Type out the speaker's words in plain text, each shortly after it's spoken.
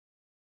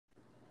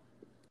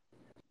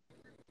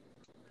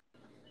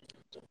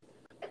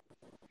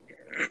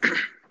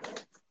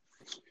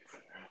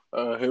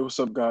Hey, what's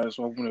up, guys?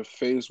 Welcome to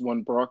Phase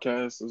One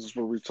broadcast. This is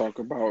where we talk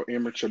about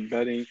amateur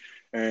betting,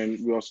 and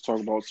we also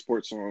talk about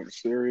sports on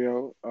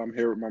stereo. I'm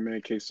here with my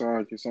man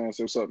Kason. Kason,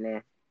 say what's up,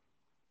 man?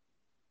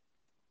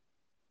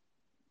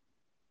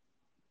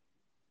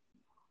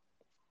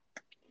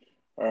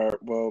 All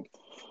right, well,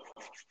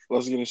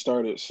 let's get it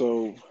started.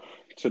 So,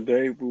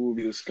 today we will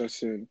be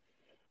discussing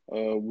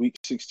Week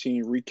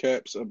 16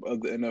 recaps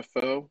of the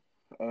NFL.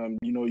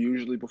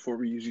 Usually before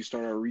we usually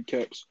start our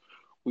recaps,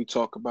 we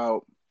talk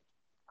about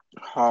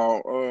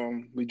how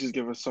we just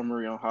give a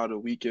summary on how the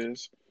week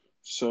is.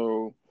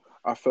 So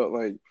I felt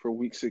like for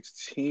week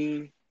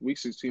 16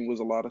 was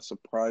a lot of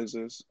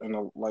surprises and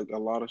a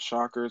lot of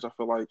shockers. I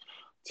feel like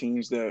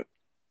teams that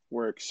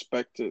were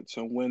expected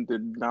to win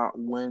did not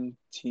win,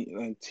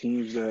 and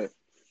teams that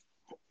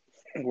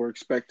were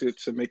expected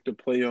to make the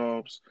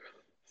playoffs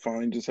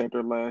finally just had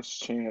their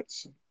last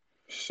chance.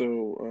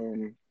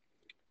 So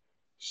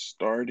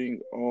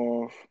starting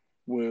off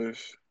with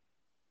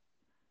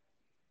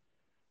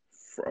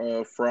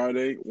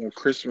Friday on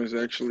Christmas,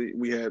 actually,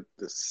 we had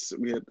the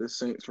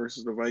Saints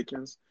versus the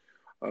Vikings.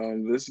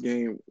 This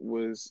game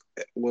was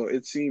well,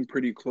 it seemed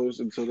pretty close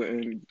until the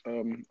end.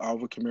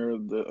 Alvin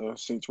Kamara, the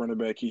Saints running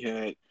back, he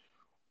had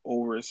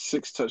over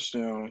six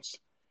touchdowns,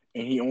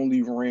 and he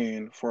only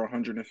ran for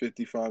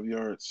 155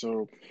 yards.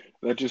 So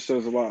that just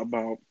says a lot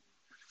about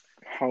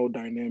how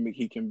dynamic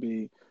he can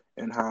be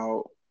and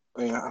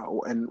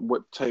and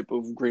what type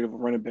of great of a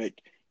running back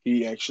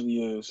he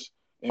actually is.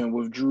 And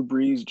with Drew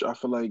Brees, I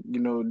feel like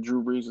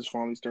Drew Brees is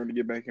finally starting to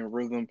get back in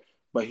rhythm,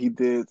 but he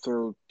did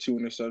throw two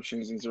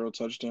interceptions and zero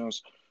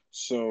touchdowns.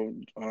 So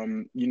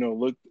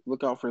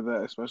look out for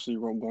that, especially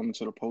going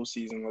into the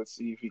postseason. Let's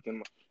see if he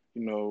can,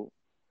 you know,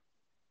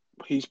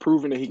 he's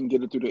proven that he can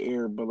get it through the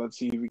air, but let's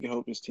see if he can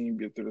help his team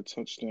get through the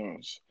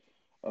touchdowns.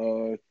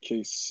 Son,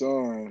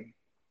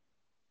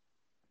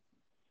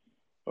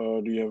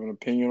 do you have an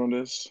opinion on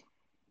this?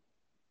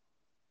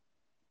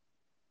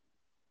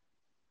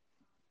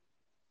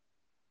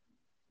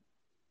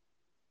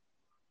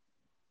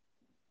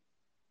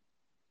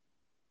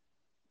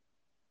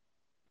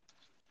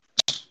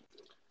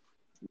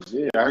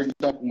 Yeah, I heard you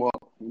talking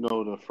about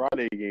the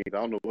Friday games. I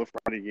don't know what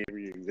Friday game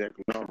you're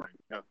exactly on right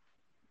now.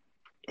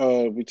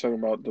 We talking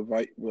about the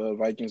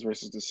Vikings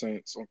versus the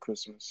Saints on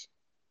Christmas.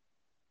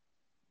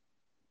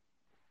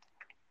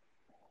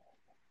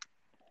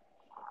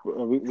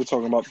 We're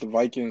talking about the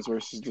Vikings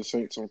versus the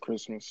Saints on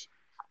Christmas.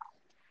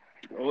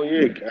 Oh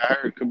yeah, I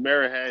heard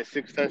Kamara had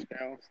six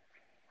touchdowns.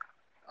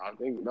 I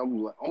think that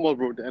was almost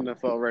broke the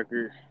NFL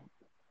record.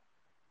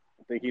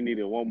 I think he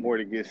needed one more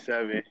to get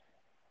seven,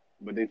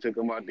 but they took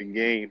him out the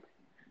game.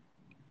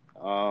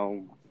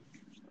 Um,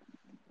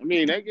 I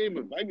mean that game,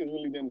 the Vikings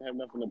really didn't have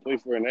nothing to play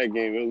for in that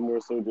game. It was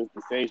more so just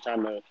the Saints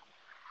trying to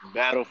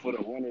battle for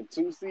the 1 and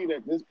 2 seed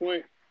at this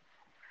point.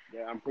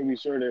 Yeah, I'm pretty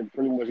sure they're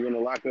pretty much going to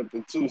lock up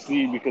the 2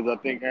 seed because I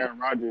think Aaron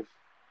Rodgers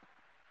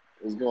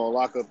is going to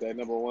lock up that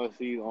number 1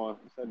 seed on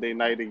Sunday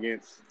night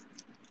against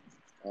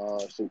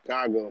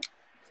Chicago.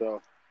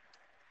 So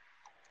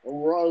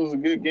overall, it was a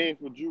good game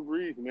for Drew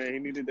Brees. Man, he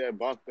needed that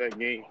bounce back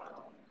game,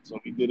 so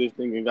he did his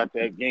thing and got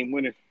that game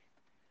winner.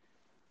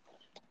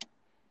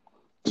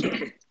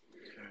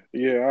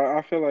 Yeah,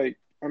 I feel like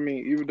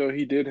even though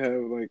he did have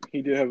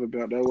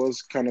that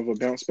was kind of a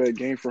bounce back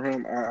game for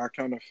him. I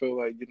kind of feel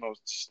like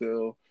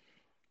still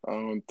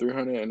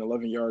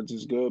 311 yards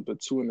is good, but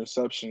two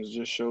interceptions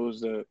just shows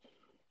that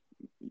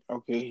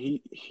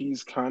okay,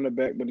 he's kind of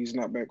back, but he's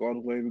not back all the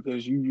way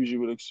because you usually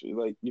would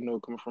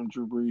coming from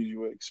Drew Brees,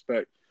 you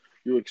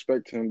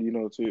expect him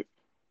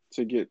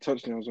to get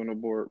touchdowns on the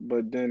board,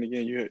 but then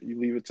again you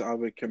leave it to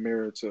Alvin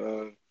Kamara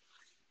to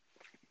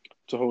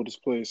hold his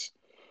place.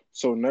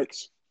 So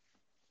next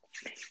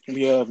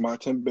we have my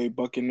Tampa Bay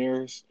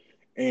Buccaneers,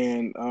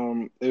 and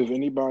if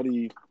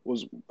anybody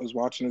was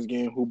watching this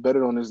game who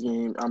betted on this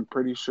game, I'm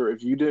pretty sure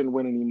if you didn't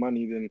win any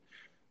money, then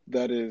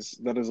that is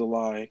a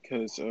lie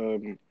because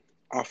I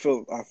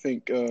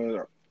think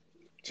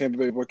Tampa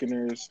Bay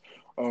Buccaneers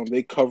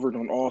they covered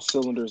on all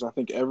cylinders. I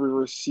think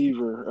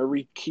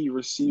every key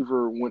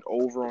receiver went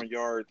over on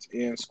yards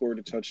and scored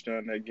a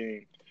touchdown that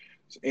game,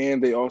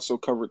 and they also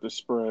covered the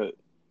spread.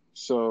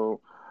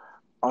 So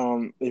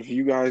if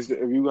you guys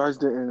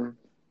didn't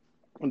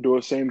do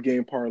a same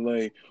game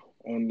parlay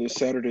on this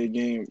Saturday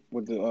game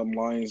with the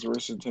Lions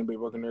versus Tampa Bay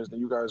Buccaneers,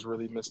 then you guys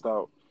really missed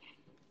out.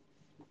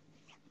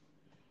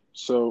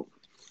 So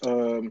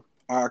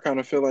I kind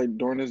of feel like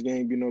during this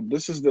game,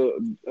 this is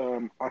the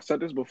I said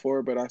this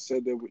before, but I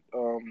said that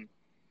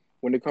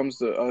when it comes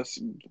to us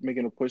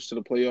making a push to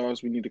the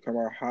playoffs, we need to come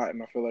out hot,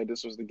 and I feel like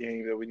this was the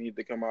game that we need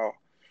to come out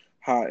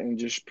hot and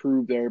just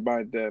prove to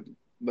everybody that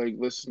like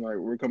listen, like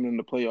we're coming in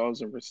the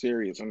playoffs and we're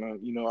serious. And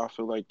I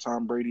feel like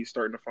Tom Brady's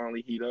starting to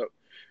finally heat up,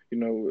 you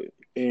know,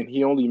 and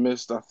he only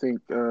missed I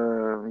think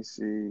let me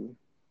see,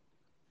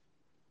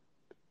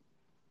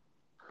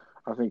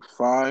 I think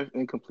five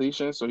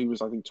incompletions, so he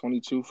was I think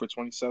 22 for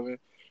 27.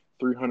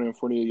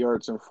 348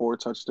 yards and four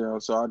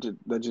touchdowns. So I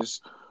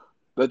just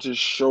that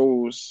just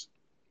shows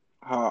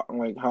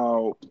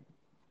how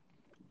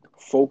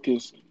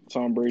focused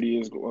Tom Brady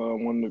is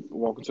one to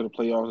walk into the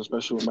playoffs,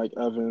 especially with Mike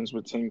Evans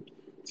with 10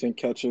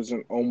 catches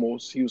and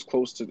almost he was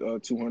close to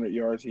 200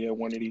 yards. He had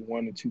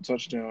 181 and 2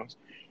 touchdowns.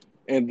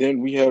 And then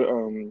we had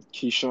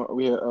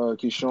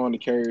Keyshawn to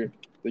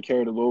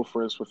carry the load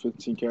for us for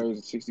 15 carries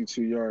and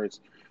 62 yards.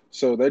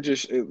 So that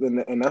just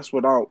and that's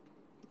without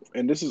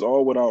and this is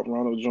all without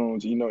Ronald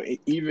Jones.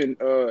 Even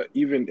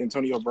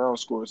Antonio Brown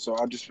scored. So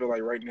I just feel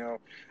like right now,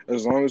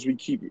 as long as we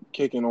keep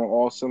kicking on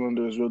all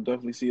cylinders, we'll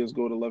definitely see us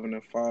go to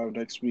 11-5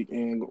 next week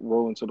and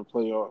roll into the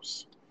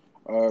playoffs.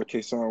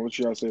 Kason, what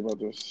you gotta say about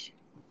this?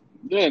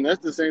 Yeah, and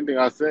that's the same thing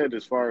I said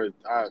as far as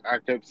I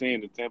kept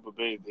saying that Tampa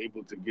Bay is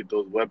able to get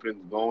those weapons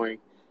going.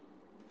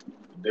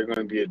 They're going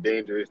to be a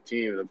dangerous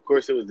team. And of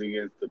course, it was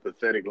against the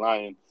pathetic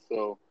Lions,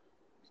 so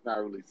it's not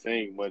really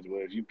saying much. But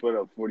if you put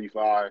up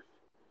 45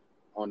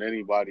 on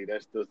anybody,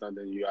 that's still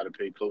something you got to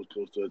pay close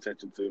to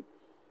attention to.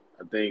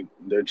 I think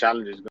their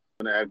challenge is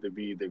going to have to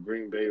be the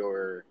Green Bay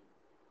or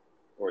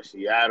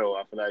Seattle.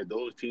 I feel like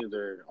those teams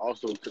are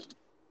also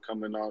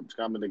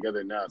coming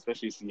together now,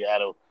 especially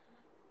Seattle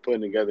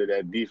putting together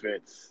that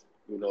defense,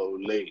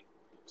 late.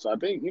 So I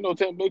think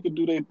Tampa Bay could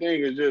do their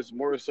thing. It's just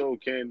more so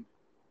can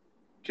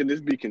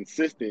this be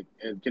consistent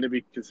and can it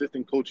be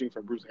consistent coaching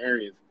from Bruce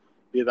Arians?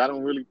 Because I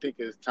don't really think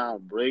it's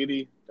Tom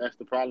Brady. That's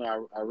the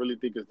problem. I really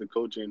think it's the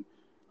coaching.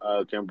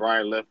 Can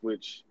Brian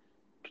Leftwich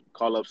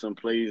call up some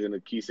plays in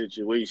a key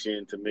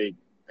situation to make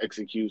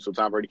execute so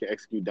Tom Brady can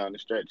execute down the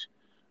stretch?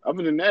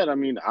 Other than that, I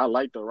mean, I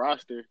like the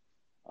roster.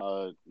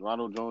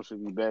 Ronald Jones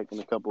should be back in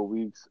a couple of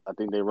weeks. I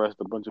think they rest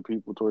a bunch of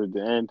people towards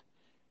the end.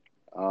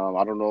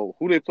 I don't know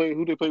who they play.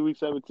 Who they play week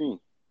 17?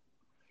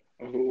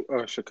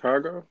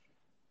 Chicago.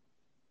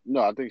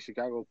 No, I think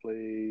Chicago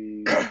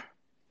plays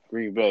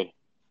Green Bay.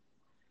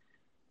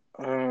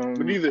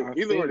 But either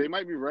way, they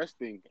might be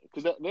resting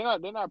because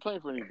they're not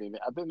playing for anything.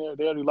 I think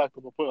they already locked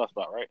up a playoff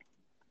spot, right?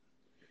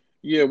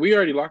 Yeah, we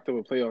already locked up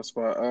a playoff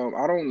spot.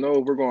 I don't know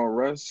if we're gonna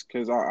rest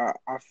because I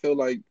feel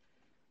like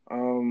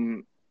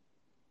um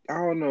I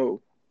don't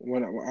know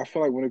I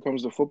feel like when it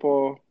comes to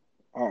football,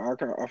 I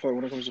feel like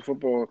when it comes to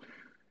football,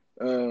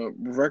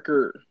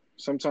 record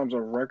sometimes a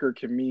record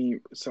can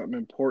mean something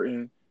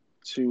important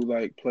to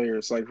like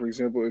players. Like for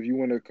example, if you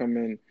want to come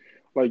in,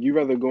 like you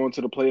rather go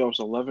into the playoffs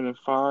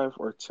 11-5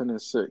 or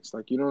 10-6.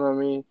 Like you know what I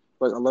mean?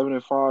 Like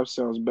 11-5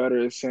 sounds better.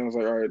 It sounds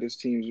like all right, this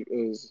team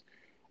is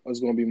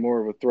going to be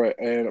more of a threat.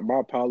 And my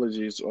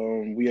apologies.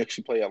 We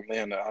actually play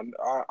Atlanta.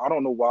 I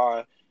don't know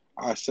why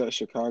I said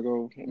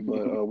Chicago,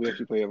 but we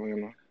actually play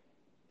Atlanta.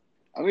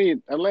 I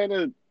mean,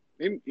 Atlanta,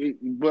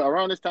 but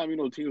around this time,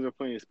 teams are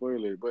playing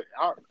spoiler. But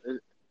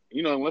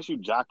unless you're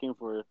jockeying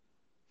for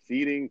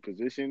seeding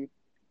position,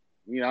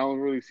 I don't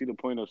really see the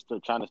point of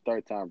trying to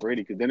start Tom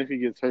Brady because then if he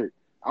gets hurt,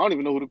 I don't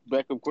even know who the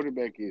backup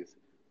quarterback is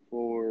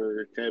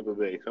for Tampa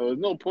Bay. So there's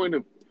no point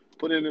of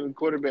putting in a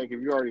quarterback if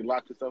you already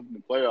locked yourself in the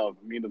playoff.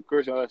 I mean, of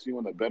course, unless you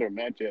want a better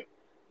matchup.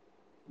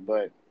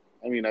 But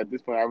I mean, at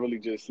this point, I really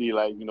just see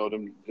like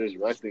them just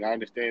resting. I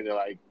understand that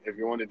like if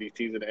you're one of these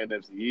teams in the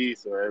NFC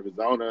East or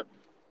Arizona,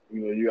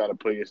 you got to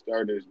play your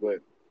starters. But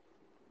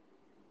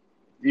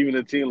even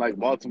a team like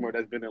Baltimore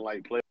that's been in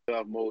like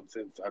playoff mode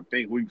since I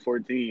think week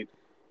 14,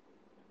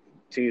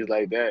 teams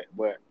like that.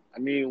 But I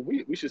mean,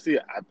 we should see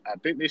it. I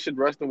think they should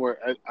rest them where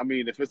I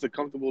mean, if it's a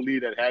comfortable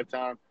lead at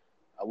halftime,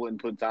 I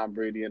wouldn't put Tom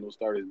Brady and those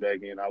starters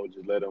back in. I would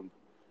just let him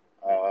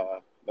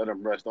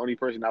rest. The only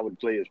person I would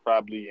play is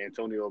probably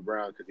Antonio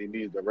Brown because he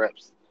needs the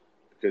reps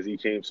because he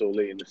came so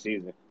late in the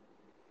season.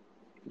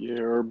 Yeah,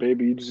 or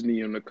baby, you just need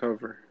him to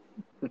cover.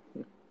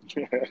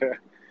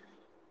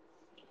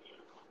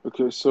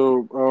 Okay,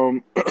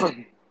 so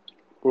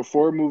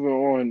before moving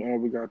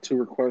on, we got two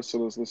requests, so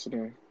let's listen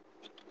in.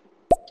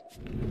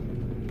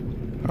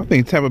 I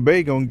think Tampa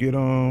Bay gonna get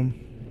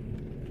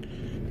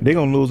they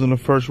gonna lose in the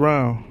first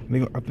round.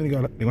 I think they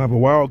gonna have a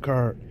wild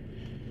card.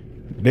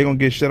 They gonna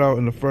get shut out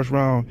in the first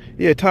round.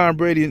 Yeah, Tom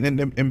Brady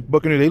and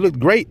Buccaneers, they looked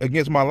great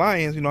against my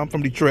Lions. I'm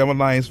from Detroit. I'm a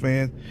Lions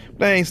fan.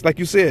 That ain't like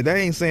you said. That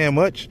ain't saying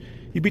much.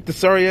 You beat the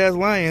sorry ass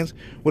Lions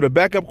with a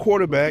backup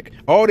quarterback.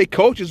 All their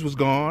coaches was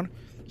gone.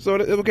 So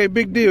okay,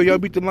 big deal. Y'all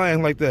beat the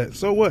Lions like that.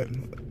 So what?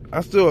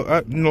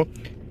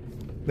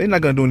 They're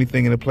not gonna do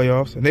anything in the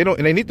playoffs, and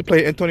they need to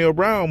play Antonio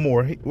Brown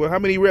more. How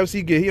many reps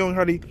he get? He don't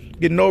hardly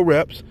get no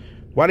reps.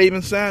 Why they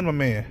even sign my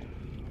man?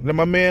 Let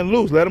my man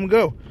loose. Let him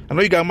go. I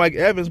know you got Mike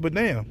Evans, but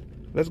damn,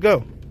 let's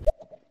go.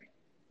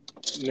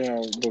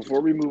 Now,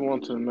 before we move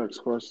on to the next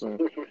question,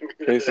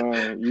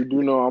 Kason, you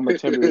do know I'm a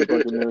Tampa Bay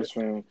Buccaneers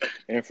fan,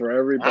 and for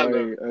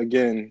everybody,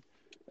 again,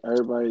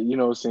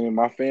 everybody, saying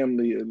my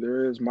family,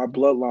 my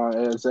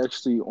bloodline is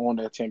actually on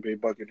that Tampa Bay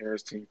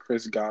Buccaneers team.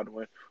 Chris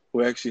Godwin,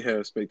 who actually had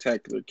a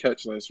spectacular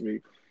catch last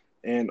week,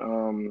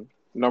 and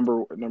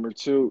number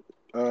two,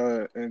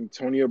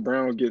 Antonio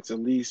Brown gets at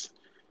least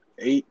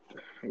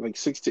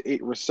 6 to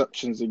 8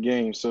 receptions a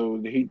game, so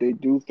they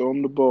do throw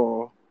him the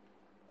ball.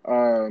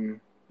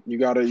 You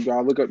gotta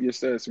look up your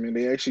stats, man.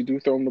 They actually do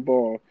throw him the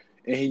ball,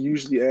 and he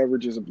usually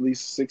averages at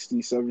least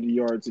 60, 70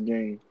 yards a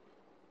game.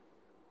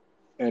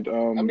 And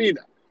I mean,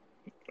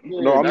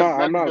 no,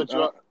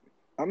 yeah,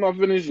 I'm not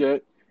finished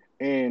yet.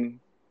 and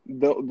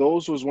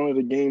those was one of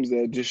the games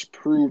that just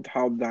proved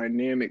how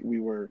dynamic we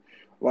were.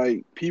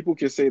 Like people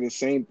can say the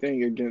same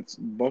thing against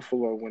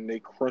Buffalo when they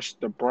crushed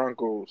the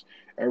Broncos.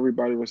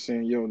 Everybody was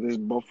saying, "Yo, this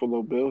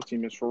Buffalo Bills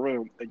team is for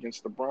real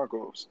against the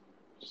Broncos."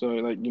 So,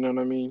 like, you know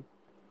what I mean?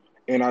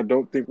 And I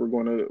don't think we're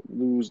going to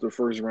lose the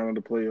first round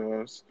of the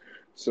playoffs.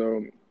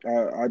 So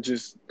I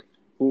just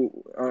who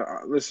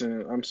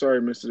listen. I'm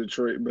sorry, Mr.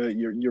 Detroit, but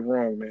you're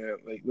wrong, man.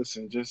 Like,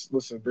 listen, just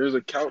listen. There's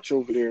a couch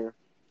over there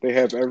they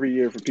have every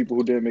year for people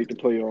who didn't make the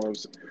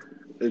playoffs.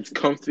 It's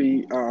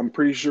comfy. I'm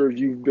pretty sure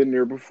you've been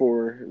there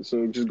before.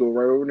 So just go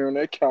right over there on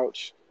that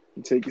couch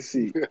and take a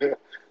seat.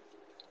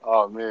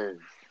 Oh man,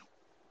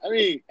 I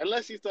mean,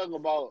 unless he's talking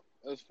about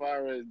as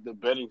far as the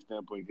betting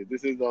standpoint, because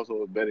this is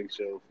also a betting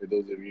show for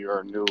those of you who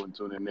are new and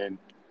tuning in.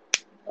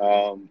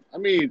 I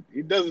mean,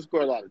 he doesn't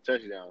score a lot of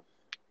touchdowns.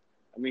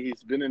 I mean,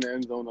 he's been in the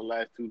end zone the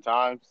last two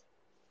times.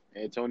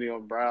 Antonio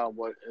Brown,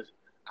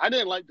 I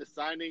didn't like the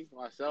signing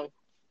myself,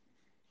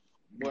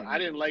 but I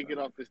didn't like it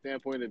off the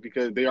standpoint of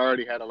because they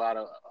already had a lot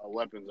of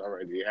weapons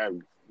already. They have,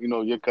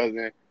 your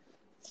cousin,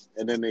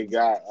 and then they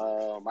got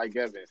Mike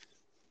Evans.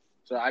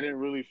 So I didn't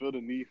really feel the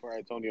need for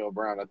Antonio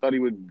Brown. I thought he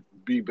would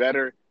be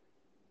better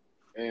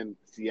in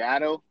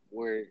Seattle,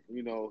 where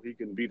he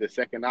can be the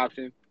second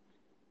option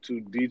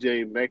to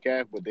DJ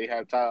Metcalf, but they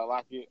have Tyler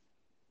Lockett.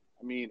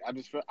 I mean, I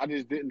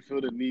just didn't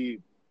feel the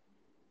need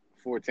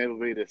for Tampa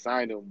Bay to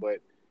sign him, but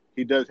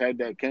he does have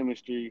that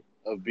chemistry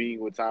of being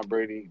with Tom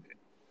Brady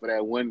for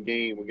that one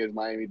game against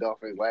Miami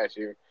Dolphins last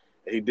year.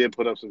 He did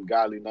put up some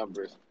godly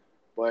numbers,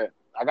 but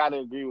I got to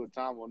agree with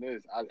Tom on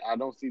this. I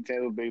don't see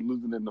Tampa Bay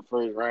losing in the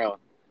first round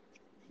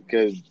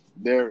because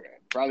they're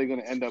probably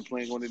going to end up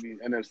playing one of these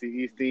NFC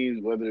East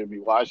teams, whether it be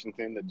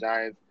Washington, the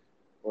Giants,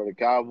 or the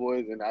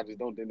Cowboys, and I just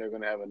don't think they're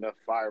going to have enough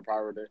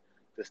firepower to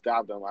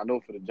stop them. I know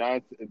for the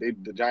Giants,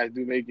 if the Giants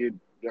do make it,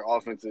 their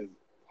offense is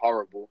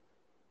horrible.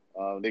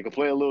 They can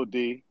play a little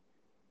D.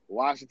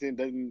 Washington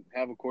doesn't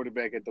have a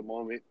quarterback at the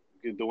moment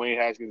because Dwayne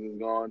Haskins is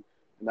gone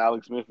and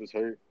Alex Smith is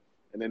hurt.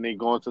 And then they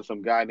go into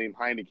some guy named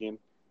Heineken.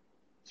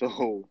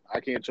 So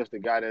I can't trust a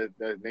guy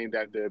that's named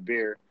after a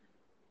beer.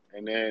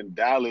 And then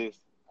Dallas,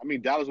 I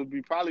mean, Dallas would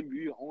probably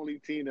be the only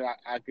team that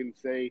I can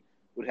say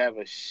would have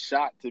a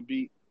shot to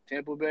beat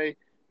Tampa Bay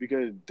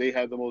because they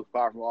have the most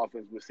powerful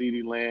offense with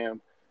CeeDee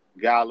Lamb,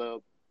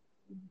 Gallup,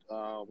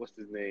 what's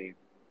his name,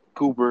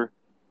 Cooper,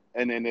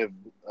 and then if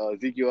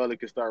Ezekiel Elliott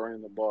can start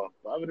running the ball.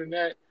 But other than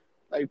that,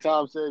 like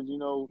Tom said,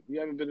 you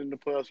haven't been in the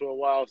playoffs for a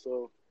while,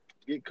 so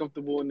get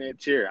comfortable in that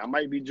chair. I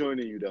might be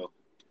joining you though,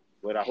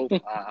 but I hope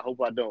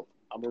I don't.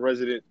 I'm a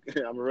resident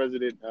I'm a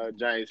resident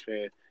Giants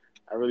fan.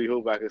 I really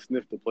hope I can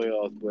sniff the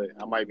playoffs, but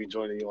I might be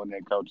joining you on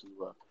that couch as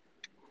well.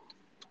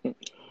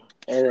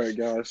 All right,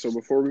 guys. So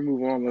before we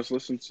move on, let's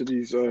listen to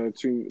these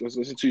two. Let's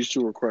listen to these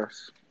two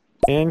requests.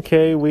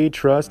 NK We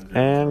Trust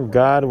and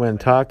Godwin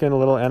talking a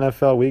little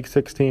NFL Week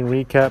 16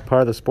 recap,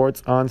 part of the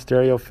Sports on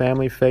Stereo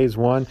family, Phase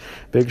 1.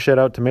 Big shout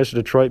out to Mr.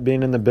 Detroit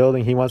being in the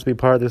building. He wants to be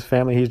part of this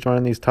family. He's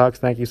joining these talks.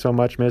 Thank you so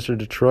much, Mr.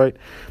 Detroit.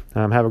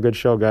 Have a good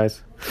show,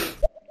 guys.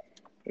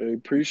 I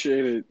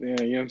appreciate it. Yeah, you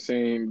know what I'm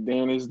saying?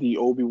 Dan is the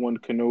Obi-Wan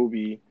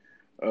Kenobi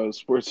of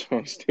Sports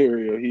on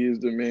Stereo. He is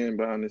the man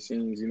behind the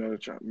scenes,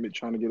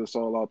 trying to get us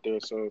all out there.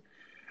 So,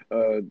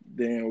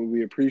 Dan,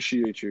 we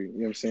appreciate you. You know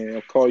what I'm saying?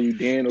 I'll call you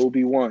Dan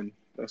Obi-Wan.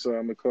 That's what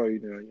I'm going to call you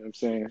now. You know what I'm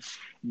saying?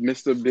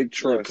 Mr. Big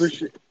Trust.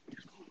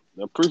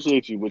 I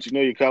appreciate you, but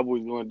your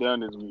Cowboys going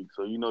down this week.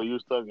 So, you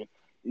was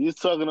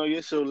talking on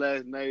your show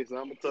last night, so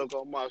I'm going to talk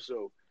on my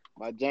show.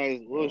 My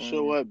Giants will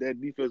show up.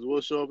 That defense will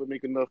show up and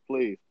make enough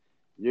plays.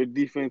 Your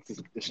defense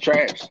is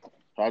trash.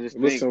 I just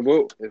listen.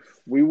 If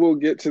we will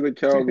get to the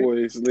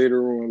Cowboys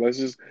later on,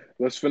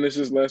 let's finish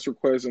this last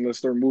request and let's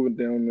start moving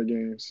down the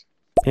games.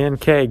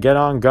 NK, get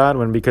on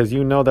Godwin because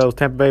those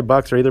Tampa Bay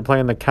Bucks are either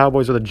playing the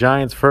Cowboys or the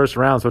Giants first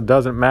round, so it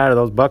doesn't matter.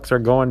 Those Bucks are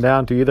going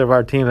down to either of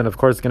our teams, and of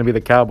course it's going to be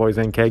the Cowboys.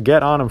 NK,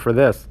 get on them for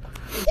this.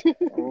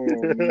 Oh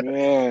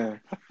man,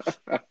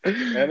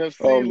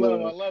 NFC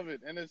love, I love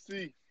it.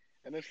 NFC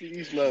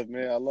East love,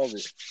 man, I love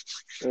it.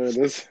 All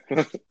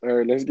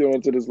right, let's get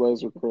on to this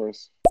last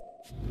request.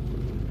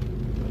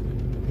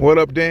 What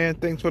up, Dan?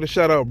 Thanks for the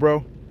shout out,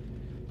 bro.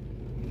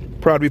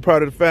 Proud to be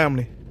part of the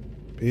family.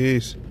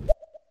 Peace.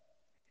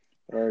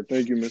 All right,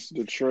 thank you, Mr.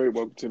 Detroit.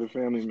 Welcome to the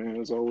family, man.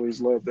 It's always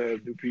love to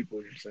have new people,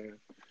 you know what I'm saying?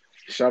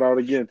 Shout out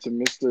again to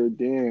Mr.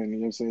 Dan, you know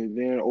what I'm saying?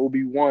 Dan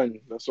Obi-Wan.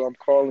 That's what I'm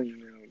calling you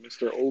now.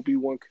 Mr.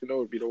 Obi-Wan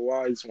Kenobi, the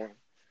wise one.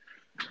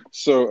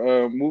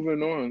 So,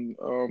 moving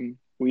on,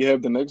 we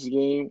have the next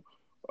game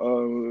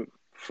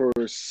for,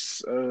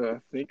 I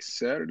think,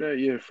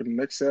 Saturday. Yeah, for the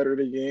next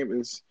Saturday game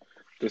is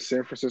the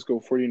San Francisco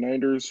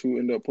 49ers, who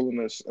end up pulling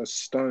a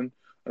stunner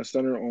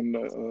on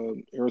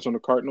the Arizona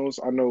Cardinals.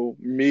 I know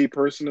me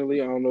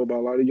personally, I don't know about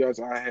a lot of you guys.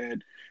 I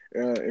had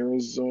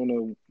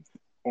Arizona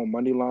on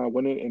money line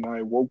winning, and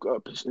I woke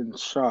up in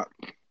shock.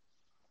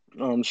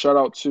 Shout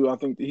out to, I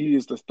think he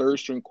is the third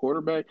string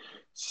quarterback,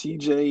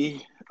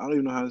 CJ. I don't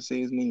even know how to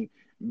say his name.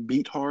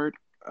 Beathard,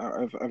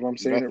 if I'm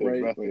saying it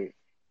right. Beathard.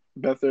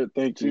 Beathard,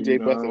 thank you. CJ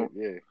Beathard,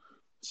 yeah.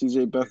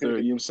 CJ Beathard, you know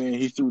what I'm saying?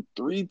 He threw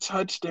 3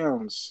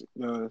 touchdowns.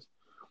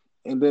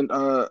 And then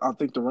I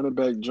think the running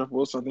back, Jeff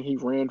Wilson, I think he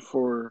ran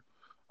for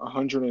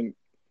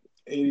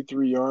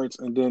 183 yards.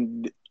 And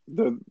then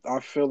I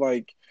feel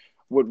like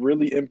what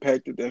really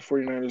impacted that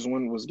 49ers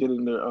win was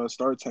getting their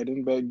star tight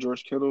end back,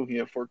 George Kittle. He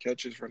had 4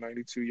 catches for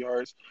 92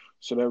 yards.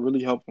 So that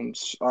really helped him.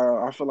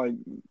 I feel like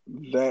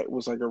that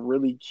was like a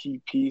really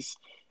key piece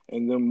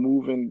and them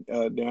moving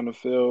down the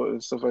field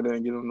and stuff like that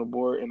and getting on the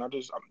board. And I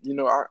just,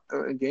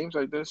 in games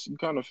like this, you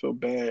kind of feel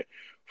bad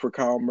for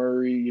Kyle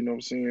Murray, you know what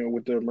I'm saying,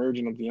 with the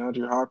emerging of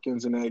DeAndre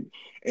Hopkins and that.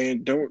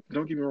 And don't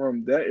get me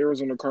wrong, that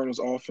Arizona Cardinals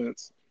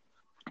offense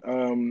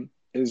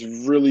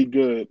is really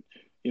good.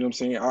 You know what I'm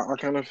saying? I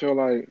kind of feel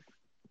like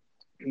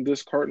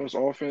this Cardinals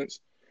offense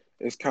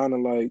is kind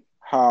of like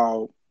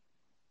how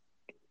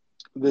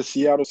the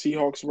Seattle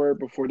Seahawks were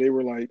before they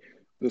were like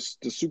the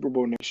Super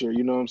Bowl next year.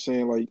 You know what I'm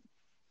saying? Like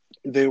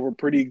they were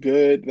pretty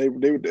good.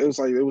 It was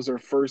like it was their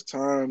first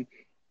time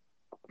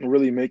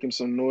really making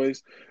some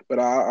noise. But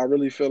I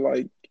really feel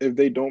like if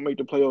they don't make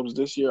the playoffs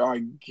this year,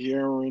 I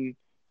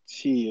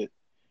guarantee it.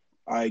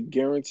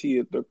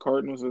 The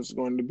Cardinals is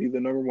going to be the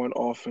 #1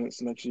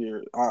 offense next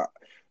year.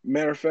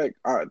 Matter of fact,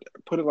 I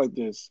put it like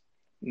this: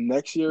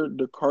 next year,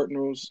 the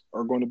Cardinals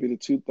are going to be the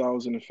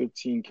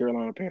 2015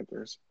 Carolina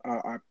Panthers.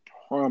 I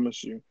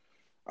promise you.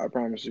 I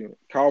promise you.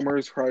 Kyle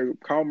Murray's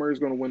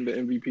going to win the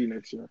MVP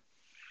next year.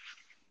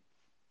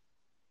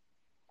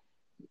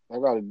 I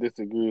gotta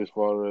disagree as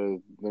far as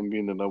them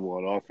being the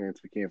 #1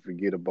 offense. We can't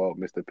forget about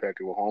Mr.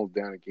 Patrick Mahomes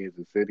down in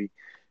Kansas City,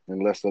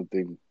 unless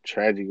something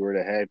tragic were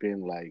to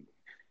happen. Like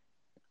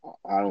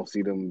I don't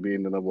see them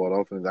being the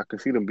 #1 offense. I can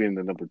see them being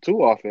the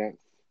 #2 offense.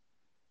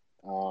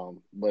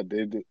 But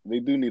they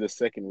do need a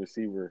second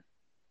receiver.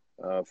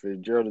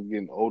 Fitzgerald is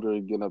getting older,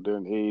 getting up there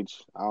in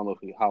age. I don't know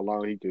how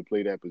long he can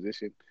play that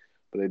position,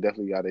 but they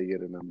definitely got to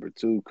get a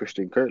 #2.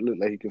 Christian Kirk looked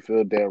like he can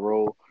fill that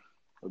role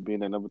of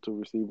being a #2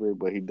 receiver,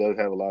 but he does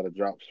have a lot of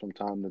drops from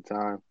time to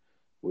time,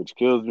 which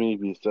kills me,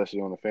 especially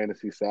on the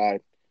fantasy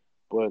side.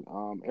 But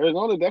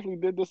Arizona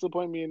definitely did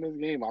disappoint me in this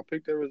game. I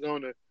picked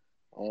Arizona.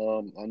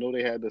 I know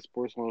they had the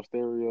Sports One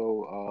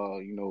Stereo,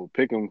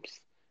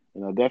 pick'ems,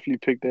 and I definitely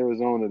picked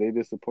Arizona. They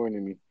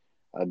disappointed me.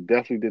 I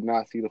definitely did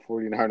not see the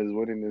 49ers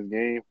winning this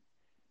game,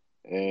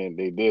 and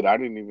they did. I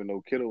didn't even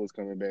know Kittle was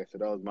coming back, so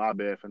that was my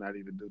bad for not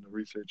even doing the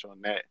research on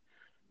that.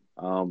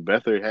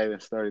 Beathard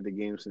hadn't started the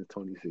game since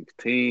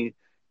 2016,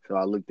 so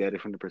I looked at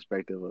it from the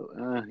perspective of,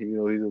 he's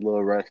a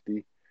little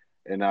rusty.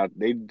 And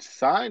they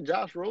signed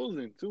Josh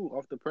Rosen too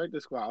off the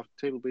practice squad, off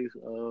the table-based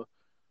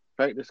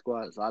practice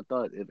squad. So I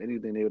thought, if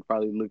anything, they would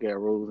probably look at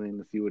Rosen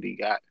to see what he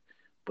got,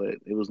 but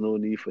it was no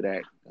need for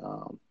that.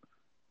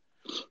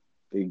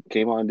 They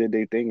came on and did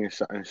their thing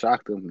and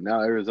shocked them.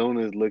 Now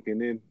Arizona is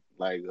looking in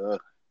like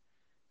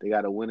they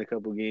got to win a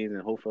couple games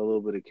and hope for a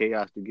little bit of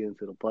chaos to get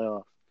into the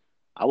playoffs.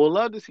 I would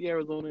love to see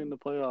Arizona in the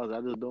playoffs.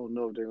 I just don't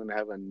know if they're going to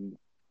have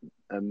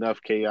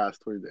enough chaos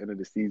towards the end of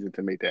the season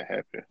to make that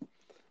happen.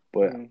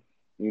 But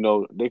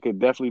they could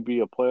definitely be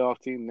a playoff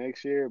team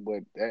next year,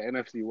 but that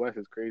NFC West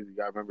is crazy. You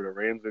got to remember the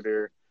Rams are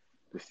there,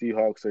 the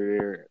Seahawks are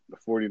there, the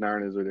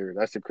 49ers are there.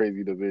 That's a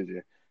crazy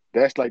division.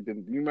 That's like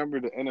you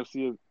remember the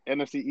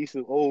NFC East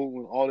of old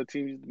when all the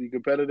teams used to be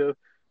competitive?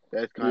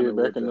 That's kind Yeah, of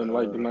back what in the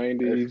like the that's,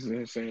 90s, you know what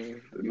I'm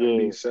saying? The yeah,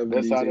 90s,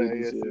 that's 70s, how the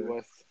 80s, AFC yeah.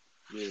 West.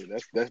 Yeah,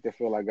 that's the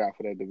feel I got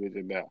for that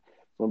division now.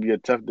 It's gonna be a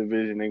tough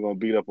division. They're gonna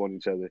beat up on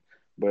each other,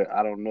 but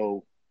I don't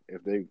know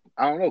if they.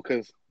 I don't know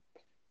because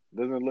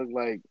doesn't look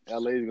like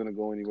LA is gonna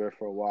go anywhere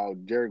for a while.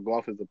 Jared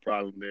Goff is a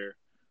problem there.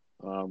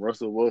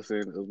 Russell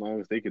Wilson, as long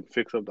as they can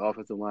fix up the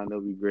offensive line, they'll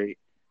be great.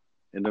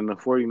 And then the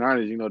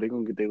 49ers, they're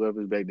going to get their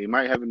weapons back. They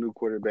might have a new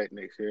quarterback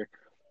next year,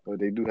 but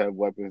they do have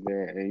weapons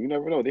there. And you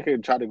never know. They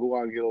could try to go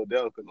out and get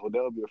Odell because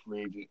Odell will be a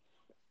free agent.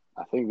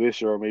 I think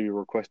this year or maybe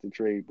request a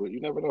trade, but you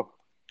never know.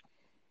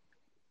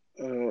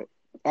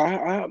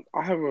 I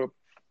have a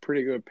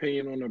pretty good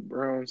opinion on the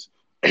Browns,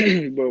 but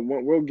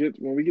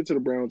when we get to the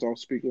Browns, I'll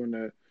speak on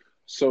that.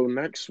 So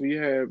next we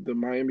have the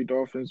Miami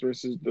Dolphins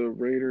versus the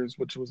Raiders,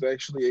 which was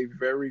actually a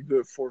very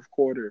good fourth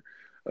quarter.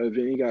 If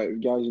any guys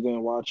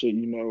didn't watch it,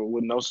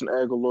 with Nelson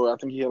Aguilar, I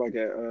think he had like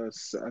I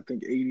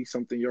think 80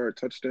 something yard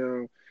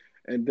touchdown,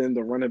 and then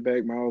the running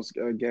back Miles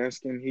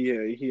Gaskin,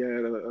 he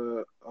had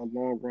a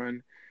long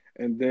run,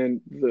 and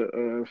then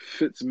the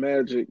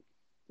Fitzmagic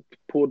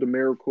pulled the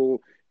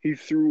miracle. He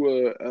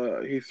threw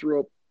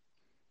up,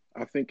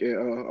 I think,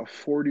 a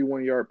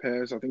 41-yard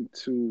pass. I think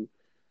to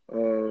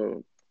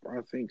I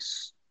think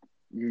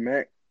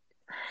Mac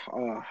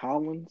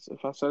Hollins,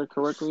 if I said it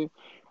correctly,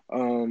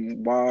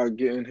 while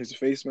getting his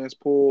face mask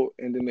pulled,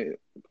 and then the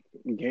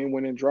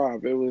game-winning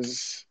drive. It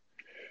was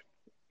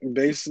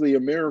basically a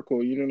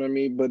miracle. You know what I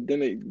mean? But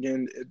then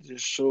again, it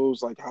just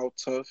shows like how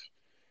tough.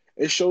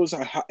 It shows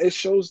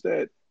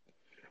this.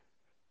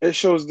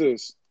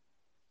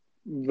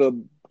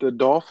 The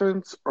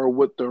Dolphins are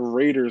what the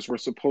Raiders were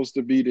supposed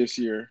to be this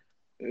year.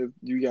 If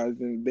you guys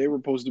didn't, they were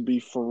supposed to be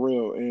for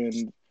real.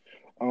 And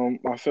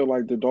I feel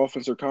like the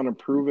Dolphins are kind of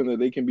proving that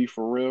they can be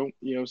for real.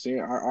 You know what I'm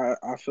saying?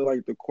 I feel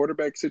like the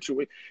quarterback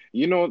situation,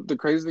 the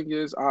crazy thing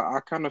is, I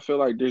kind of feel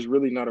like there's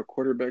really not a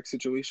quarterback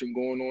situation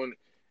going on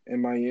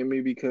in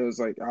Miami because,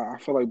 like, I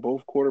feel like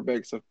both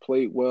quarterbacks have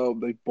played well.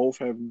 They both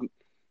have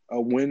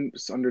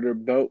wins under their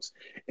belts.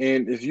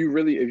 And if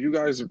you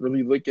guys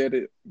really look at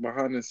it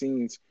behind the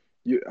scenes,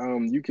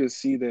 you can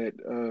see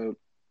that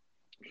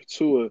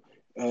Tua,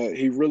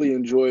 he really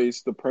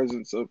enjoys the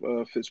presence of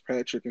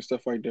Fitzpatrick and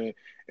stuff like that.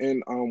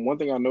 And one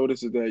thing I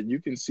noticed is that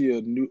you can see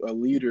a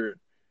leader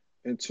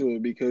into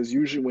it because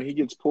usually when he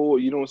gets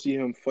pulled, you don't see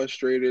him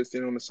frustrated,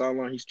 standing on the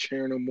sideline. He's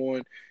cheering him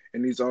on,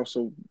 and he's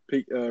also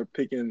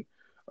picking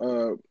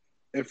uh,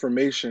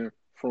 information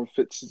from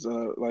Fitz's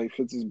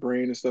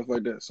brain and stuff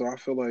like that. So I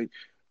feel like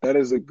that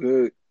is a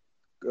good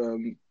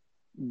um,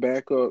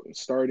 backup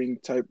starting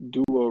type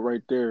duo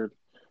right there.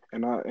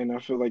 And I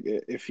feel like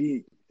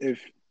if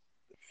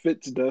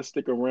Fitz does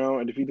stick around,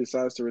 and if he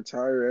decides to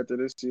retire after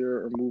this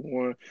year or move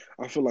on,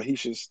 I feel like he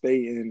should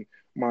stay in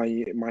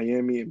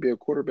Miami and be a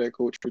quarterback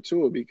coach for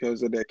Tua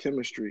because of that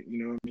chemistry.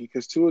 You know what I mean?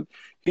 Because Tua,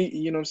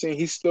 you know what I'm saying,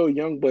 he's still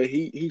young, but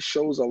he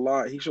shows a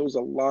lot. He shows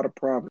a lot of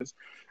promise.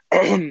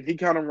 He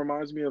kind of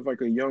reminds me of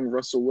like a young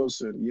Russell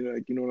Wilson. You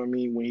know what I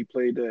mean, when he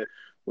played at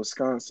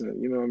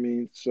Wisconsin. You know what I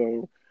mean?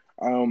 So,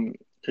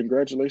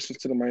 congratulations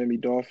to the Miami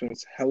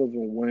Dolphins. Hell of a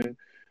win.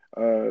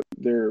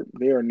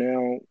 They are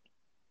now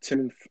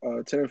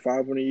 10-5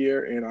 on the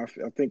year, and I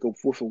think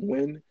with a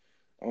win,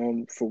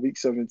 for Week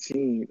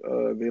 17,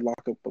 they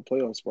lock up a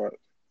playoff spot.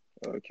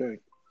 Okay.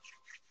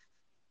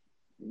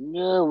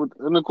 Yeah,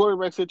 in the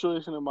quarterback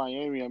situation in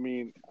Miami, I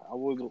mean, I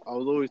was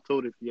always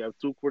told if you have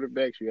two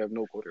quarterbacks, you have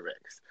no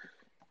quarterbacks.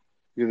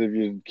 Because if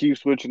you keep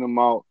switching them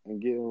out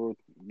and getting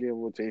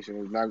rotation,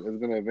 it's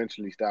gonna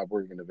eventually stop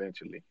working.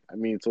 Eventually, I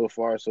mean, so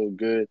far so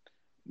good.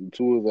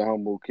 Tua is a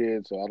humble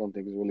kid, so I don't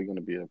think it's really gonna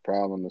be a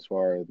problem as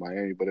far as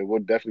Miami, but it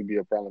would definitely be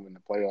a problem in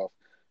the playoffs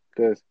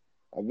because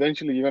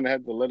eventually you're gonna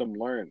have to let them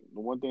learn.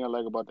 The one thing I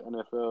like about the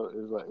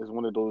NFL is like it's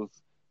one of those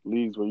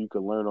leagues where you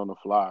can learn on the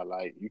fly.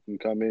 Like you can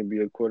come in,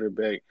 be a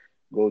quarterback,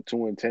 go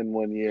 2-10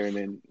 one year, and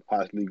then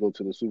possibly go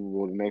to the Super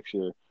Bowl the next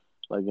year.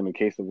 Like in the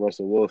case of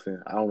Russell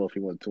Wilson, I don't know if he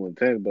went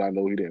 2-10, but I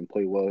know he didn't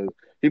play well.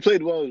 He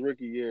played well his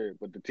rookie year,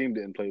 but the team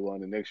didn't play well.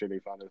 And the next year they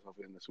found themselves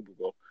in the Super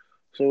Bowl.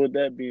 So with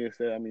that being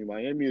said, I mean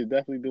Miami is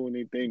definitely doing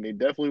their thing. They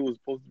definitely was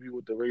supposed to be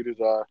what the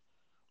Raiders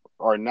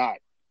are not,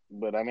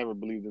 but I never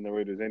believed in the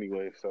Raiders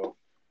anyway. So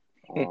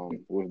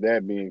with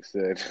that being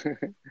said,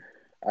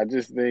 I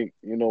just think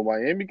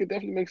Miami could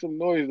definitely make some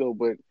noise though.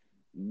 But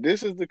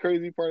this is the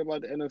crazy part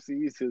about the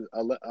NFC East is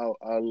a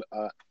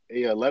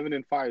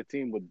 11-5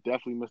 team would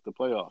definitely miss the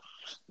playoffs,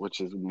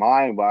 which is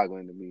mind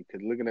boggling to me.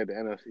 Because looking at the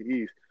NFC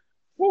East,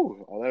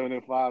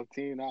 11-5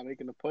 team not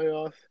making the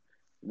playoffs,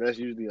 that's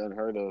usually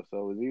unheard of.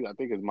 So I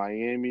think it's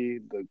Miami,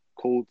 the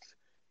Colts,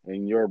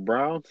 and your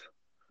Browns.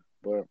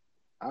 But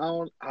I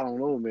don't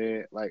know,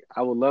 man. Like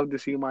I would love to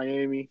see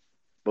Miami,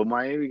 but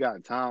Miami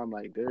got time.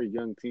 Like they're a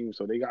young team,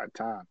 so they got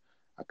time.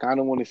 I kind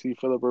of want to see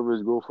Philip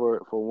Rivers go for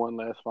one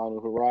last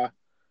final hurrah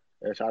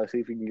and try to see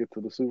if he can get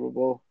to the Super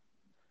Bowl.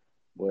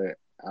 But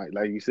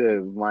like you said,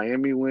 if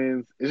Miami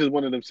wins. It's just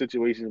one of them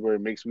situations where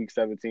it makes Week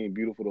 17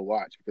 beautiful to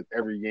watch because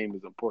every game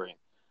is important.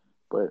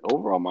 But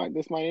overall,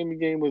 this Miami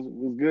game was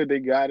good. They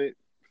got it.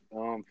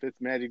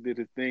 Fitzmagic did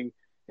his thing.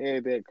 He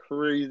had that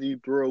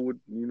crazy throw with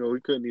he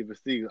couldn't even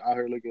see. Out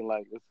here looking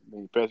like this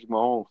Patrick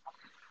Mahomes.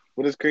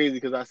 But it's crazy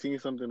because I seen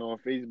something on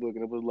Facebook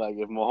and it was like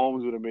if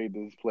Mahomes would have made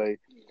this play,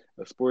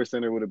 a Sports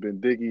Center would have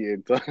been Diggy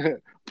and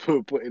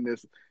putting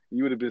this.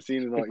 You would have been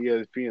seeing it on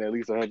ESPN at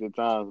least 100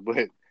 times.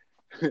 But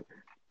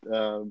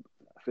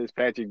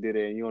Fitzpatrick did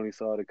it and you only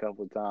saw it a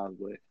couple of times.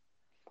 But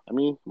I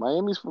mean,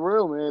 Miami's for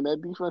real, man.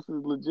 That defense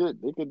is legit.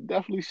 They could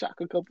definitely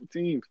shock a couple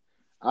teams.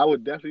 I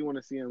would definitely want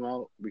to see them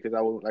out because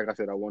like I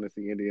said, I want to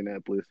see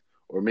Indianapolis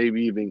or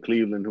maybe even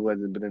Cleveland, who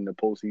hasn't been in the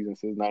postseason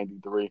since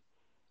 '93,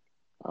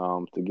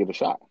 to get a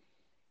shot.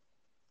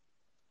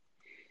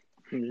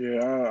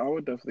 Yeah, I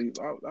would definitely.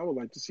 I would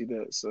like to see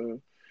that.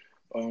 So,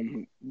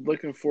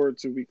 looking forward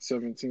to Week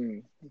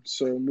 17.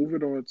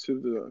 Moving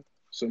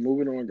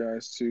on,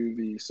 guys, to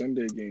the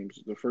Sunday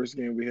games. The first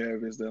game we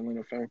have is the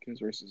Atlanta Falcons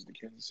versus the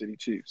Kansas City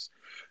Chiefs.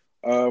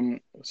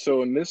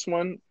 So in this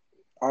one,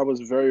 I was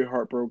very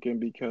heartbroken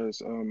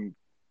because I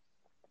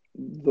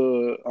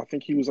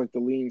think he was like the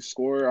leading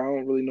scorer. I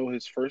don't really know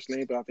his first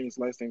name, but I think his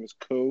last name is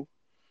Coe.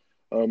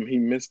 He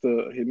missed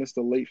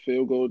a late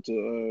field goal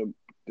to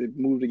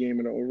move the game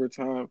into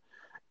overtime.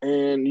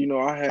 And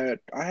I had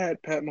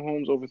Pat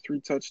Mahomes over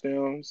 3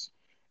 touchdowns,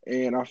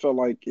 and I felt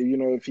like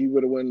if he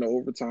would have won the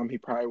overtime, he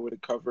probably would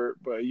have covered.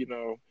 But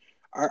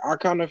I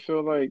kind of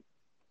feel like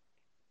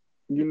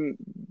you know,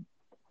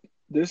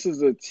 this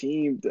is a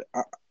team that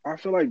I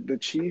feel like the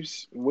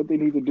Chiefs. What they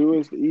need to do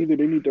is either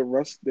they need to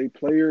rest their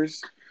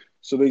players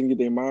so they can get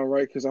their mind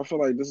right, because I feel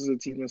like this is a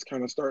team that's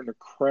kind of starting to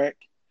crack.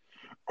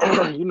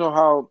 You know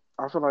how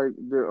I feel like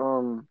they're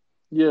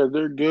yeah,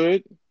 they're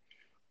good,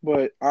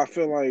 but I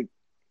feel like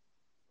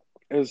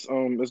it's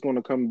going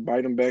to come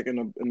bite him back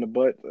in the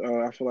butt.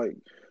 I feel like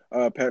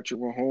Patrick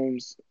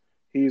Mahomes,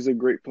 he's a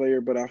great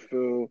player, but I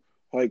feel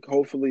like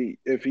hopefully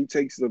if he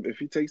takes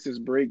this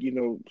break,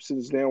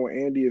 sits down with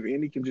Andy, if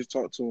Andy can just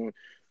talk to him,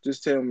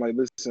 just tell him like,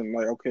 listen,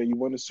 like, okay, you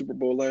won the Super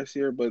Bowl last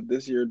year, but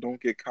this year don't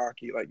get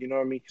cocky. Like, you know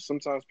what I mean?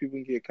 Sometimes people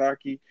can get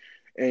cocky,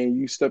 and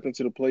you step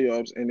into the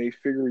playoffs and they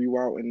figure you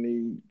out and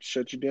they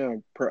shut you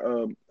down.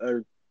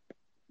 A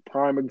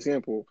prime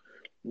example.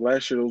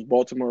 Last year, those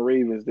Baltimore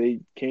Ravens, they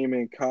came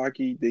in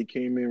cocky, they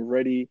came in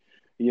ready,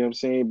 you know what I'm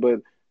saying? But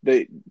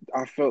they,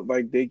 I felt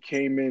like they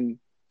came in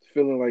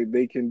feeling like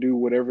they can do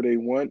whatever they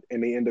want,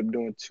 and they end up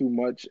doing too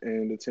much,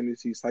 and the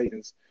Tennessee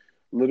Titans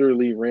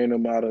literally ran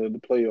them out of the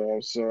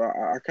playoffs. So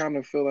I kind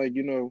of feel like,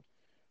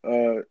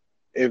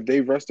 if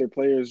they rest their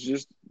players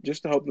just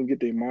to help them get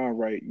their mind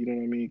right, you know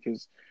what I mean?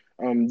 Because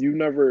you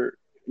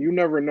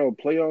never know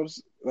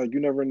playoffs. Like,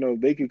 you never know,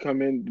 they could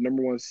come in the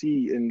number one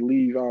seed and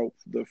leave out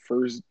their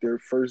first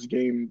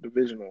game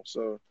divisional.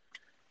 So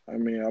I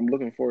mean, I'm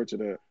looking forward to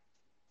that.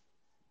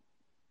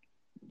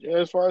 Yeah,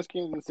 as far as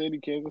Kansas City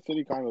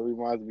kind of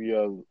reminds me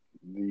of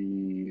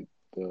the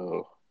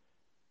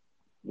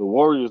the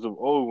Warriors of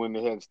old when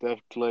they had Steph,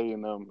 Clay,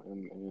 and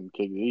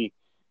KD.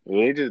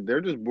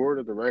 They're just bored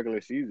of the regular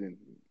season.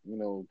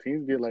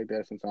 Teams get like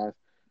that sometimes.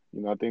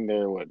 I think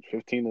they're what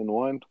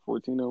 15-1,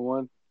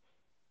 14-1,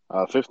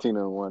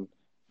 15-1.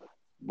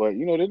 But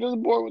they're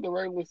just bored with the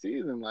regular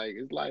season. Like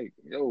it's like,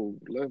 yo,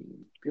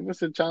 give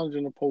us a challenge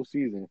in the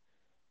postseason.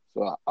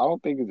 So I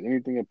don't think it's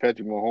anything in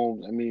Patrick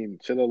Mahomes. I mean,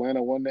 should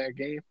Atlanta won that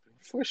game?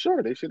 For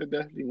sure, they should have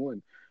definitely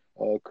won.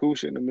 Koo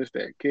shouldn't have missed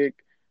that kick.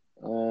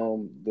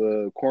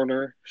 The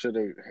corner should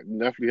have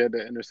definitely had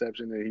that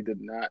interception, and he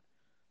did not.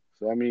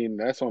 So I mean,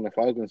 that's on the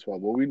Falcons'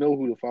 fault. But we know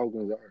who the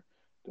Falcons are.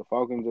 The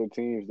Falcons are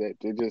teams that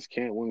they just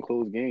can't win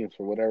close games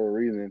for whatever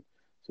reason.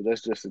 So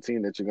that's just a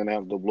team that you're gonna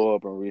have to blow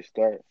up and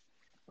restart.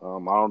 I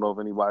don't know if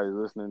anybody's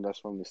listening that's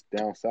from the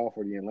down south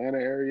or the Atlanta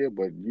area,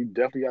 but you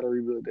definitely got to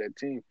rebuild that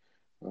team.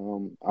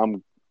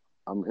 I'm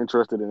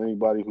interested in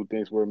anybody who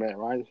thinks where Matt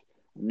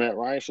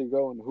Ryan should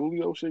go and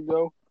Julio should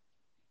go.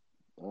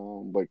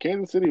 But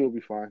Kansas City will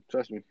be fine.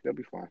 Trust me, they'll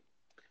be fine.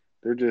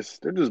 They're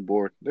just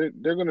bored. They're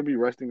going to be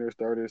resting their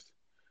starters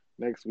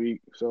next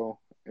week. So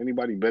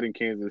anybody betting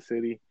Kansas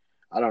City,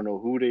 I don't know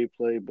who they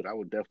play, but I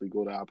would definitely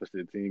go the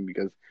opposite team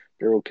because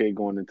they're okay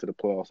going into the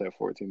playoffs at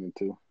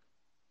 14-2.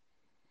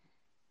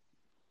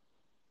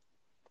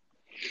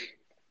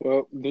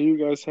 Well, there you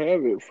guys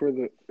have it for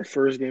the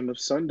first game of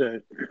Sunday.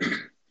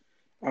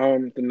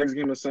 The next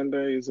game of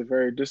Sunday is a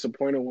very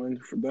disappointing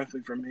one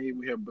definitely for me.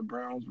 We have the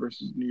Browns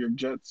versus New York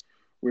Jets,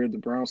 where the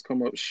Browns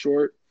come up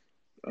short.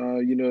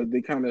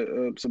 They kind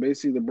of so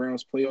basically the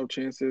Browns' playoff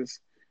chances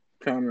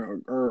kind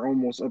of are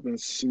almost up in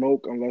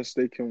smoke unless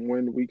they can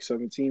win Week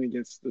 17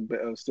 against the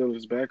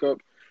Steelers backup.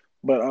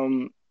 But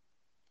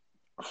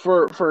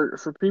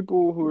for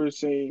people who are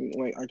saying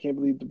like, I can't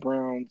believe the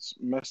Browns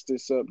messed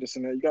this up, this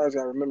and that, you guys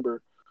got to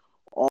remember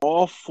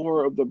all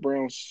four of the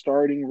Browns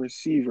starting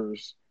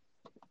receivers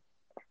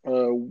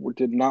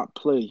did not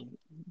play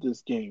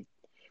this game.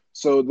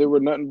 So they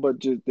were nothing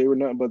but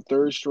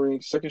third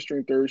string, second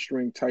string, third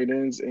string tight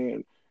ends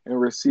and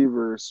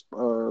receivers.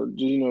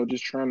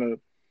 Just trying to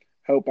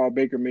help out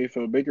Baker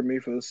Mayfield. Baker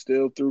Mayfield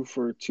still threw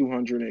for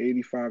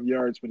 285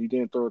 yards, but he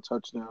didn't throw a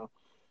touchdown.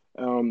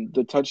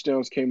 The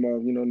touchdowns came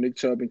off, Nick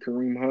Chubb and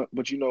Kareem Hunt.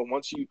 But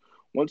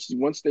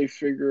once they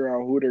figure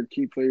out who their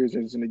key players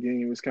is in the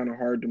game, it's kind of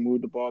hard to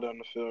move the ball down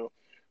the field.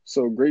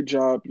 So great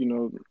job,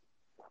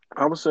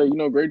 I would say,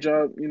 great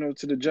job,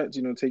 to the Jets,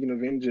 taking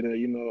advantage of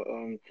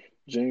that.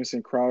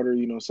 Jameson Crowder,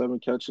 7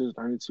 catches,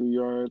 92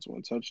 yards,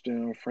 1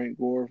 touchdown. Frank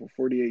Gore for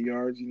 48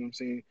 yards. You know what I'm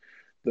saying?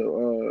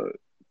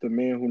 The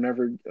man who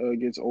never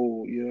gets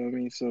old. You know what I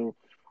mean? So,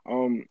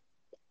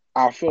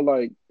 I feel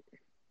like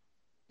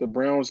the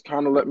Browns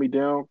kind of let me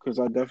down because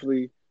I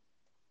definitely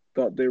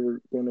thought they were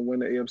going to win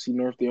the AFC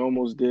North. They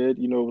almost did,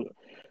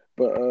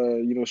 but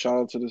shout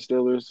out to the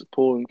Steelers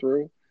pulling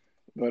through.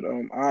 But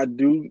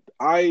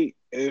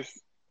if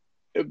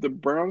the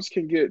Browns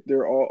can get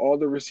their all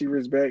the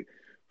receivers back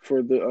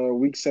for the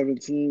Week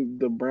 17,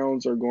 the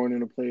Browns are going in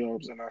the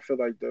playoffs, and I feel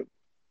like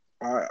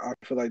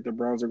the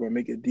Browns are going to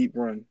make a deep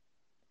run.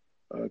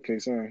 Okay,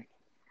 sorry.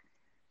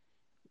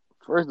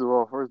 First of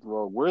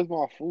all, where's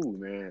my food,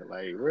 man?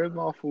 Like, where's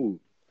my food?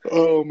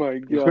 Oh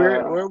my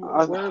Where God, where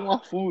where's my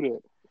food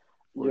at?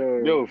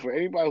 yo, Yo, for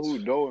anybody who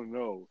don't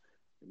know,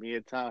 me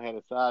and Tom had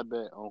a side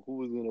bet on who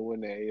was gonna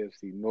win the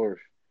AFC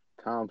North.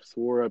 Tom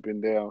swore up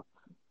and down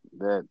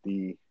that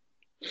the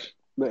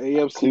the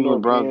AFC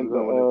Cleveland North Browns was and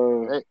gonna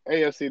win the it.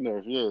 AFC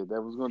North, yeah, they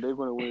were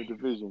gonna win the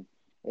division,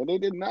 and they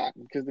did not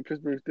because the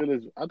Pittsburgh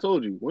Steelers. I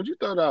told you, once you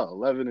start out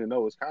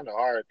 11-0, it's kind of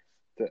hard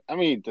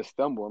to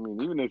stumble. I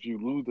mean, even if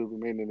you lose the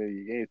remaining of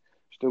your games,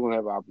 you're still gonna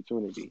have an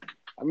opportunity.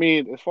 I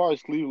mean, as far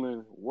as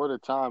Cleveland, what a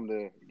time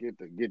to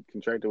get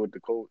contracted with the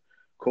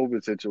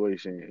COVID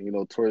situation.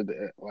 Toward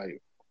the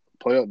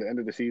playoff, the end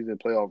of the season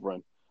playoff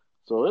run.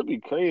 So it'd be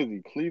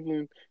crazy.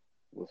 Cleveland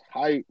was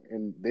hyped,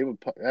 and they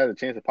had a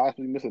chance of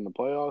possibly missing the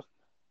playoffs.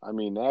 I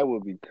mean, that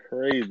would be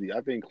crazy.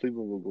 I think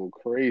Cleveland would go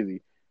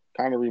crazy.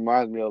 Kind of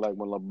reminds me of like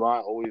when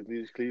LeBron always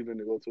leaves Cleveland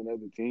to go to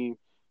another team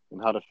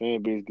and how the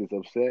fan base gets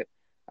upset.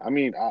 I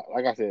mean,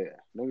 like I said,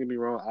 don't get me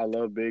wrong. I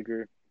love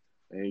Baker,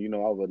 and I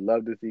would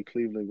love to see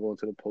Cleveland go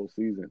into the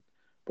postseason.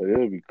 But it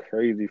would be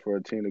crazy for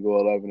a team to go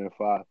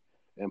 11-5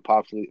 and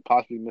possibly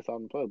miss out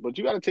on the playoffs. But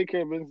you got to take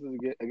care of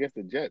business against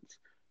the Jets.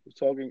 We're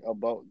talking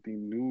about the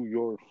New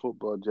York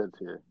Football Jets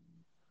here.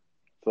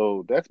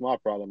 So that's my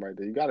problem right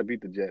there. You got to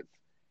beat the Jets,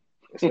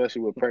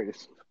 especially with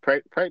practice.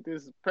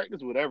 Practice,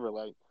 whatever.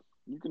 Like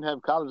you can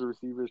have college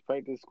receivers,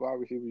 practice squad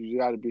receivers. You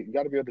got to be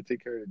able to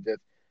take care of the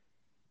Jets.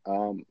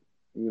 Um,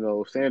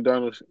 Sam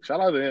Darnold. Shout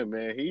out to him,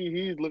 man.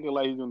 He's looking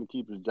like he's going to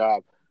keep his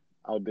job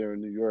out there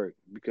in New York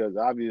because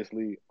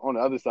obviously on the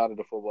other side of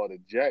the football, the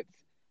Jets.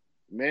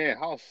 Man,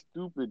 how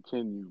stupid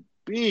can you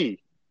be?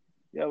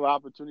 You have an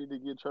opportunity to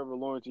get Trevor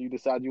Lawrence, and you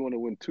decide you want to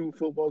win 2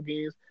 football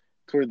games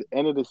toward the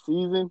end of the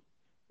season.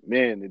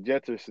 Man, the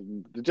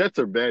Jets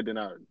are bad than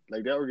our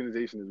like that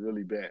organization is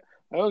really bad.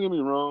 Now, don't get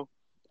me wrong,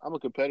 I'm a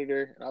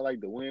competitor and I like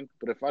to win,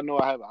 but if I know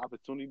I have an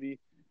opportunity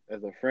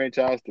as a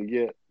franchise to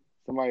get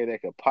somebody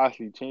that could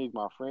possibly change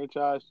my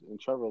franchise in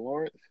Trevor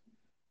Lawrence,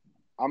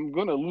 I'm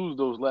gonna lose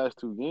those last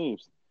 2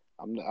 games.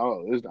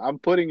 I'm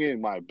putting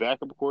in my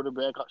backup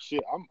quarterback.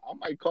 Shit, I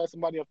might call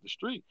somebody off the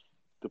street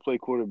to play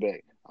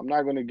quarterback. I'm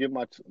not gonna give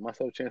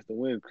myself a chance to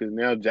win because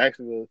now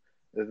Jacksonville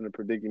is in a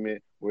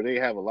predicament where they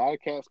have a lot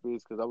of cap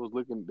space. Because I was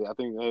looking, I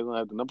think they're gonna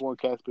have the number one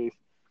cap space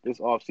this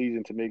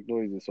offseason to make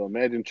noises. So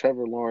imagine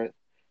Trevor Lawrence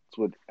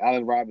with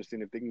Allen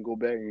Robinson if they can go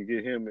back and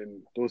get him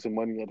and throw some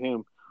money at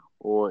him,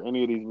 or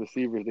any of these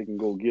receivers they can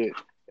go get.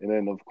 And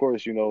then of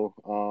course,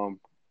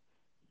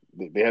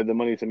 they have the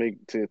money to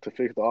make to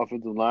fix the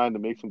offensive line to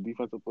make some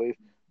defensive plays.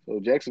 So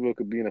Jacksonville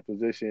could be in a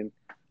position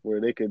where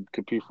they could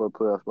compete for a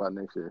playoff spot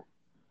next year.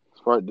 As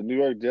far as the New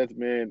York Jets,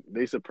 man,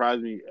 they surprise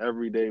me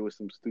every day with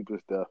some stupid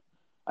stuff.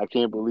 I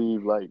can't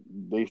believe like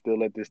they still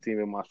let this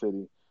team in my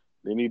city.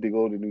 They need to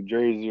go to New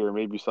Jersey or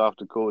maybe South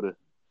Dakota,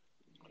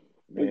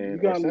 But you man, or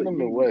gotta send look them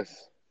to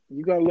West.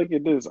 you gotta look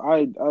at this.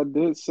 I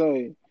did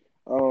say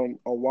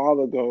a while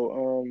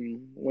ago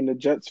when the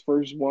Jets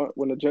first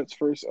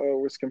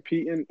was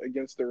competing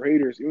against the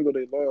Raiders, even though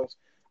they lost,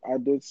 I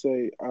did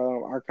say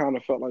I kind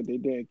of felt like they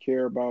didn't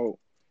care about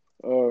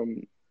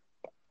um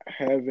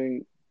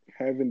having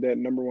having that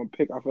number one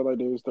pick. I feel like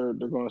they're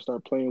going to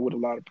start playing with a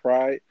lot of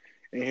pride,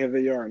 and here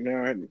they are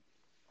now.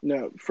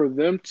 Now for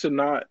them to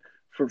not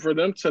for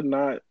them to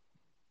not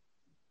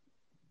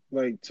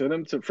like to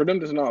them to for them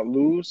to not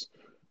lose,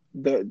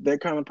 that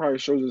kind of probably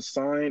shows a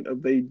sign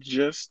of they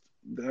just.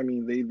 I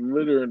mean, they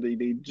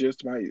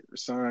just might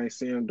sign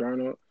Sam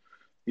Darnold.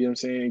 You know what I'm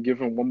saying? Give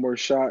him one more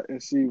shot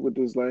and see what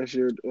this last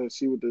year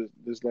does.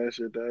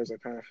 I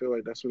kind of feel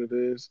like that's what it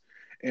is,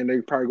 and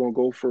they probably gonna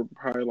go for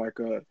probably like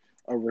a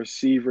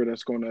receiver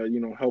that's gonna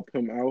help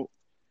him out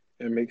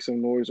and make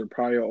some noise, or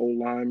probably an old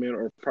lineman,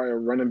 or probably a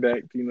running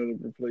back, to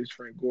replace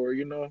Frank Gore.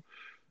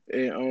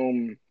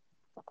 And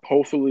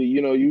hopefully,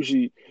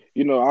 usually,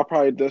 I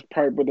probably that's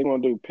probably what they're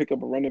gonna do. Pick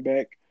up a running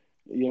back.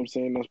 You know what I'm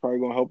saying? That's probably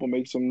gonna help them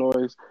make some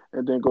noise,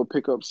 and then go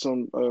pick up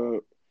some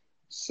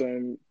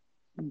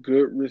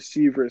good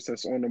receivers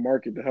that's on the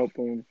market to help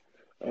them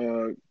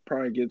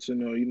probably get to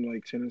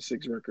like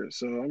 10-6 records.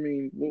 So I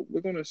mean,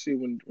 we're gonna see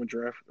when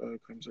draft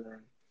comes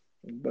around.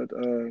 But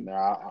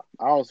Nah,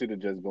 I don't see the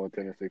Jets going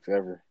 10-6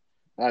 ever.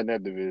 Not in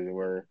that division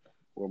where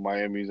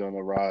Miami's on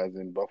the rise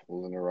and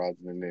Buffalo's on the rise,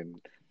 and then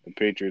the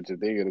Patriots, if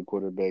they get a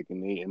quarterback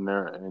and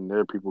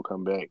their people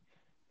come back,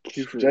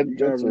 you gotta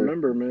Jets are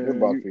remember, they're man.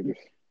 about feeders.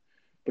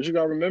 But you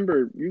gotta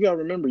remember.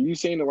 You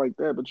saying it like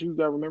that, but you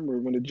gotta remember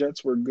when the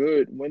Jets were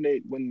good,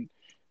 when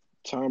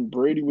Tom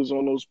Brady was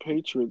on those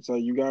Patriots.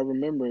 Like you gotta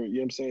remember. You know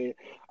what I'm saying?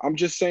 I'm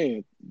just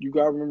saying. You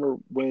gotta remember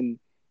when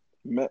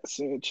Matt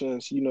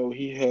Sanchez.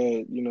 He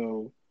had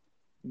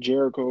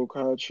Jericho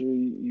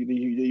Cotchery.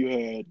 You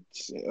had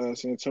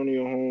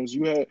Santonio Holmes.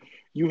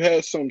 You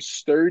had some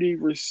sturdy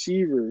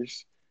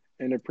receivers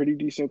and a pretty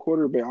decent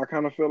quarterback. I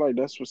kind of feel like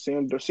that's what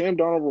Sam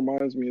Donald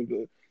reminds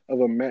me of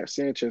a Matt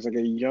Sanchez, like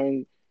a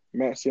young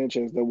Matt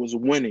Sanchez that was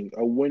winning,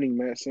 a winning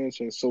Matt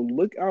Sanchez. So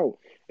look out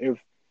if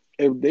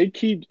if they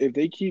keep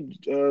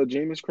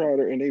Jameis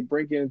Crowder and they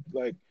bring in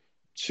like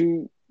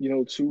two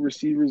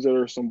receivers that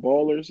are some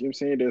ballers. You know what I'm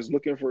saying? That's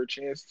looking for a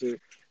chance to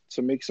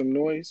make some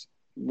noise.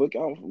 Look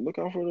out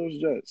for those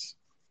Jets.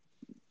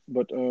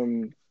 But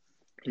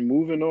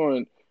moving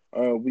on,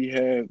 we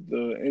have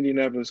the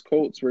Indianapolis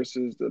Colts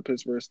versus the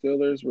Pittsburgh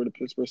Steelers, where the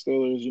Pittsburgh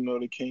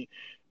Steelers,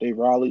 they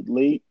rallied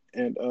late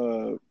and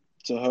to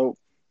help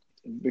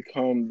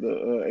become the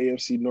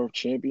AFC North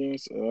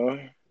champions. Uh,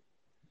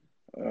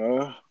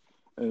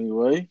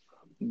 anyway,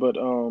 but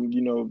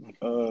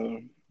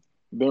Ben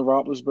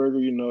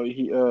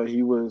Roethlisberger,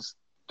 he was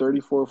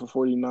 34 for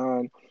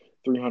 49,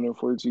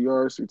 342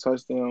 yards, 3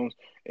 touchdowns,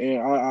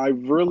 and I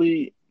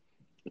really,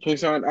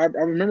 I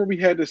remember we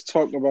had this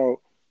talk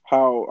about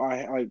how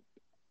I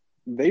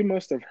they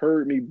must have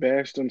heard me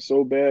bash them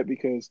so bad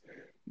because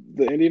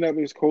the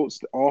Indianapolis Colts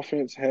the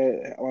offense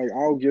had like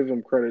I'll give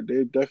them credit.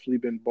 They've definitely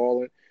been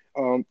balling.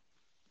 Um,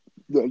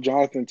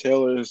 Jonathan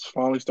Taylor is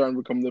finally starting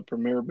to become the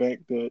premier back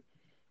that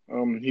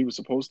he was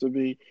supposed to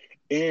be.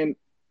 And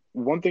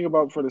one thing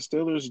about for the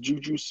Steelers,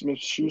 Juju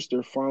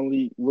Smith-Schuster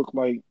finally looked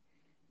like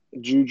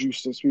Juju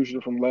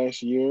Smith-Schuster from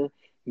last year.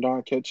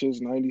 9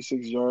 catches,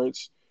 96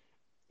 yards,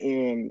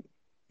 and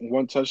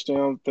 1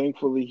 touchdown.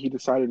 Thankfully, he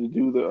decided to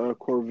do the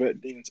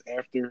Corvette dance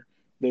after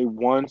they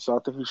won. So I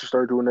think he should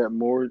start doing that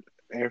more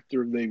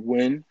after they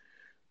win.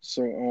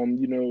 So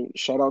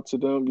shout out to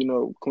them.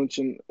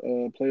 Clinching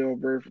playoff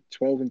berth,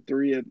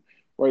 12-3 at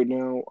right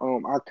now.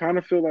 Um, I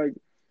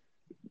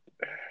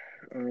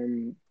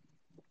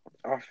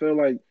feel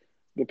like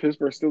the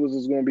Pittsburgh Steelers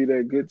is going to be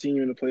that good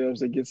team in the playoffs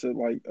that gets it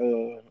like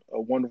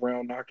a 1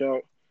 round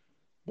knockout.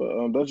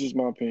 But that's just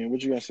my opinion.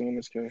 What you guys say on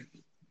this, case?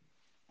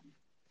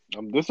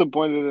 I'm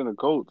disappointed in the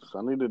Colts.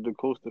 I needed the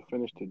Colts to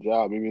finish the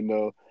job, even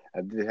though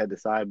I did had the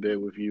side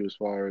bet with you as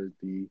far as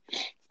the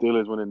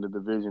Steelers winning the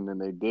division, and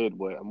they did.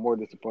 But I'm more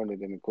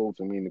disappointed in the Colts.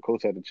 I mean, the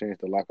Colts had the chance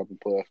to lock up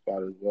a playoff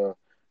spot as well,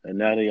 and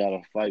now they got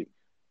to fight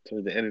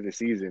to the end of the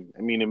season.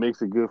 I mean, it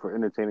makes it good for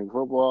entertaining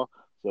football.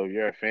 So if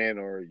you're a fan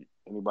or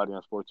anybody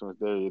on Sports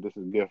Day, this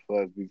is good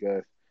for us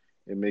because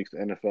it makes the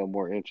NFL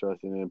more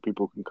interesting, and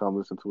people can come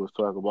listen to us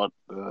talk about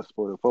the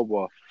sport of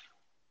football.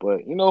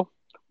 But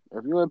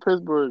if you're in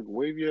Pittsburgh,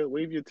 wave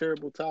your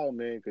terrible towel,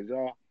 man, because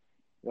y'all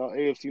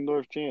AFC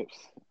North champs.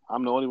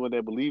 I'm the only one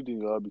that believed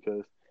in y'all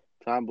because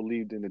Tom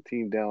believed in the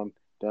team down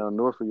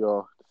north of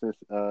y'all since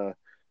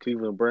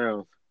Cleveland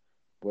Browns.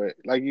 But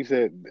like you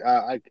said,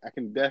 I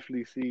can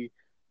definitely see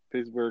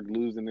Pittsburgh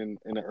losing in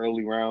the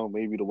early round,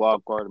 maybe the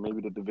wild card, or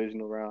maybe the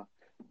divisional round.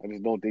 I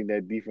just don't think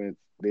that defense.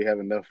 They have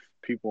enough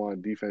people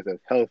on defense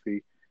that's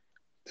healthy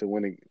to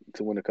win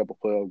a couple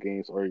playoff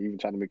games or even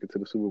try to make it to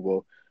the Super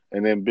Bowl.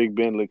 And then Big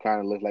Ben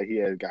kind of looks like he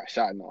has got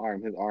shot in the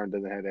arm. His arm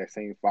doesn't have that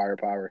same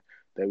firepower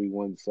that we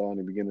once saw in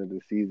the beginning of the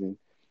season.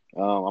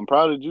 I'm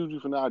proud of Juju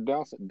for not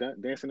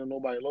dancing on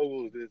nobody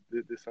logos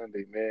this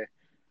Sunday, man.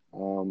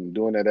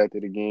 Doing that after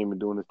the game and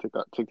doing this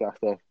TikTok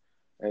stuff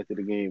after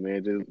the game,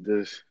 man.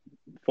 Just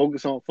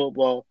focus on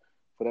football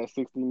for that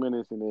 60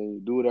 minutes and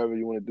then do whatever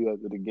you want to do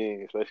after the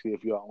game, especially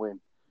if y'all win.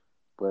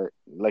 But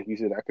like you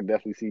said, I could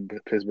definitely see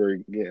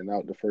Pittsburgh getting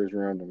out the first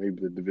round or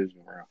maybe the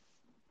divisional round.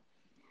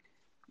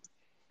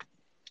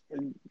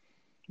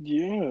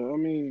 Yeah, I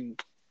mean,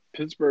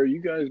 Pittsburgh,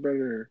 you guys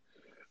better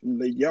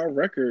like y'all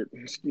record. I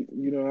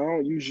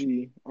don't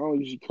usually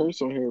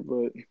curse on here,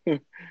 but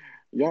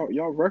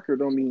y'all record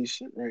don't mean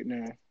shit right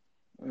now.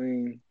 I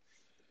mean,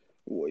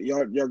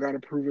 y'all got to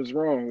prove us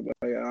wrong.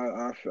 Like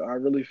I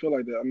really feel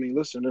like that. I mean,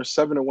 listen, they're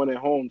 7-1 at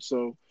home,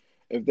 so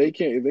if they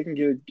can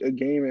get a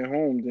game at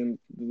home, then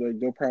like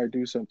they'll probably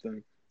do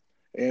something.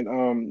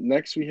 And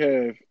next we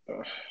have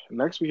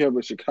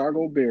the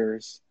Chicago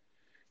Bears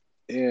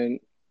and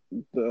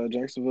the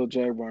Jacksonville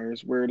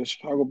Jaguars, where the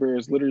Chicago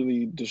Bears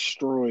literally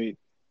destroyed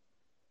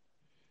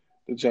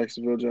the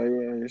Jacksonville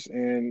Jaguars,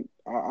 and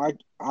I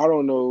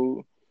don't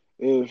know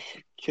if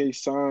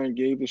Kason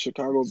gave the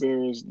Chicago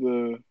Bears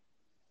the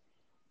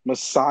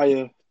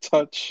Messiah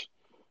touch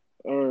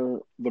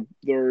or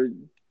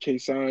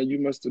Kason, you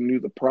must have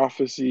knew the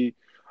prophecy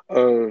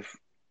of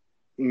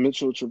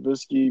Mitchell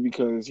Trubisky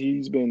because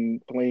he's been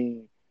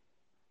playing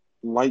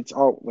lights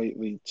out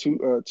lately.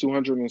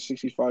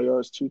 265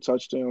 yards, 2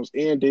 touchdowns,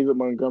 and David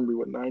Montgomery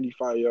with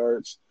 95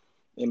 yards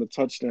and a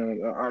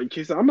touchdown. All right,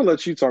 Kason, I'm gonna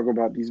let you talk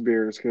about these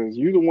Bears because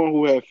you're the one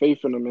who had faith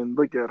in them, and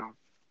look at them.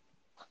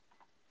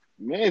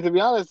 Man, to be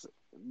honest,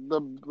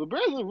 the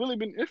Bears have really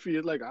been iffy.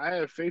 It's like I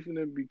have faith in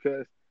them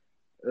because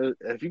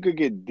if you could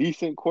get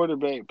decent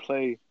quarterback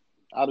play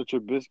out of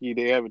Trubisky,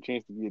 they have a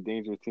chance to be a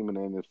dangerous team in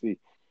the NFC.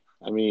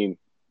 I mean,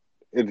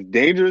 it's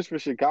dangerous for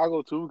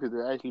Chicago too because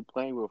they're actually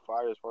playing with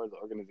fire as far as the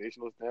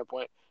organizational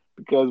standpoint.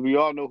 Because we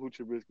all know who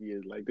Trubisky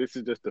is. Like this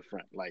is just the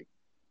front. Like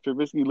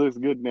Trubisky looks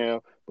good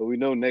now, but we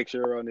know next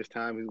year around this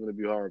time he's going to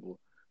be horrible.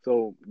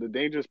 So the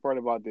dangerous part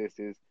about this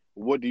is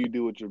what do you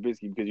do with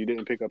Trubisky because you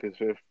didn't pick up his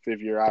fifth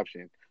year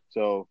option.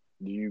 So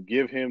do you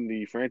give him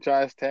the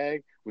franchise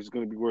tag, which is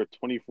going to be worth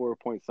 24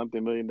 point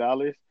something million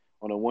dollars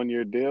on a 1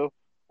 year deal,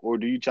 or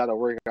do you try to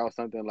work out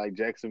something like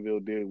Jacksonville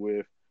did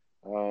with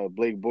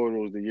Blake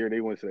Bortles the year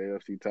they went to the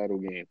AFC title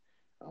game?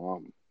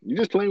 You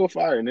just playing with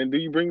fire, and then do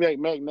you bring back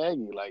Matt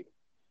Nagy? Like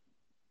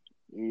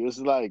it's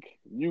like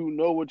you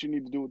know what you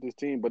need to do with this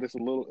team, but it's a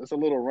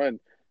little run.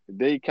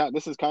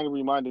 This is kind of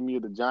reminding me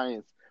of the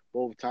Giants.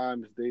 Both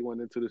times they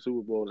went into the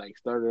Super Bowl, like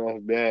started off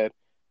bad,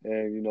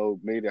 and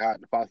made it hot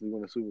to possibly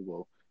win the Super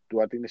Bowl. Do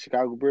I think the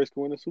Chicago Bears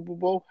can win the Super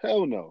Bowl?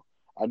 Hell no.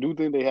 I do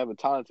think they have a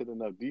talented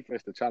enough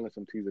defense to challenge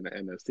some teams in the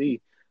NFC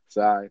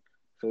side.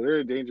 So they're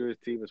a dangerous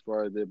team as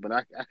far as that, but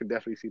I could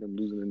definitely see them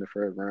losing in the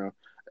first round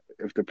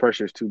if the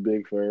pressure is too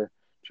big for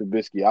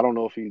Trubisky. I don't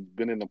know if he's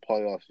been in the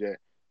playoffs yet.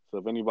 So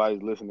if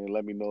anybody's listening,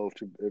 let me know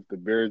if the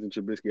Bears and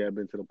Trubisky have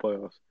been to the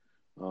playoffs.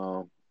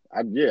 Um,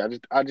 I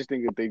just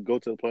think if they go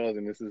to the playoffs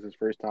and this is his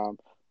first time,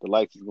 the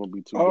lights is gonna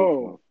be too big for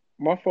Oh, him.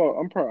 my fault.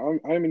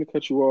 I didn't mean to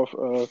cut you off.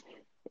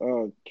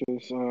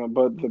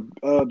 But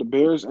the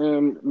Bears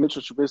and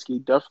Mitchell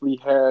Trubisky definitely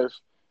have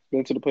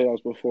been to the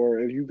playoffs before.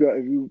 If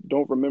you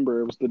don't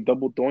remember, it was the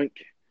double doink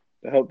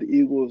that helped the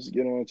Eagles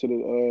get on to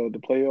the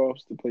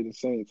playoffs to play the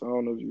Saints. I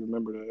don't know if you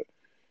remember that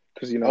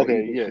because you're not an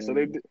Okay, Eagles yeah. So fan.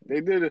 they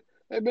did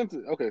they've been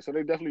to okay. So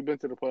they definitely been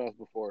to the playoffs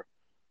before.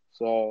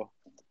 So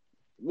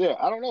yeah,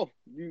 I don't know.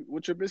 You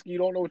with Trubisky, you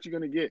don't know what you're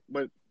gonna get.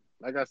 But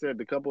like I said,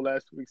 the couple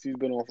last weeks he's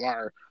been on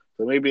fire.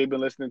 So maybe they've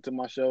been listening to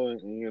my show,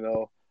 and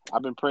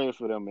I've been praying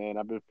for them, man.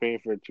 I've been praying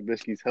for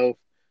Trubisky's health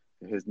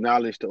and his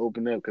knowledge to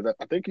open up because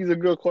I think he's a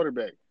good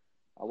quarterback.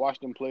 I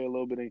watched him play a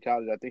little bit in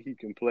college. I think he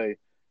can play.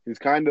 He's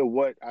kind of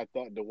what I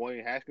thought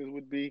Dwayne Haskins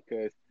would be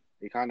because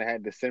he kind of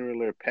had the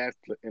similar path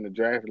in the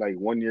draft, like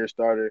 1 year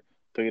starter,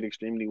 played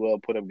extremely well,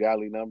 put up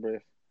godly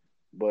numbers.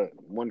 But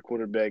one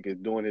quarterback is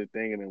doing his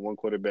thing, and then one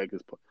quarterback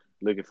is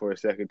looking for a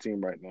second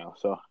team right now.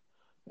 So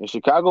in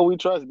Chicago, we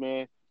trust,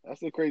 man.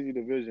 That's a crazy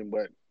division,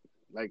 but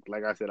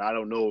like I said, I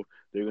don't know if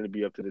they're going to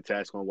be up to the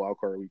task on Wild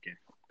Card Weekend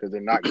because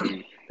they're not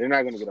going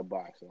to get a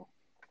bye. So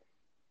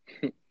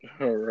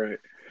All right.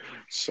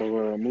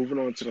 So moving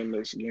on to the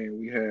next game,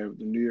 we have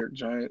the New York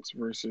Giants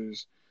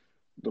versus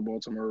the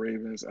Baltimore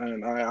Ravens,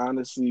 and I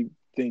honestly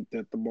think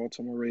that the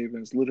Baltimore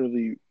Ravens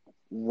literally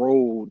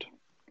rolled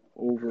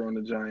over on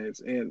the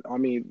Giants. And I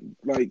mean,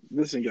 like,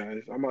 listen,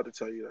 guys, I'm about to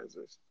tell you guys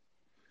this.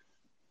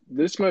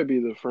 This might be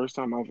the first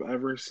time I've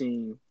ever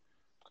seen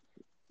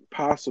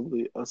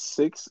possibly a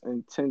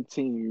 6-10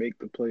 team make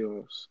the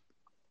playoffs.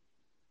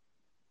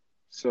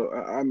 So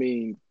I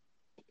mean,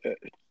 uh,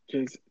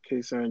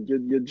 Kason,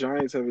 your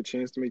Giants have a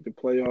chance to make the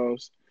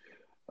playoffs.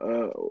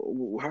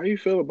 How you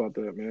feel about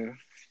that, man?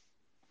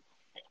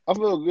 I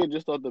feel good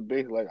just off the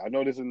base. Like I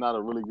know this is not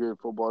a really good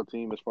football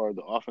team as far as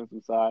the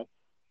offensive side,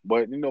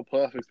 but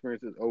playoff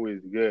experience is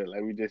always good.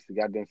 Like we just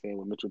got done saying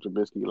with Mitchell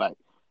Trubisky, like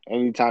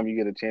anytime you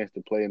get a chance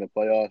to play in the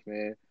playoffs,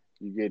 man,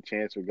 you get a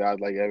chance with guys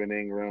like Evan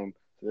Ingram,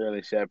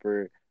 Sterling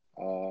Shepard,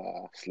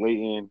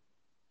 Slayton,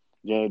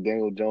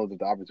 Daniel Jones, if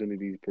the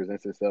opportunity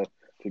presents itself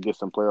to get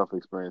some playoff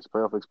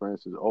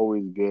experience is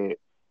always good.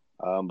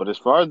 But as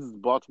far as the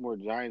Baltimore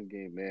Giants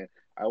game, man,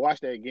 I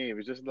watched that game.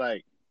 It's just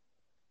like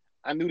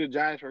I knew the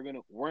Giants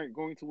weren't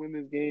going to win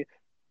this game.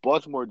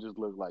 Baltimore just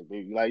looked like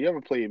they like you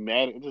ever played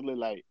Madden? It just looked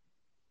like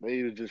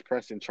they was just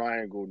pressing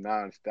triangle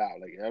nonstop.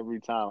 Like every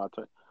time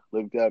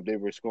looked up, they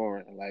were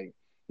scoring. Like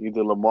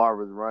either Lamar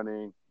was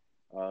running,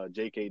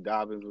 J.K.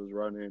 Dobbins was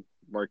running,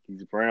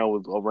 Marquise Brown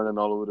was running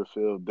all over the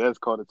field. Dez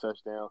caught a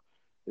touchdown.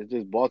 It's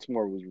just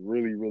Baltimore was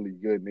really, really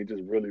good, and they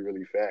just really,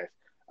 really fast.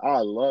 I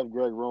love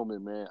Greg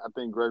Roman, man. I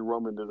think Greg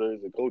Roman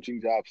deserves a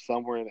coaching job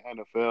somewhere in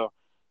the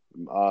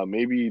NFL.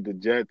 Maybe the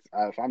Jets.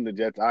 If I'm the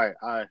Jets,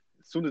 as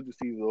soon as the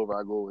season's over,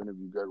 I go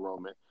interview Greg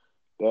Roman.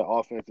 That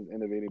offense is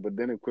innovating, but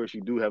then of course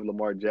you do have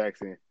Lamar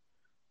Jackson.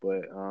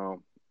 But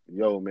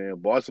yo, man,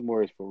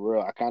 Baltimore is for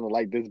real. I kind of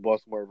like this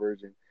Baltimore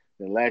version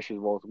than last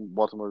year's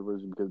Baltimore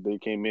version because they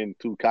came in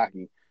too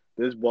cocky.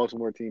 This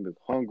Baltimore team is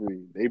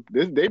hungry. They,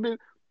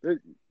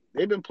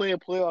 they've been playing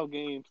playoff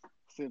games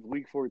since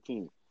week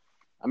 14.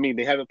 I mean,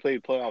 they haven't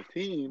played playoff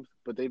teams,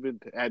 but they've been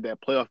had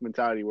that playoff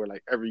mentality where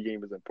like every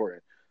game is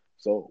important.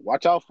 So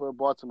watch out for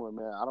Baltimore,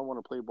 man. I don't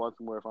want to play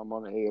Baltimore if I'm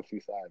on the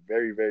AFC side.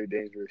 Very, very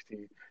dangerous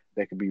team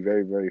that could be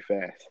very, very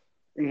fast.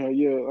 Yeah,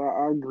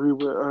 I agree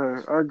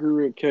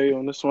with Kay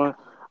on this one.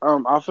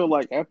 I feel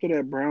like after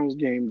that Browns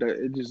game, that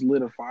it just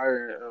lit a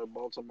fire in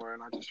Baltimore,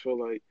 and I just feel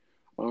like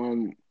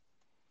um,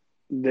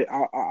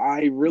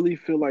 I really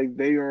feel like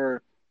they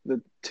are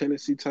the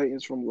Tennessee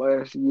Titans from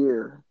last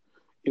year.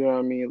 You know what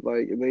I mean?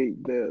 Like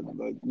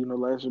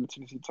last year the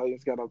Tennessee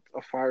Titans got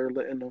a fire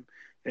lit in them,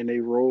 and they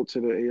rolled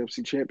to the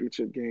AFC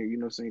Championship game. You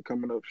know, what I'm saying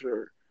coming up,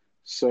 sure.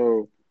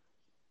 So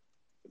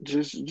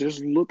just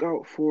look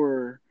out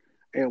for.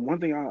 And one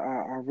thing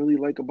I really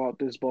like about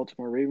this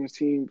Baltimore Ravens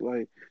team,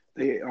 like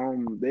they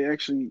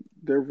actually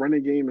their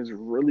running game is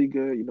really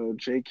good. You know,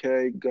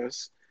 J.K.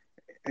 Gus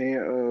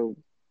and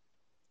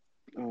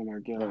oh my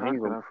God, And how could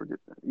Ingram, I forget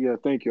that? Yeah,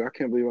 thank you. I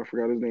can't believe I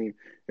forgot his name.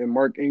 And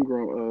Mark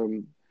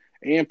Ingram,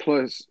 and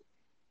plus,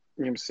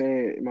 you know what I'm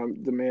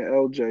saying, the man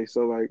LJ.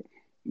 So like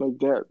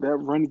that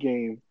run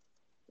game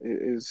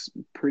is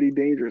pretty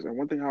dangerous. And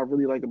one thing I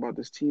really like about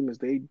this team is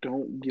they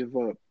don't give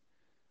up.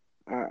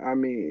 I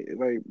mean,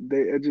 like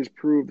it just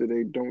proved that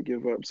they don't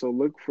give up. So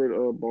look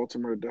for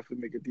Baltimore to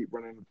definitely make a deep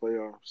run in the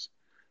playoffs.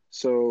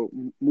 So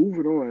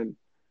moving on,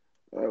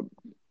 uh,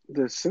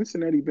 the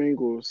Cincinnati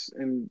Bengals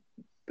and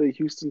the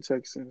Houston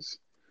Texans.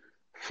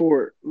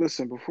 For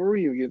listen, before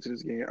we even get to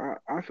this game,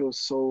 I feel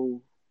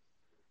so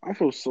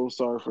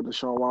sorry for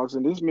Deshaun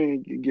Watson. This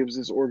man gives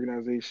this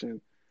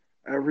organization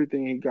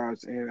everything he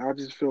got, and I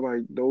just feel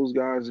like those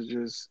guys are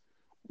just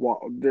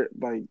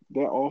like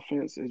that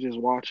offense is just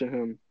watching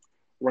him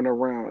run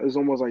around. It's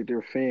almost like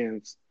they're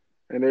fans,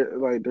 and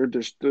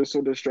they're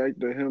so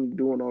distracted at him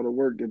doing all the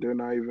work that they're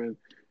not even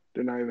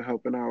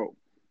helping out.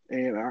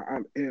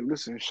 And and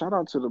listen, shout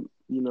out to the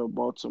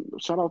Baltimore.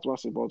 Shout out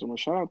to Baltimore.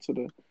 Shout out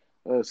to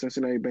the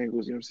Cincinnati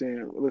Bengals. You know what I'm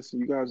saying? Listen,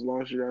 you guys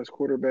lost your guys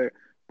quarterback,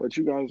 but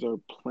you guys are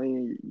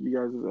playing you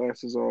guys'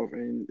 asses off,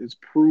 and it's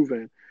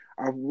proven.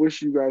 I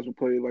wish you guys would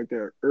play like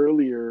that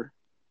earlier.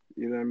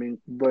 You know what I mean?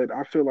 But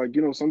I feel like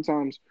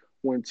sometimes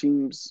when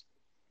teams,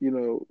 you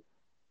know,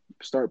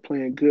 start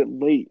playing good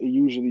late, it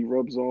usually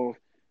rubs off.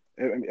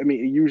 I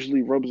mean, it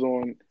usually rubs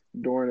on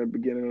during the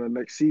beginning of the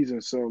next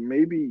season. So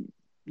maybe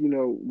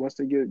once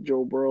they get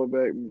Joe Burrow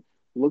back,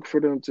 look for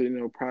them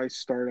to probably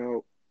start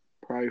out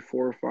probably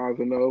 4 or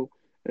 5-0,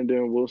 and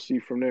then we'll see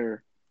from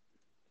there.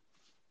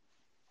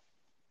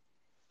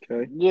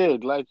 Okay. Yeah,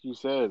 like you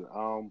said,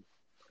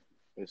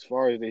 as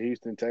far as the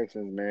Houston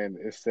Texans, man,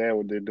 it's sad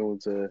what they're doing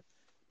to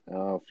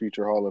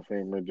future Hall of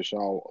Famer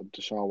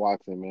Deshaun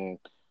Watson, man.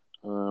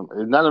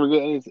 It's not gonna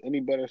get any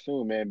better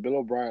soon, man. Bill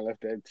O'Brien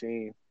left that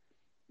team.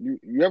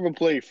 You ever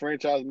play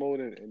franchise mode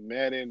in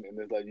Madden, and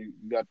it's like you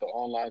got the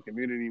online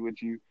community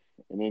with you,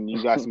 and then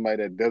you got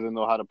somebody that doesn't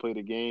know how to play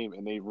the game,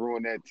 and they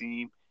ruin that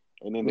team,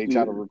 and then they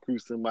try to Yeah.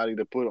 recruit somebody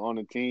to put on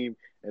the team,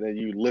 and then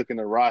you look in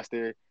the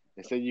roster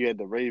and say you had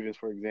the Ravens,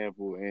 for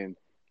example, and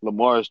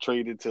Lamar is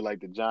traded to like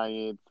the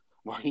Giants,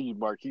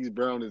 Marquise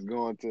Brown is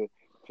going to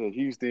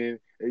Houston,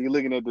 and you're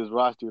looking at this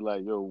roster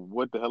like, yo,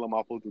 what the hell am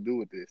I supposed to do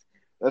with this?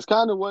 That's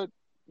kind of what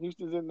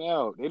Houston's in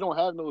now. They don't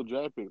have no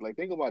draft pick. Like,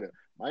 think about it.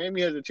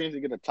 Miami has a chance to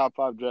get a top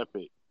 5 draft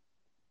pick,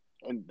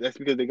 and that's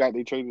because they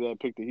traded that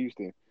pick to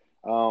Houston.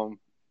 Um,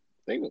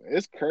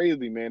 it's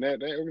crazy, man.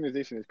 That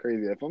organization is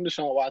crazy. If I'm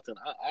Deshaun Watson,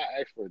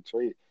 I ask for a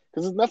trade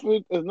because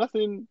there's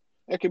nothing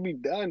that can be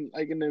done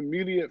like in the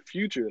immediate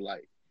future.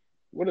 Like,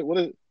 what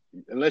is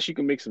unless you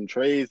can make some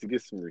trades to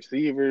get some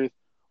receivers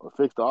or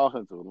fix the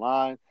offensive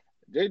line.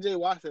 J.J.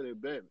 Watt said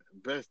it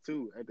best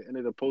too at the end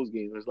of the post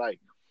game. It's like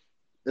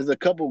there's a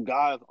couple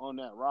guys on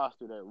that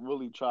roster that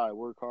really try,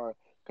 work hard,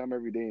 come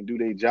every day and do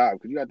their job.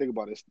 Because you got to think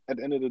about it. At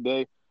the end of the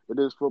day, it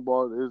is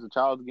football. It is a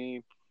child's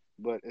game,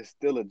 but it's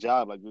still a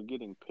job. Like you're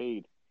getting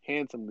paid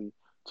handsomely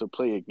to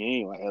play a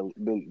game. Like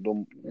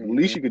the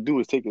least Hmm. you could do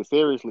is take it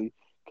seriously,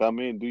 come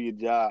in, do your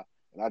job.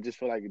 And I just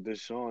feel like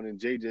Deshaun and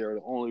JJ are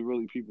the only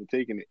really people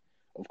taking it.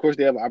 Of course,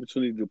 they have an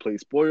opportunity to play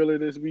spoiler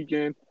this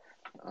weekend.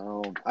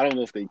 I don't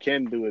know if they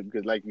can do it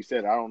because, like you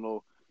said, I don't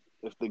know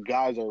if the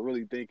guys are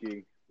really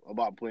thinking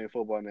about playing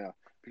football now.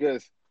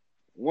 Because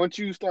once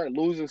you start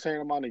losing a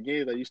certain amount of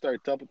games, like you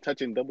start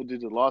touching double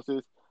digit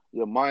losses,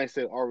 your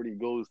mindset already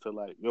goes to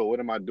like, yo, what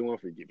am I doing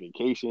for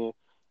vacation?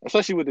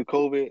 Especially with the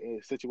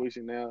COVID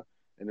situation now,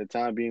 and the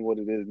time being what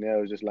it is now,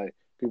 it's just like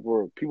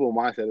people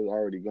mindset is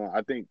already gone.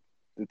 I think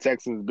the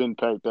Texans been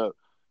packed up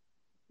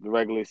the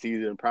regular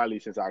season probably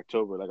since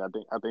October. Like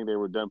I think they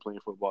were done playing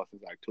football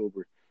since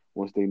October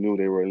once they knew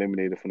they were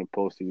eliminated from the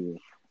postseason.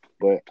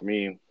 But I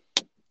mean,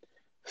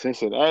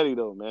 Cincinnati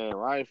though, man,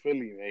 Ryan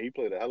Philly, man, he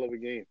played a hell of a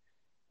game.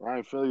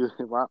 Ryan Philly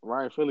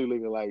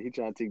looking like he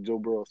trying to take Joe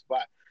Burrow's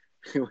spot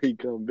when he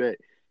come back.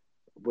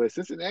 But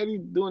Cincinnati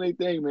doing their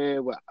thing,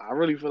 man. But I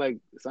really feel like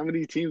some of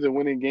these teams are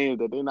winning games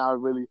that they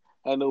not really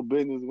had no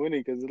business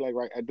winning because it's like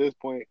right at this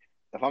point,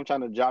 if I'm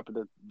trying to draft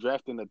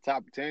in the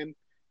top 10,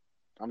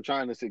 I'm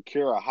trying to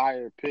secure a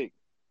higher pick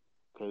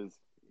because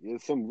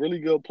there's some really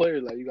good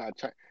players. Like you got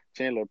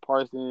Chandler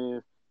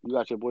Parsons, you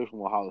got your boy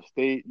from Ohio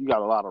State, you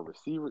got a lot of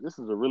receivers. This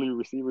is a really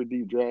receiver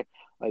deep draft.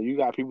 Like you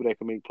got people that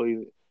can make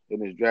plays in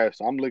this draft.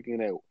 So I'm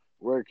looking at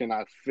where can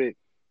I fit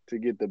to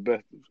get the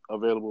best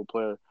available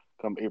player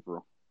come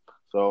April.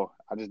 So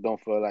I just don't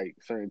feel like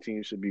certain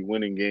teams should be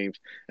winning games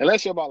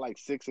unless you're about like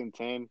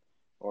 6-10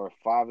 or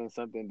 5 and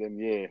something. Then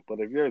yeah, but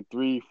if you're a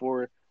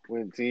 3-4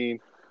 win team,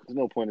 there's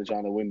no point in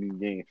trying to win these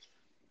games.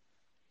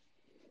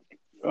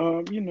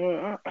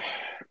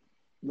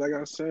 Like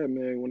I said,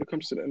 man, when it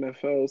comes to the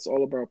NFL, it's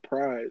all about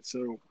pride.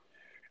 So,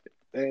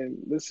 and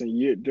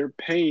listen, they're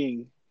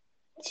paying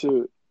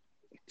to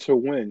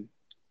win.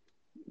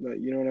 Like,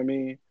 you know what I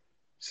mean?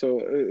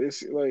 So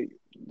it's like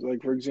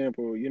for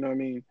example, you know what I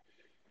mean?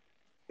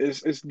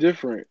 It's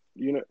different.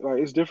 Like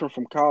it's different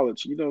from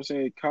college. You know what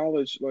I'm saying?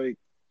 College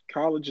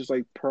is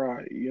like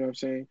pride. You know what I'm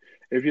saying?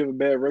 If you have a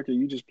bad record,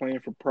 you just playing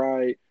for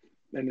pride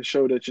and to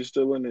show that you're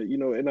still in the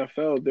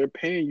NFL. They're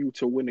paying you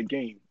to win a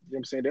game. You know what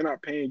I'm saying? They're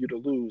not paying you to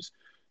lose.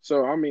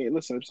 So I mean,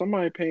 listen, if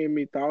somebody paying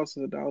me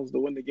thousands of dollars to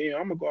win the game,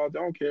 I'm gonna go out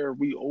there. I don't care if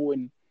we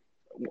owing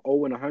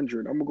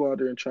 100. I'm gonna go out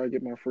there and try to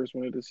get my first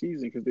win of the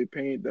season because they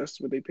paid. That's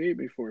what they paid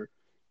me for.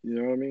 You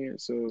know what I mean?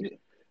 So Yeah,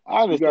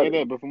 I you got understand to.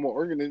 that, but from an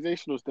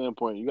organizational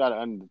standpoint, you got to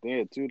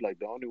understand too. Like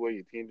the only way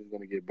your team is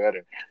going to get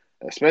better,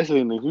 especially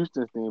in the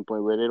Houston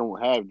standpoint, where they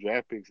don't have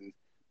draft picks, is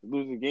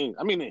losing games.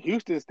 I mean, in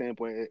Houston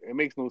standpoint, it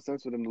makes no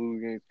sense for them to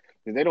lose games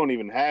because they don't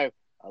even have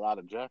a lot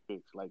of draft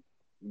picks. Like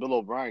Bill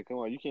O'Brien, come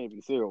on, you can't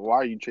be serious. Why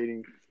are you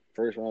trading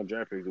first round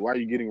draft picks? Why are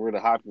you getting rid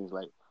of Hopkins?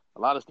 Like a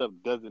lot of stuff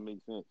doesn't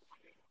make sense.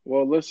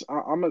 Well, listen,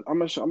 I'm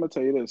gonna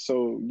tell you this.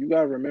 So you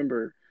gotta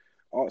remember,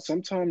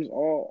 sometimes a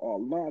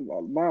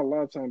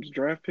lot of times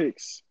draft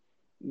picks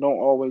don't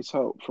always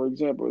help. For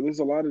example, there's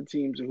a lot of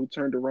teams who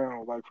turned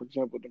around. Like for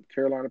example, the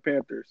Carolina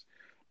Panthers,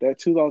 that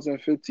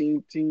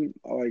 2015 team.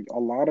 Like a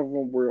lot of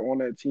them were on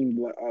that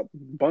team. A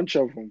bunch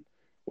of them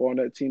were on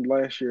that team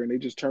last year, and they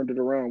just turned it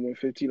around, went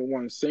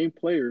 15-1. Same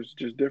players,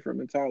 just different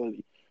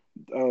mentality.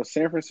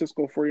 San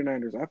Francisco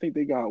 49ers. I think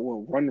they got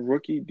one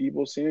rookie,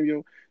 Debo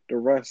Samuel. The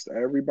rest,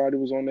 everybody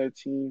was on that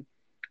team.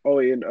 Oh,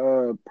 and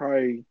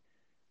probably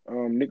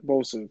Nick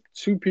Bosa.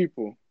 Two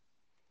people.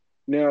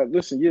 Now,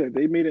 listen, yeah,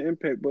 they made an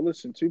impact, but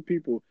listen, two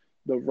people.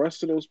 The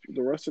rest of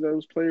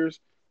those players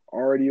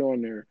already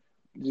on there.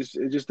 It's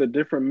just a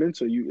different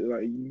mental.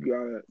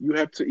 You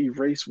have to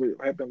erase what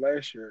happened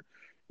last year.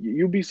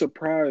 You'll be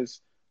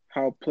surprised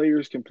how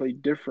players can play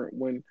different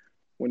when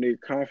they're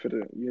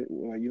confident. You know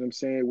what I'm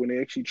saying? When they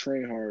actually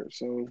train hard.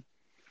 So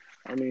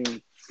I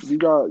mean, you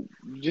got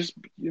just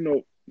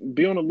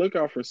be on the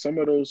lookout for some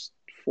of those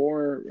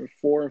four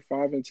and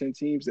 5 and 10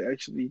 teams that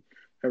actually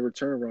have a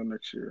turnaround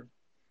next year.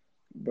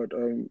 But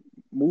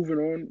moving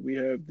on, we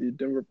have the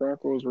Denver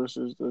Broncos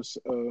versus this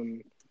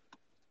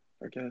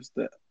I guess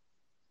the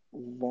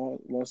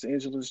Los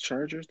Angeles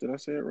Chargers. Did I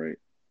say it right?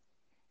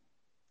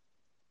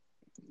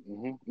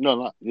 No,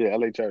 not yeah,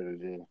 LA Chargers.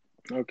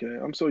 Yeah. Okay,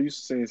 I'm so used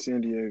to saying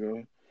San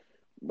Diego.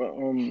 But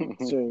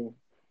so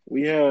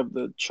we have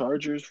the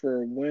Chargers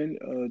for a win.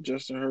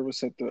 Justin Herbert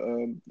set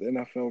the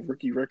NFL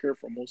rookie record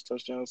for most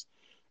touchdowns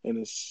in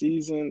a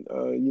season.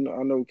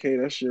 I know, Kay,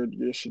 that's your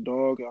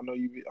dog. I know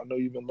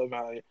you've been loving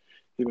how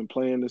he been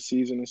playing this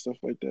season and stuff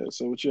like that.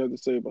 So what you have to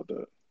say about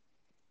that?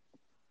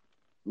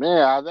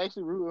 Man, I was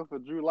actually rooting for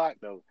Drew Lock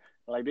though.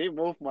 Like they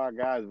both my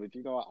guys, but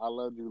I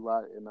love Drew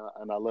Lock and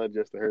I love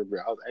Justin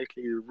Herbert. I was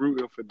actually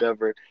rooting for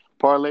Denver,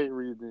 parlay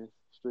reasons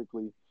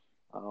strictly.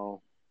 Um,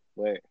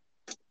 but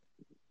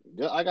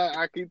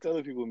I keep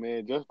telling people,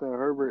 man, Justin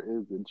Herbert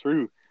is the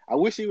truth. I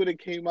wish he would have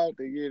came out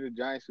the year the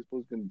Giants were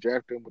supposed to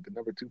draft him with the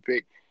number 2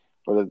 pick.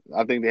 But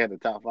I think they had the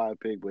top 5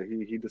 pick, but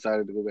he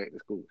decided to go back to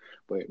school.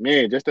 But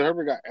man, Justin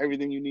Herbert got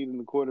everything you need in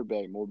the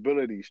quarterback: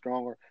 mobility,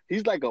 stronger.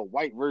 He's like a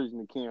white version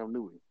of Cam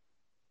Newton.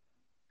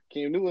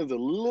 Cam Newton's a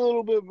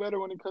little bit better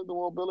when it comes to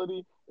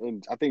mobility,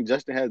 and I think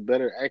Justin has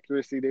better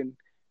accuracy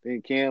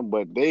than Cam.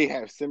 But they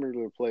have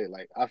similar play.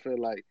 Like I feel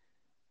like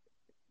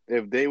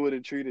if they would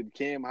have treated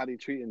Cam how they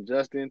treating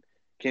Justin,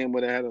 Cam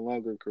would have had a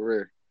longer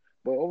career.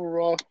 But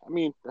overall, I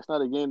mean, that's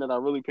not a game that I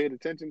really paid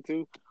attention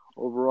to.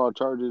 Overall,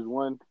 Chargers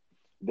won.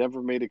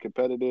 Denver made it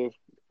competitive.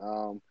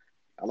 Um,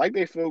 I like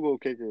their field goal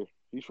kicker.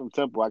 He's from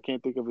Temple. I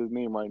can't think of his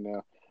name right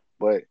now,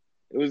 but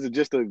it was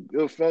just a.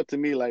 It felt to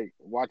me like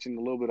watching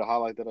a little bit of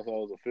highlights that I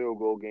saw was a field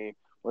goal game.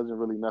 Wasn't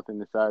really nothing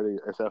decided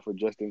except for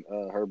Justin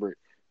Herbert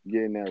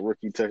getting that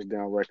rookie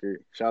touchdown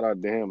record. Shout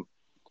out to him.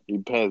 He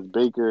passed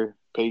Baker,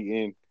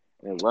 Peyton,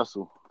 and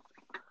Russell.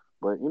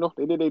 But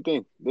they did their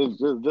thing.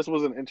 This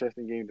was an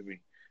interesting game to me.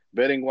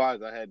 Betting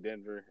wise, I had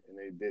Denver,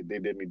 and they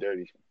did me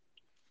dirty.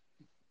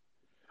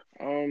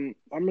 I'm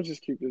gonna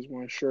just keep this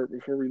one short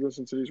before we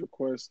listen to these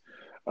requests.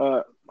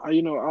 I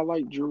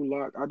like Drew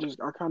Lock.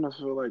 I kind of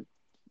feel like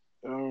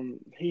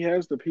he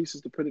has the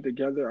pieces to put it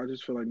together. I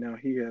just feel like now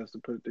he has to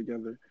put it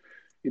together.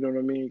 You know what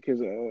I mean?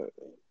 Because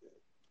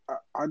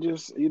I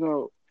just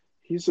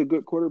he's a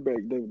good quarterback.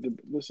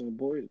 Listen,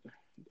 boy,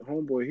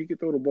 homeboy, he can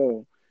throw the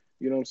ball.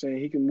 You know what I'm saying?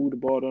 He can move the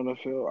ball down the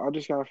field. I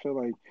just kind of feel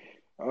like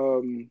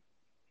um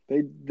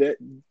they that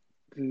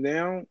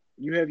now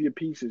you have your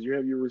pieces. You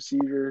have your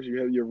receivers.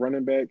 You have your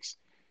running backs.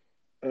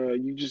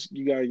 You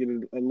gotta get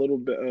a little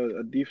bit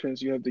a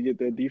defense. You have to get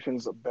that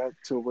defense back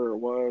to where it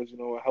was.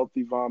 A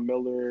healthy Von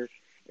Miller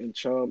and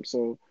Chubb.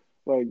 So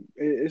like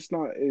it's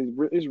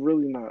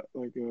really not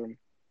like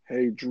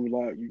hey Drew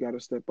Lock, you got to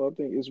step up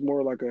thing. It's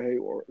more like a hey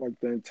or like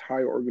the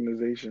entire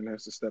organization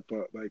has to step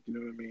up. Like you know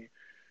what I mean.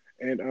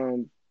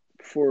 And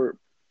for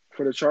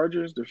for the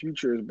Chargers, the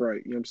future is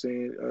bright. You know what I'm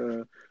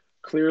saying?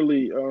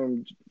 Clearly,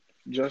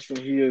 Justin,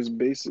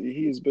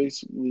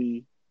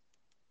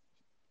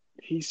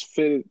 he's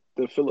fitted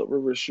the Philip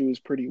Rivers shoes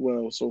pretty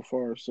well so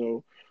far.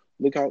 So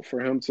look out for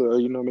him to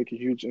make a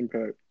huge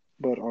impact.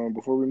 But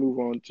before we move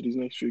on to these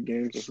next few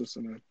games, let's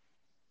listen in.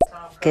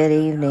 Good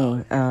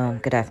evening,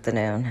 good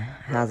afternoon.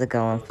 How's it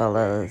going,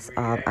 fellas?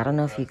 I don't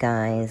know if you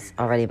guys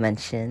already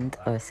mentioned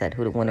or said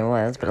who the winner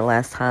was, but the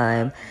last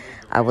time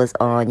I was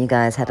on, you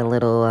guys had a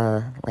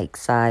little like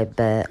side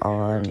bet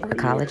on Oh a yeah,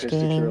 college Coastal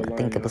game. I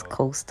think it Carolina. was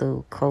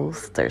Coastal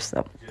Coast or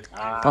something.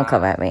 Don't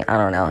come Ah, at me. I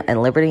don't know.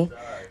 And Liberty.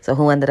 So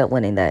who ended up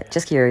winning that?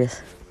 Just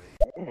curious.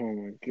 Oh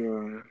my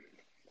god.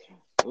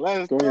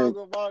 let's Go talk ahead.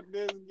 about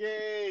this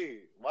game.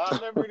 Why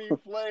Liberty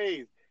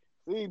plays.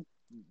 See,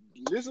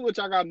 this is what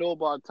y'all gotta know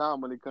about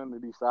Tom when it comes to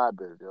these side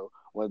bets, yo.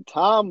 When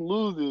Tom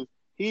loses,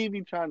 he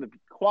be trying to be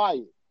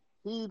quiet.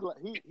 He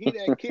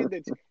that kid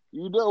that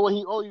when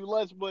he owe you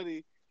lunch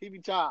money, he be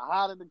trying to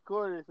hide in the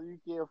corner so you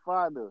can't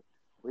find him.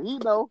 But he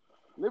know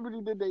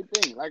Liberty did their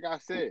thing. Like I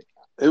said,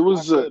 It I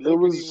was said it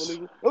Liberty will was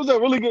lose. It was a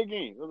really good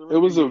game. It was a it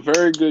really good was a game.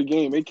 very good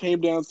game. It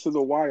came down to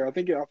the wire. I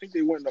think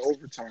they went into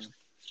overtime.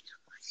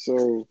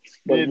 So,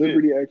 but Yeah, it did.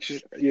 Liberty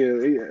actually,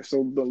 yeah.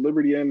 So the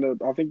Liberty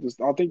ended up. I think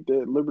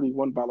that Liberty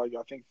won by like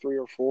I think 3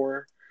 or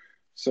 4.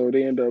 So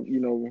they end up,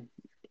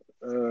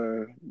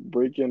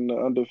 breaking the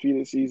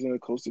undefeated season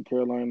of Coastal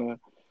Carolina.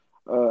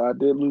 I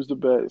did lose the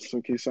bet,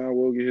 so Kason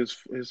will get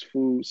his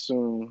food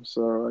soon.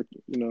 So what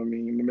I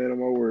mean, the man of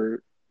my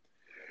word.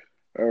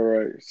 All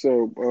right.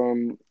 So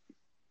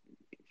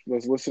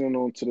let's listen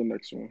on to the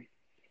next one.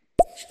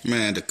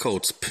 Man, the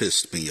Colts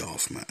pissed me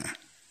off, man.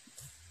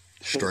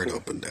 Straight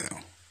up and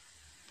down.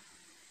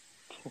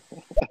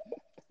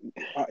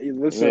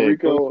 Listen, Man,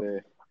 Colts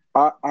Rico,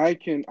 fan. I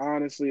can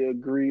honestly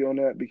agree on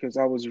that because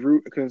I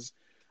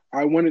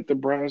wanted the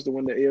Browns to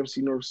win the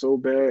AFC North so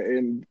bad,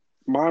 and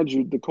mind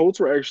you, the Colts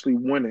were actually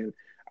winning,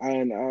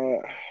 and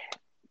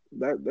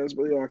that's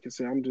really all I can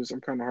say. I'm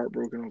kind of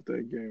heartbroken off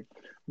that game,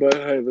 but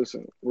hey,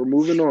 listen, we're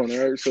moving on.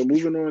 All right, so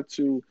moving on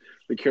to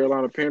the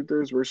Carolina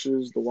Panthers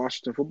versus the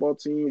Washington Football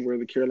Team, where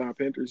the Carolina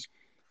Panthers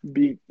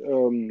beat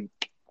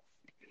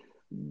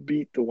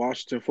beat the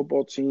Washington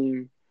Football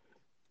Team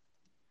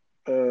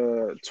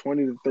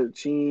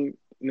 20-13.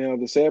 Now,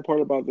 the sad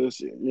part about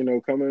this,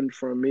 coming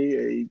from me,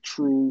 a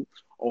true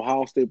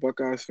Ohio State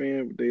Buckeyes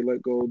fan, they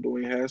let go of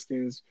Dwayne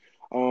Haskins.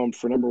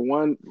 For number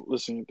one,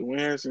 listen, Dwayne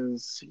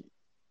Haskins,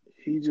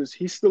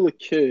 he's still a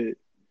kid.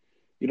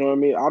 You know what I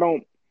mean?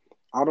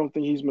 I don't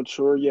think he's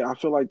mature yet. I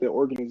feel like the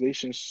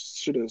organization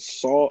should have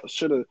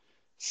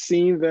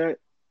seen that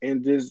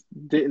and just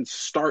didn't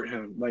start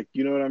him. Like,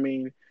 you know what I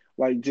mean?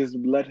 Like, just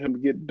let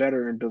him get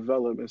better and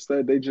develop.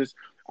 Instead,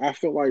 I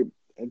feel like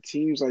in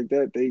teams like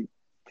that, they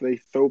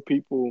throw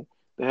people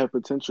that have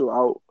potential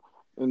out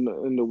in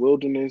the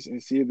wilderness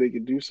and see if they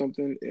could do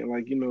something. And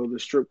like, the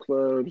strip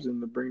clubs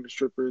and the bring the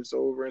strippers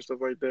over and stuff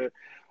like that.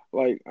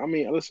 Like, I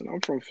mean, listen, I'm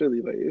from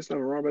Philly. Like, it's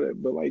nothing wrong with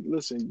that. But like,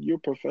 listen, you're a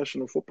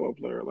professional football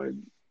player. Like,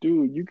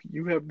 dude,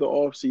 you have the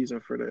off season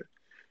for that.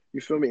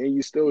 You feel me? And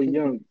you're still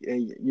young,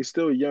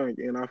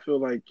 and I feel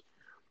like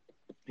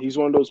he's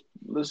one of those.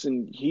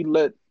 Listen, he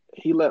let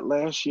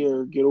last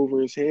year get over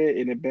his head,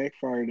 and it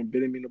backfired and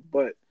bit him in the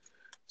butt.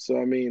 So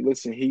I mean,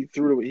 listen, he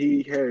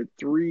had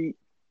 3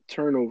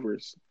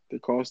 turnovers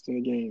that cost him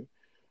the game.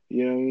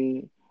 You know what I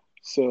mean?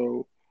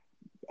 So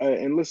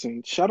and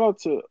listen, shout out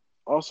to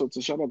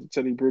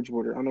Teddy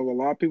Bridgewater. I know a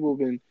lot of people have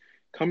been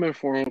coming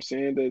for him,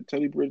 saying that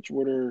Teddy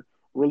Bridgewater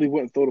really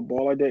wouldn't throw the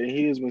ball like that, and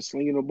he has been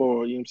slinging the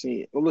ball. You know what I'm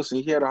saying? Well,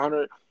 listen, he had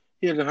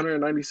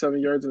 197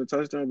 yards and a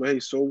touchdown, but hey,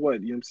 so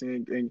what? You know what I'm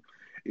saying? And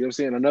you know what I'm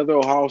saying? Another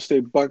Ohio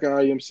State Buckeye. You know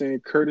what I'm saying?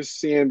 Curtis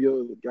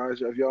Samuel,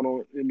 guys, if y'all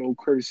don't know,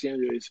 Curtis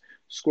Samuel has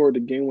scored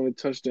the game-winning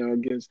touchdown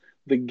against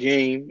the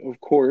game, of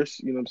course.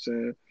 You know what I'm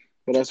saying?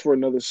 But that's for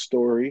another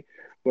story.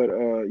 But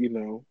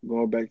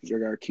going back, I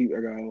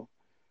gotta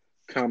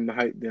calm the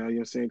hype down. You know what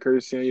I'm saying?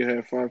 Curtis Samuel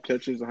had 5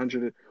 catches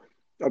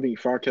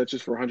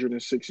for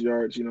 106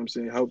 yards. You know what I'm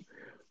saying?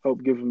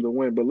 Help give him the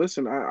win. But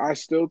listen, I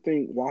still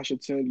think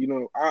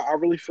Washington. I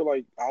really feel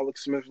like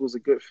Alex Smith was a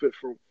good fit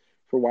for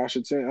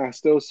Washington. I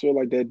still feel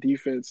like that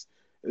defense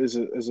is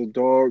a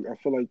dog. I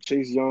feel like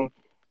Chase Young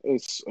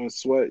is a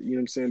sweat. You know what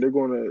I'm saying? They're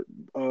going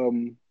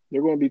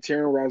to be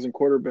terrorizing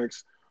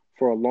quarterbacks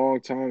for a long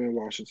time in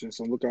Washington.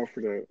 So look out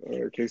for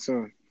that,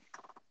 K-Sun.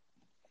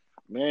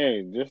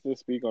 Man, just to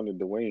speak on the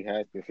Dwayne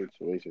Haskins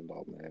situation,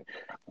 though, man.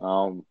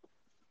 Um,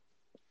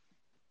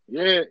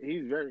 yeah,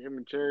 he's very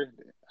immature.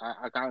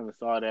 I kind of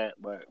saw that,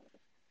 but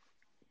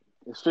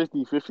it's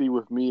 50-50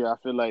 with me. I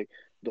feel like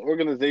the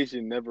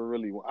organization never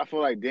really. I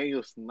feel like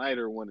Daniel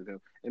Snyder wanted him,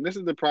 and this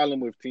is the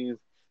problem with teams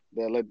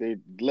that let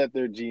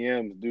their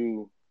GMs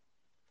do,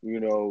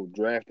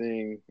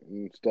 drafting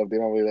and stuff. They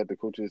don't really let the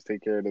coaches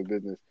take care of their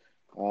business.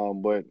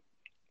 But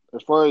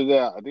as far as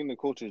that, I think the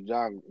coach is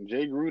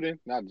Jay Gruden,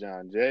 not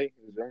John. Jay,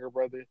 his younger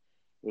brother,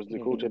 was the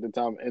coach Mm-hmm. at the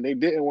time, and they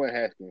didn't want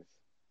Haskins.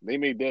 They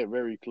made that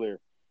very clear.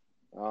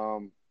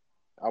 Um,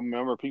 I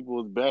remember people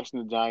was bashing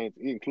the Giants,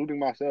 including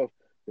myself,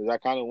 because I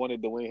kind of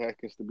wanted Dwayne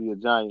Haskins to be a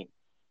Giant.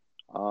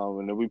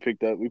 And then we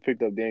picked up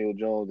Daniel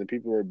Jones, and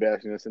people were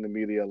bashing us in the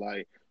media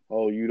like,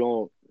 "Oh, you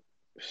don't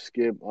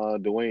skip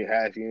Dwayne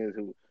Haskins,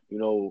 who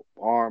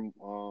arm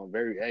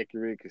very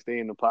accurate, can stay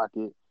in the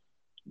pocket."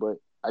 But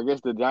I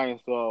guess the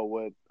Giants saw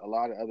what a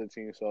lot of other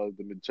teams saw is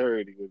the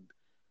maturity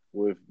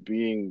with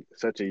being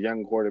such a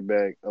young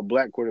quarterback, a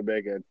black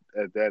quarterback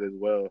at that as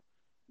well,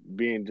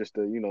 being just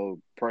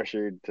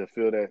pressured to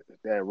fill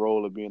that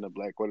role of being a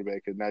black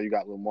quarterback because now you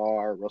got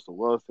Lamar, Russell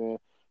Wilson,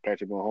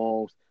 Patrick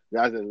Mahomes,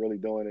 guys that's really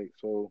doing it.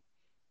 So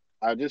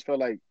I just felt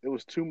like it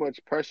was too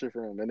much pressure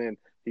for him, and then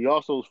he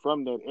also was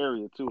from that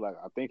area too. Like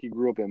I think he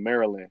grew up in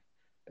Maryland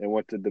and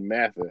went to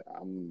DeMatha.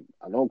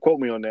 I don't quote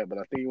me on that, but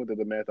I think he went to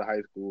DeMatha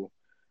High School,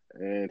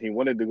 and he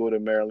wanted to go to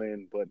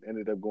Maryland, but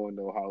ended up going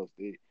to Ohio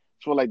State.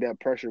 I feel like that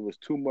pressure was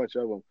too much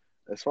of him.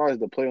 As far as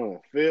the play on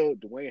the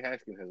field, Dwayne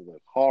Haskins has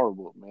looked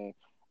horrible, man.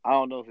 I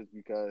don't know if it's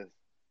because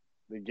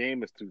the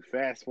game is too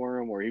fast for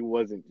him or he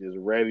wasn't just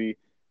ready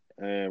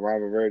and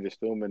Ron Rivera just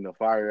threw him in the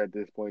fire at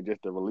this point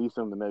just to release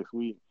him the next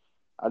week.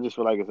 I just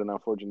feel like it's an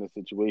unfortunate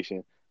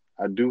situation.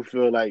 I do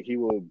feel like he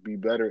will be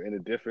better in a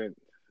different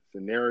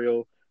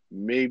scenario.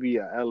 Maybe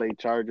a LA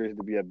Chargers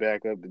to be a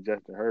backup to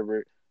Justin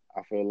Herbert.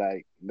 I feel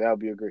like that'll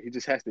be a great. He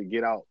just has to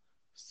get out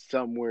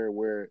somewhere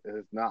where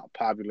it's not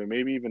popular.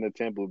 Maybe even a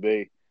Tampa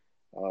Bay,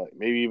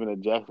 maybe even a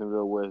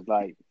Jacksonville, where it's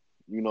like,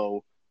 you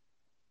know,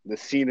 the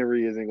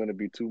scenery isn't going to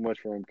be too much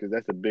for him because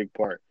that's a big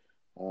part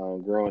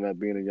growing up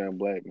being a young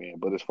black man.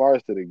 But as far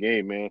as to the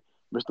game, man,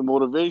 Mr.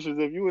 Motivations,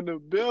 if you in the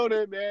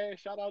building, man,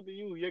 shout out to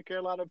you. Your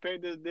Carolina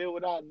Panthers did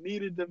what I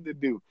needed them to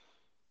do.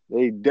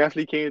 They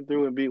definitely came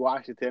through and beat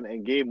Washington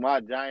and gave my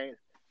Giants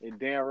and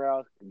Dan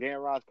Ross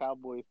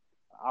Cowboys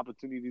an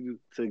opportunity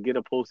to get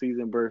a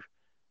postseason berth.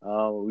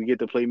 We get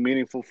to play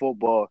meaningful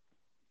football.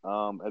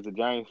 As a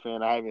Giants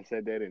fan, I haven't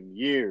said that in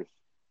years.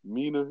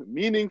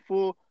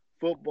 Meaningful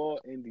football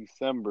in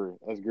December.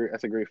 That's great.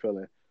 That's a great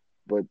feeling.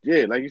 But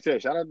yeah, like you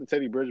said, shout out to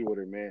Teddy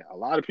Bridgewater, man. A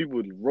lot of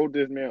people wrote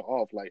this man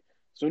off. Like,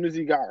 as soon as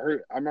he got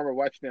hurt, I remember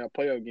watching that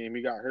playoff game.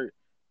 He got hurt.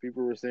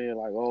 People were saying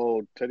like,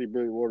 "Oh, Teddy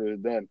Bridgewater is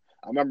done."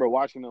 I remember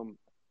watching him.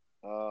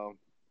 It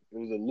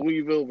was a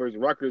Louisville versus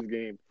Rutgers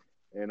game,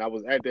 and I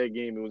was at that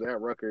game. It was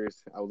at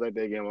Rutgers. I was at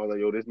that game. I was like,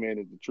 "Yo, this man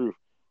is the truth."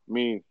 I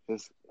mean,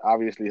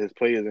 obviously his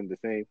play isn't the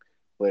same,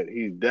 but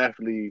he's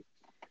definitely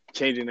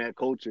changing that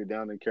culture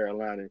down in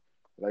Carolina.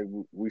 Like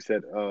we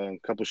said a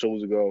couple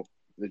shows ago,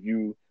 if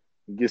you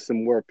get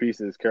some more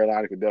pieces,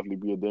 Carolina could definitely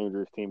be a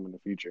dangerous team in the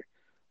future.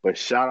 But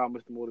shout out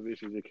Mr.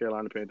 Motivation, the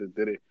Carolina Panthers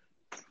did it.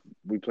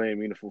 We playing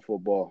meaningful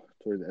football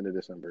towards the end of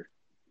December.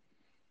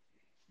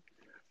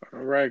 All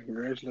right,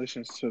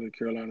 congratulations to the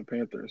Carolina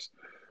Panthers.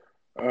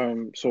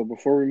 So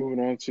before we move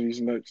on to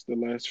the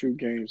last few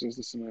games, let's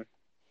listen to.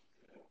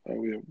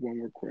 We have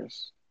one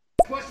request.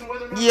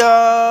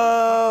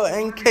 Yo,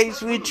 in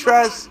case we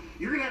trust,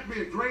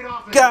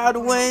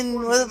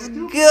 Godwin was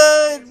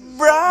good,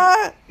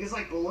 bruh.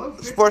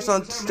 Sports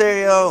on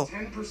Stereo.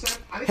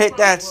 Hit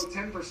that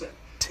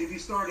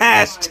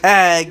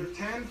hashtag.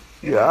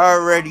 You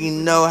already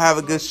know. Have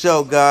a good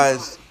show,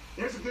 guys.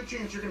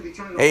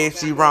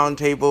 AFC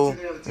Roundtable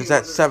is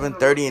at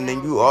 7:30, and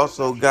then you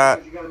also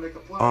got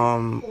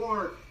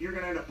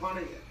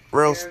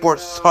Real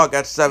Sports Talk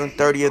at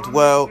 7:30 as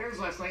well.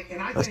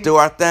 Let's do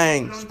our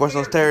thing. Sports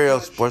on Stereo.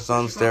 Sports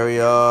on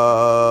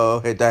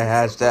Stereo. Hit that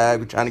hashtag.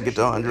 We're trying to get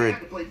to 100.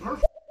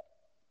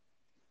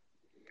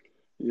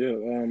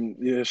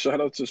 Yeah,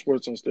 shout out to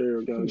Sports on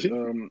Stereo, guys.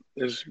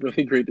 It's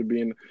really great to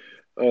be in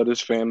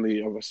this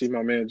family. I see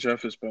my man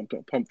Jeff is pumped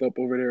up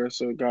over there.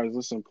 So, guys,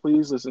 listen,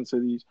 please listen to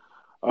these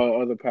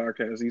other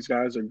podcasts. These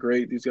guys are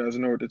great. These guys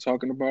know what they're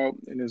talking about,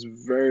 and it's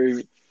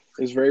very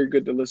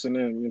good to listen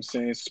in. You know what I'm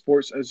saying?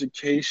 Sports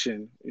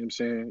education. You know what I'm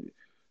saying?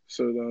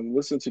 So,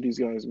 listen to these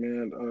guys,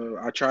 man.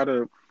 I try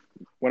to,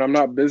 when I'm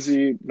not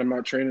busy, I'm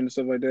not training and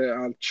stuff like that,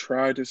 I'll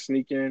try to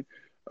sneak in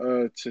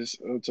to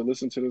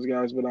listen to those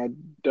guys. But I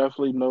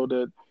definitely know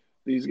that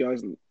these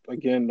guys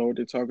again know what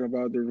they're talking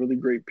about. They're really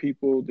great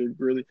people. They're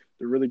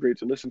really great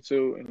to listen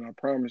to, and I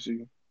promise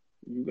you,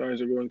 you guys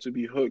are going to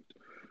be hooked.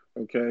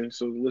 Okay,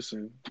 so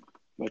listen,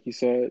 like you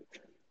said,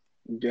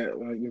 get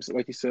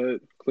like you said,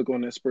 click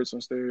on that Sports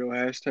on Stereo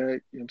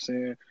hashtag. You know what I'm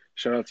saying?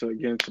 Shout out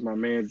to my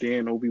man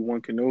Dan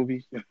Obi-Wan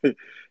Kenobi. You know what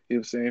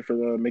I'm saying,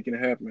 for making it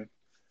happen.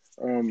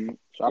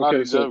 Shout out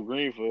to Jeff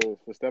Green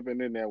for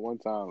stepping in that one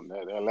time,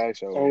 that last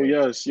show. Oh, man.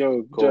 Yes,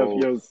 yo, Jeff,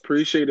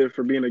 appreciate it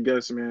for being a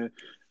guest, man.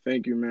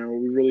 Thank you,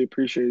 man. We really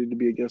appreciate it to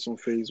be a guest on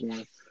Phase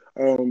One.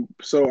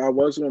 So I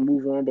was gonna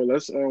move on, but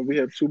let's we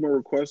have two more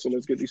requests, so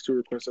let's get these two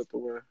requests out the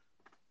way.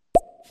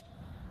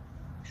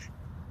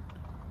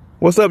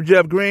 What's up,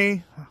 Jeff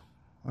Green?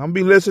 I'm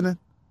be listening.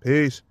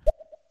 Peace.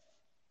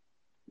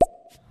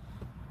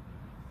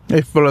 Hey,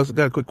 fellas, I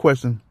got a quick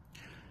question.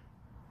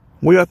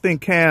 Where y'all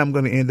think Cam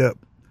gonna end up?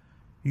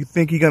 You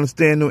think he gonna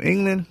stay in New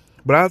England?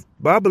 But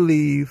I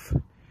believe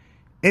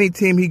any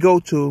team he go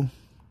to,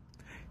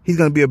 he's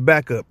gonna be a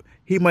backup.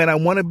 He might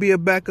not want to be a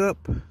backup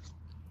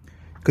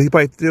because he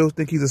probably still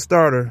think he's a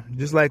starter,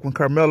 just like when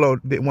Carmelo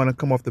didn't want to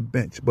come off the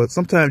bench. But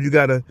sometimes you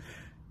gotta,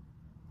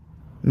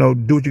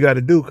 do what you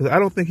gotta do, because I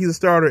don't think he's a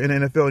starter in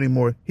the NFL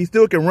anymore. He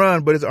still can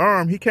run, but his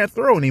arm, he can't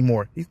throw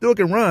anymore. He still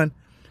can run,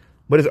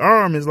 but his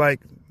arm is like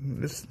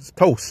it's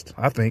toast.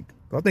 I think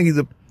he's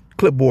a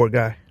clipboard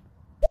guy.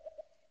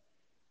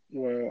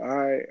 Well,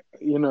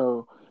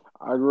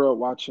 I grew up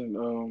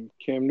watching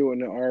Cam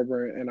Newton and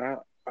Auburn, and I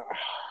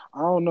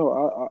don't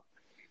know.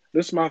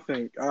 This is my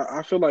thing.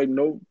 I feel like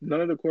none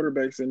of the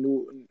quarterbacks in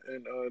New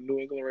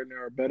England right now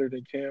are better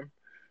than Cam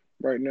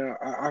right now.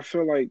 I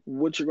feel like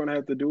what you're gonna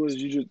have to do is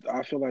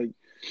I feel like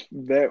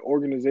that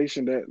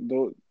organization,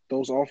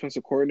 those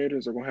offensive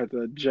coordinators are gonna have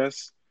to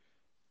adjust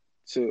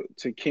to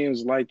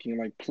Cam's liking,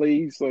 like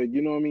plays, like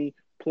you know what I mean,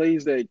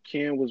 plays that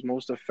Cam was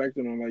most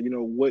effective on, like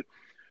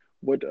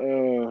what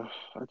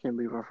I can't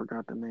believe I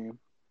forgot the name.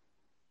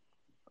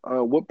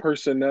 What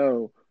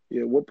personnel?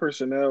 Yeah, what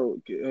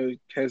personnel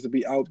has to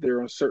be out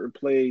there on certain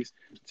plays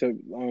to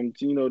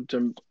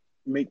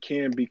make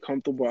Cam be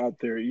comfortable out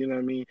there. You know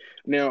what I mean?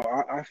 Now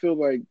I feel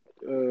like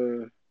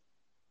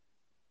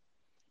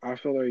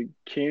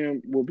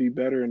Cam will be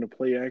better in a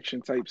play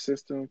action type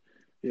system. You know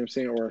what I'm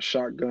saying, or a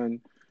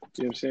shotgun.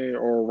 You know what I'm saying,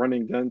 or a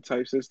running gun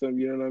type system.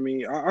 You know what I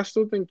mean? I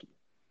still think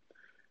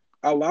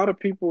a lot of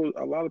people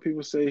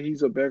say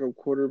he's a backup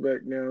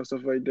quarterback now and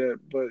stuff like that.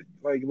 But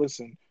like,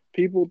 listen,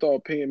 people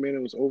thought Peyton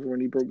Manning was over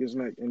when he broke his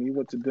neck and he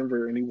went to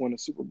Denver and he won a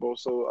Super Bowl.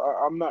 So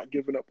I'm not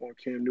giving up on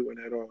Cam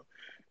Newton at all.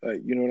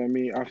 You know what I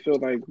mean? I feel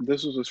like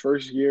this was his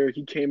first year.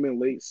 He came in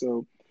late,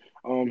 so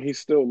He's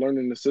still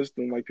learning the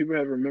system. Like people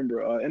have to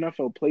remember,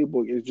 NFL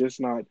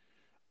playbook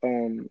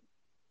um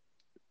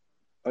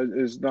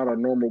is not a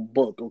normal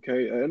book.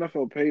 Okay, an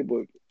NFL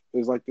playbook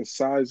is like the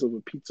size of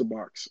a pizza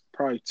box,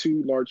 probably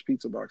two large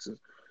pizza boxes.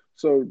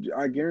 So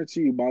I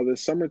guarantee you, by the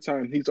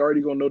summertime, he's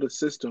already gonna know the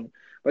system.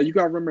 Like you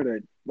gotta remember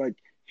that. Like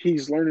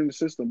he's learning the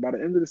system. By the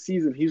end of the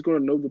season, he's gonna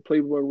know the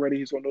playbook already.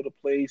 He's gonna know the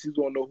plays. He's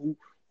gonna know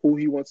who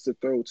he wants to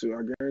throw to.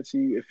 I guarantee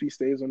you, if he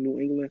stays on New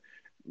England,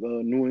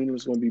 New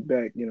England's gonna be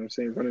back. You know what I'm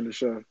saying, running the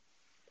show.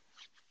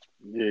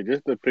 Yeah,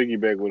 just to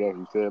piggyback what else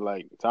you said,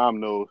 like Tom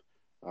knows,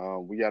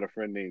 we got a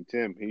friend named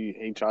Tim.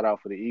 He tried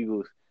out for the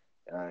Eagles.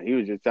 He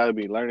was just telling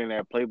me learning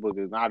that playbook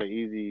is not as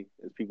easy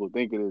as people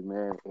think it is,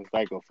 man. It's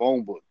like a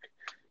phone book,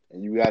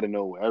 and you got to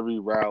know every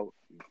route,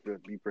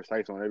 be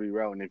precise on every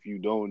route. And if you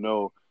don't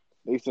know,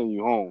 they send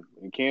you home.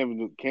 And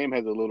Cam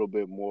has a little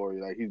bit more.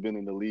 Like he's been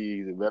in the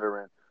league, he's a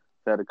veteran,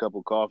 had a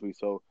couple coffees.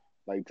 So,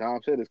 like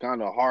Tom said, it's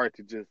kind of hard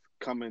to just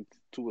come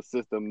into a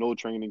system, no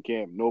training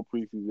camp, no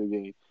preseason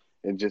game,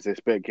 and just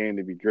expect Cam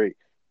to be great.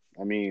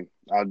 I mean,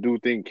 I do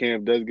think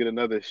Cam does get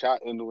another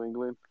shot in New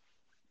England.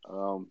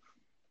 Um,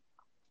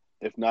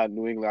 if not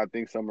New England, I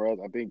think somewhere else.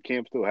 I think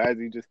Cam still has.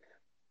 He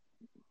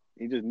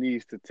just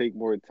needs to take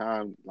more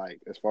time, like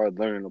as far as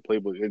learning the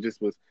playbook.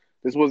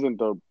 This wasn't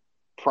the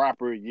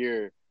proper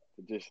year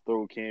to just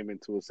throw Cam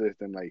into a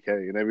system like,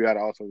 hey, and then we got to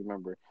also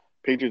remember,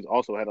 Patriots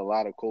also had a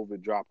lot of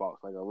COVID dropouts.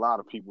 Like a lot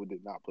of people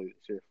did not play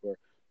this year for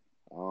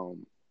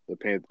the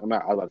Panthers. I'm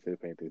not. I was about to say the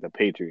Panthers, the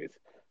Patriots.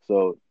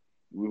 So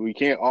we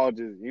can't all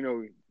just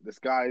the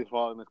sky is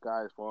falling, the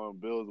sky is falling.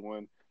 Bills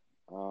won.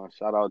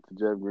 Shout out to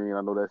Jeff Green.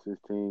 I know that's his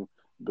team,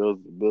 Bills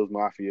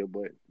Mafia.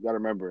 But you got to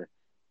remember,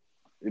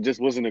 it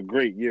just wasn't a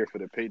great year for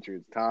the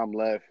Patriots. Tom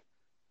left,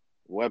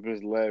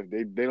 weapons left.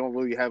 They don't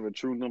really have a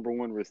true number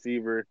one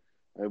receiver.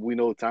 And we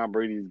know Tom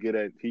Brady is good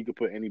at. He could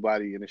put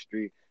anybody in the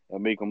street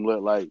and make them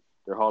look like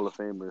they're Hall of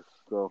Famers.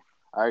 So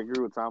I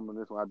agree with Tom on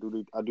this one.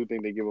 I do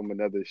think they give him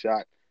another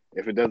shot.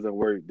 If it doesn't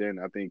work, then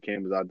I think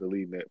Cam is out the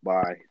lead net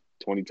by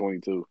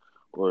 2022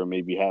 or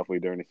maybe halfway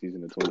during the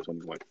season of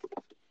 2021.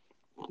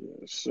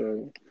 Yeah,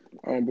 so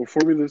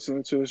before we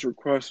listen to this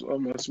request,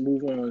 let's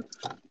move on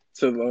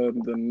to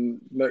the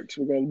next.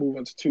 We're going to move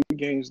on to two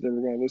games. Then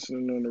we're going to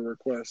listen on the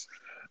request.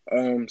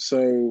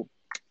 So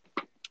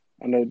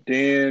I know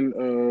Dan.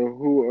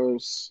 Who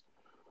else?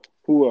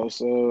 Who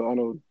else? I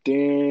know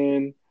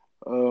Dan.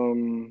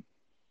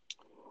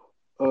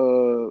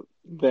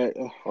 That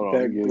Hold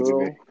on, that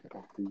girl.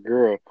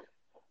 girl.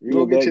 You Yeah,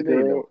 gonna get your that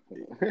name girl.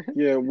 though.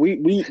 Yeah, we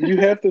you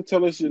have to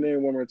tell us your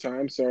name one more time.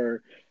 I'm sorry.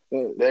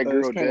 That It's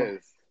girl kind of Des.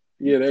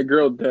 yeah, that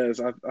girl Des.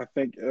 I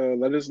think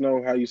let us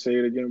know how you say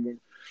it again.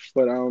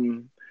 But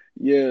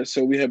yeah.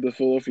 So we have the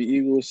Philadelphia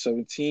Eagles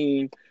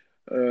 17.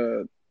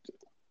 Uh,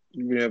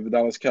 we have the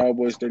Dallas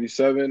Cowboys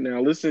 37.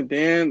 Now listen,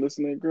 Dan.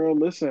 Listen, that girl.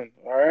 Listen.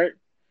 All right.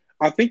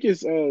 I think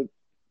it's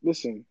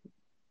listen.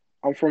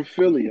 I'm from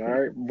Philly. All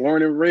right,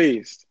 born and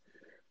raised.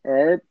 All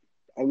right.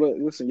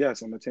 Listen.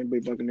 Yes, I'm a Tampa Bay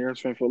Buccaneers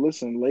fan. But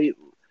listen, late.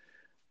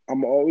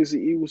 I'm always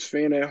an Eagles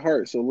fan at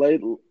heart, so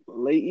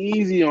lay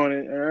easy on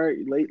it, all right?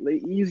 Lay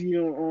easy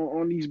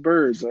on these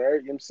birds, all right?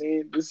 You know what I'm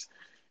saying? You know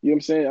what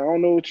I'm saying? I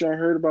don't know what y'all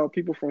heard about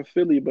people from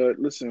Philly, but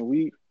listen,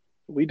 we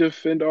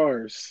defend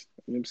ours.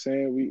 You know what I'm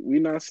saying? We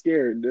not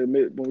scared to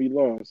admit when we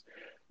lost.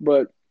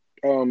 But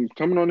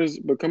coming on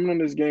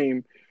this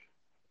game,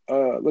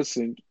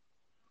 listen,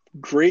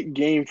 great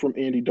game from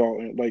Andy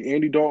Dalton. Like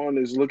Andy Dalton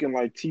is looking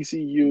like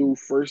TCU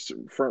first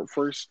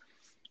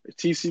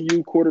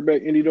TCU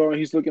quarterback Andy Dalton.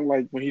 He's looking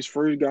like when he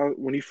first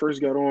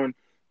got on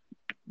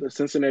the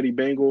Cincinnati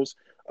Bengals.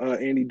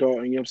 Andy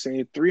Dalton, you know what I'm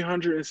saying?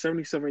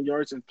 377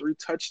 yards and three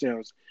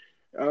touchdowns.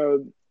 Uh,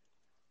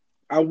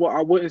 I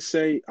wouldn't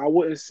say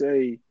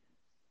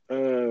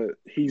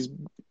he's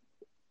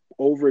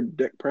over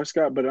Dak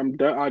Prescott, but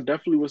I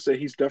definitely would say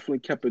he's definitely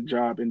kept a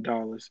job in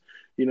Dallas.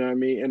 You know what I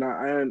mean? And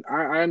I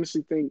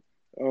honestly think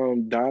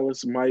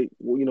Dallas might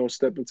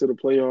step into the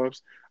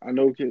playoffs. I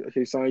know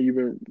Kasan, you've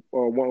been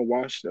wanting to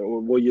watch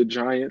your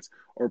Giants,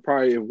 or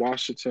probably if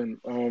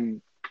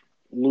Washington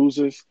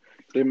loses,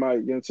 they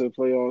might get into the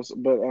playoffs.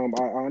 But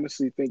I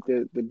honestly think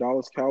that the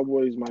Dallas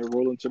Cowboys might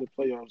roll into the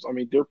playoffs. I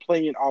mean, they're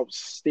playing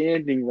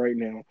outstanding right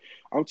now.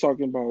 I'm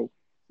talking about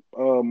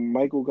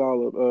Michael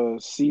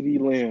Gallup, C.D.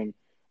 Lamb,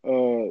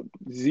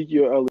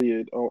 Ezekiel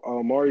Elliott,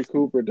 Amari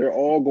Cooper. They're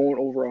all going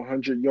over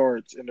 100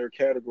 yards in their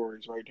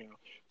categories right now.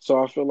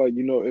 So I feel like,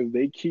 if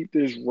they keep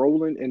this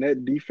rolling and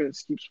that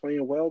defense keeps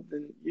playing well,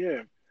 then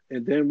yeah.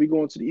 And then we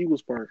go into the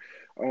Eagles part.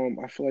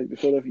 I feel like the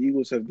Philadelphia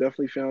Eagles have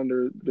definitely found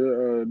their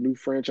new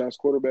franchise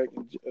quarterback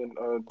in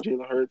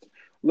Jalen Hurts.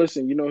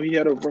 Listen, he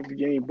had a rough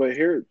game, but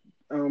here,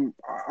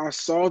 I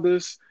saw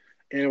this,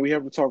 and we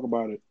have to talk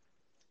about it.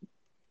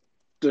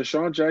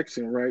 Deshaun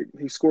Jackson, right?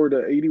 He scored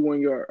an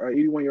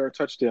 81-yard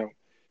touchdown.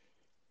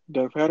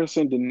 Doug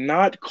Patterson did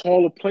not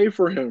call a play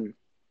for him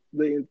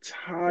the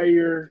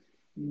entire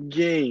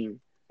game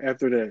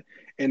after that,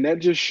 and that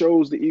just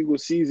shows the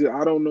Eagles season.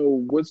 I don't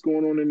know what's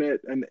going on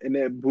in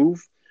that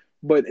booth,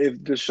 But if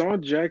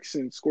Deshaun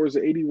Jackson scores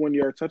an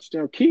 81-yard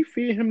touchdown, keep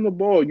feeding him the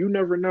ball. You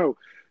never know.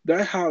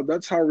 That's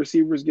how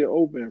receivers get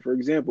open. For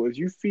example, if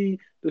you feed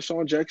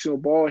Deshaun Jackson the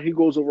ball and he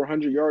goes over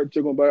 100 yards,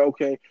 you're gonna be like,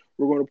 okay,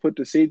 we're gonna put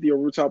the safety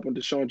over top on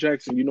Deshaun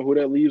Jackson. You know who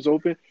that leaves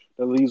open?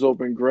 That leaves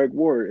open Greg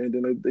Ward. And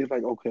then they're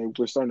like, okay,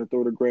 we're starting to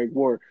throw to Greg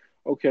Ward.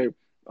 Okay,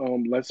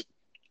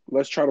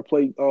 let's try to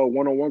play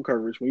one-on-one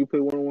coverage. When you play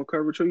one-on-one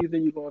coverage, who do you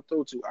think you're going to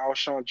throw to?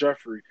 Alshon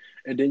Jeffrey.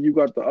 And then you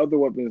got the other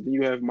weapons. Then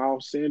you have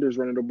Miles Sanders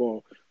running the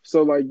ball.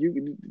 So like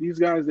these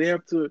guys, they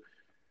have to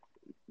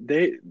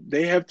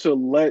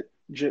let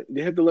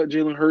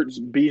Jalen Hurts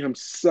be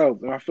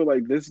himself. And I feel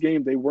like this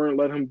game they weren't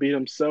letting him be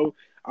himself.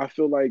 I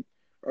feel like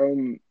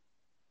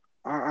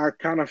I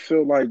kind of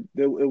feel like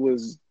it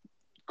was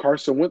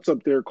Carson Wentz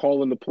up there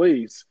calling the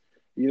plays.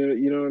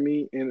 You know what I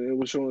mean? And it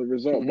was showing the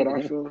result. But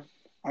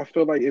I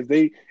feel like if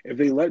they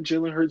let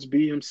Jalen Hurts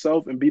be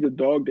himself and be the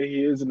dog that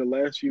he is in the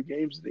last few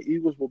games, the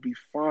Eagles will be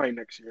fine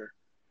next year.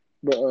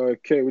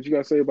 But Kay, what you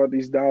gotta say about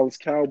these Dallas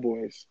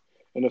Cowboys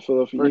and the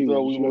Philadelphia First of Eagles?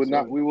 all,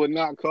 we would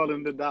not call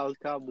them the Dallas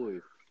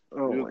Cowboys.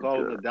 Oh We my would call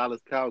them the God.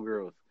 Dallas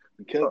Cowgirls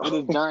because it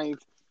is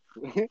Giants.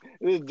 It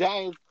is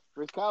Giants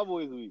versus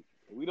Cowboys week.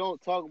 We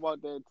don't talk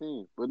about that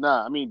team. But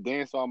nah, I mean,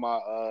 Dan saw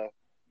my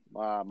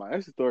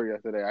Insta story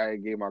yesterday. I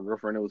gave my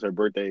girlfriend, it was her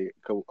birthday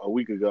a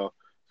week ago.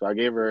 So I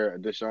gave her a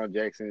Deshaun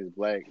Jackson's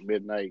black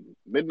midnight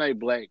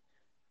black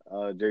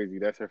jersey.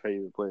 That's her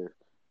favorite player.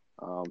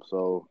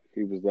 So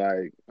he was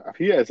like,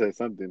 he had said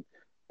something,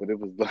 but it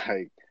was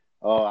like,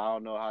 oh, I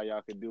don't know how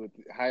y'all could do it,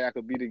 how y'all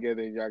could be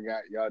together and y'all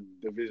got y'all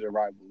division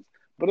rivals.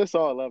 But it's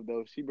all love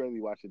though. She barely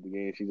watches the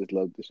game. She just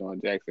loves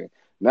Deshaun Jackson.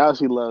 Now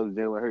she loves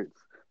Jalen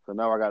Hurts. So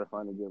now I got to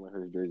find a Jalen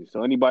Hurts jersey.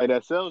 So anybody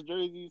that sells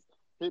jerseys,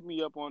 hit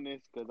me up on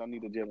this because I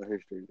need a Jalen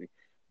Hurts jersey.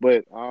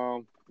 But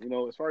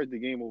as far as the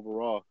game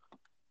overall,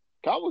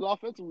 Cowboys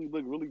offensively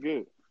look really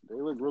good.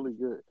 They look really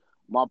good.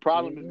 My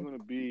problem is going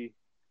to be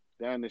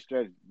down the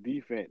stretch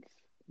defense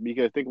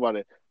because think about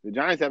it. The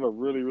Giants have a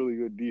really, really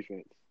good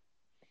defense.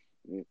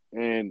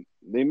 And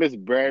they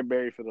missed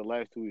Bradbury for the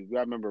last 2 weeks. You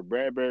got to remember,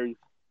 Bradbury,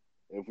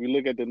 if we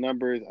look at the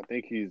numbers, I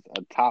think he's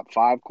a top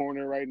 5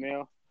 corner right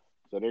now.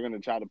 So they're going to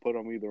try to put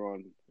him either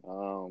on,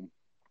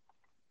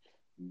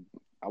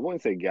 I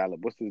wouldn't say Gallup.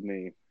 What's his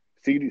name?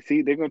 CD.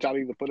 They're going to try to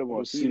either put him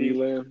on CeeDee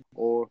Lamb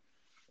or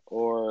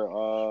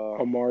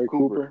Amari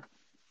Cooper.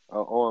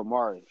 Or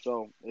Amari.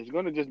 So it's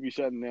going to just be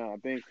shutting down, I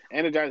think.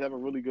 And the Giants have a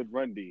really good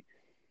run D.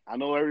 I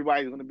know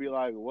everybody's going to be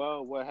like,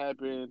 well, what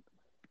happened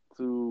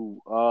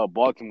to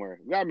Baltimore?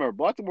 You got to remember,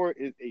 Baltimore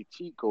is a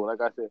cheat code.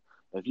 Like I said,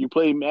 if you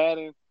play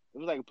Madden, it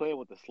was like playing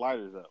with the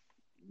sliders up.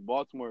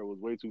 Baltimore was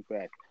way too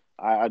fast.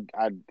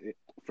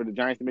 For the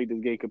Giants to make this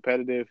game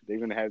competitive, they're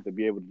going to have to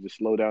be able to just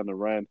slow down the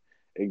run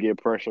and get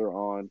pressure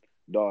on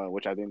Dalton,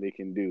 which I think they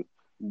can do.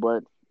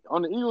 But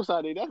on the Eagles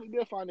side, they definitely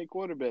did find a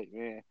quarterback,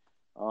 man.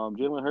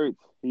 Jalen Hurts,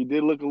 he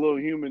did look a little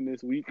human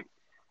this week,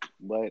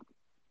 but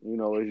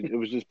it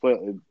was just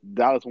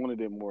Dallas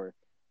wanted it more.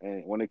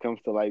 And when it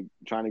comes to like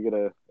trying to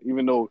get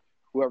even though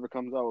whoever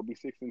comes out will be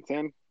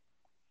 6-10,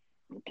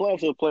 the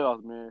playoffs are the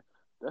playoffs, man.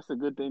 That's a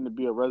good thing to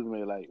be a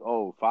resume, like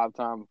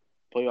 5-time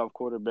playoff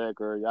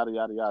quarterback or yada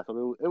yada yada.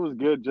 So it was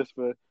good just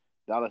for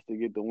Dallas to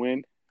get the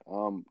win.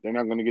 They're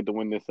not going to get the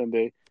win this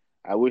Sunday.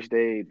 I wish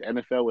the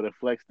NFL would have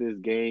flexed this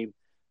game.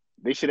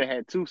 They should have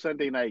had 2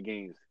 Sunday night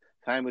games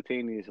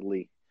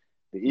simultaneously.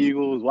 The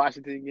Eagles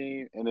Washington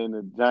game and then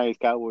the Giants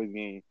Cowboys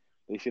game.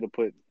 They should have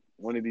put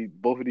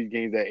both of these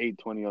games at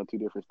 8:20 on 2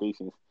 different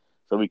stations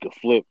so we could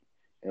flip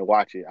and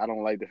watch it. I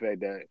don't like the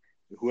fact that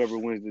whoever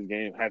wins this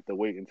game have to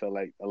wait until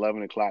like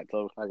 11 o'clock,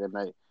 12 o'clock at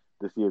night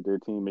to see if their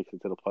team makes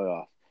it to the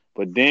playoffs.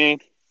 But Dan,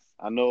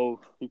 I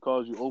know he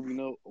calls you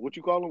what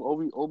you call him?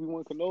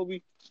 Obi-Wan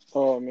Kenobi?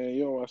 Oh man,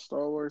 you don't watch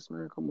Star Wars,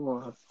 man? Come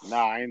on.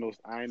 Nah, I ain't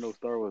no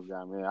Star Wars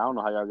guy, man. I don't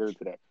know how y'all get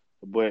into that.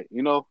 But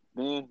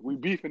Dan, we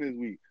beefing this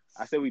week.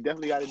 I said we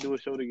definitely got to do a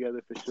show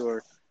together for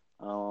sure.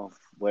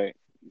 But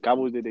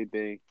Cowboys did their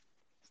thing.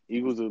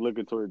 Eagles are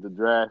looking towards the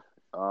draft.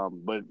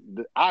 But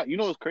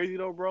what's crazy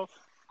though, bro?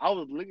 I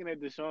was looking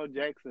at Deshaun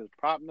Jackson's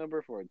prop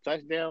number for a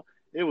touchdown.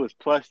 It was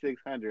plus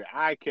 600.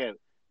 I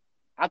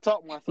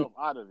talked myself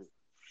out of it.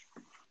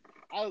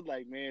 I was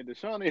like, man,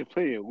 Deshaun ain't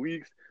playing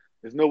weeks.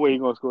 There's no way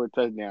he's gonna score a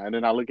touchdown. And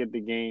then I look at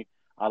the game,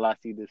 all I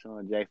see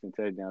Deshaun Jackson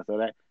touchdown. So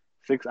that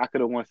I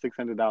could have won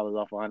 $600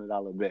 off a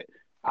 $100 bet.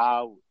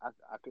 I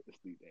couldn't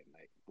sleep that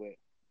night. But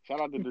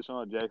shout out to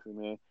Deshaun Jackson,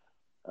 man.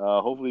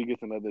 Hopefully he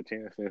gets another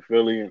chance in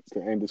Philly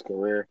to end his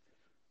career.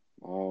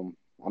 I'm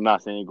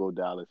not saying go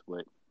Dallas,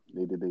 but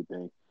they did their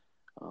thing.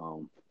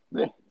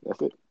 Yeah,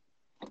 that's it.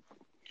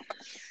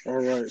 All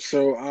right.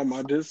 So I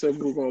did say we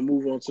were gonna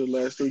move on to the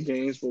last 3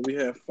 games, but we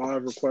have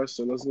 5 requests,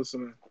 so let's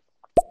listen in.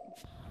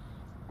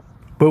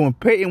 But when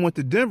Peyton went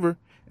to Denver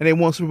and they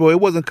won Super Bowl, it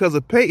wasn't because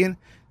of Peyton.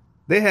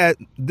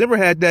 Denver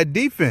had that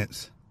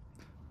defense.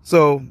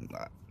 So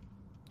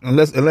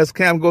unless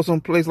Cam goes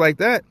someplace like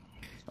that,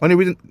 only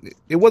reason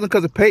it wasn't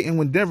because of Peyton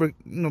when Denver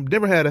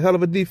had a hell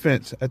of a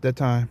defense at that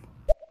time.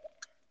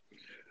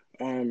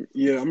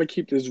 Yeah, I'm gonna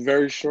keep this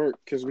very short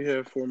because we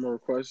have four more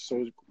requests.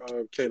 So,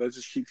 okay, let's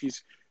just keep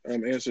these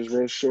answers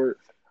real short.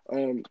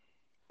 Um,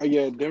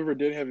 yeah, Denver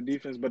did have a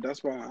defense, but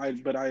that's why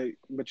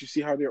but you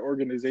see how their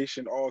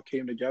organization all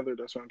came together.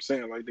 That's what I'm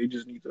saying. Like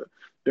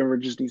Denver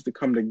just needs to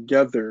come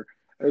together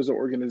as an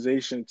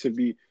organization to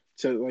be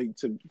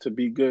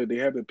good. They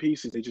have the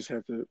pieces. They just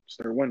have to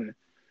start winning.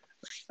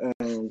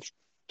 Um,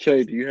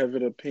 Kay, do you have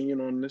an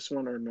opinion on this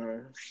one or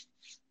no?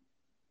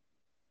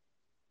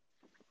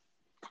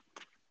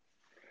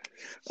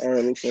 All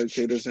right, looks like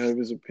Kay doesn't have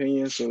his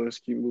opinion, so let's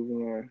keep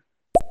moving on.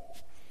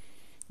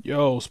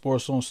 Yo,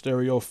 Sports on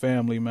Stereo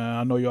family, man.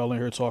 I know y'all in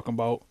here talking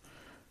about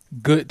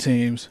good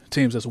teams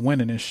that's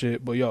winning and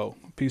shit. But yo,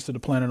 peace to the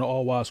planet of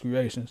all wise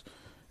creations.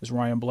 It's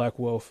Ryan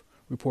Blackwolf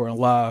reporting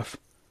live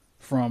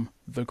from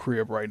the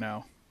crib right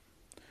now.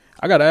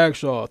 I gotta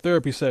ask y'all,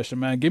 therapy session,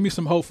 man. Give me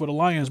some hope for the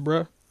Lions,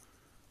 bruh.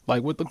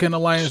 Like, what can the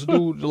Lions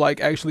do to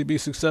like actually be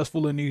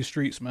successful in these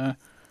streets, man?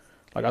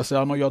 Like I said,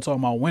 I know y'all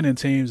talking about winning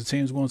teams, the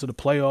teams going to the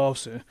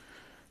playoffs, and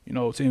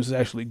teams is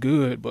actually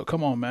good. But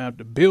come on, man,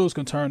 the Bills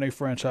can turn their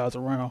franchise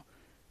around.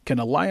 Can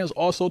the Lions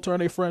also turn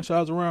their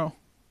franchise around?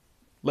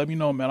 Let me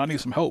know, man. I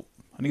need some help.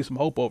 I need some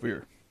hope over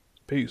here.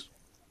 Peace.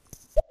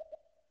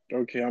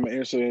 Okay, I'm gonna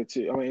answer that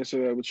too. I'm gonna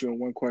answer that with you in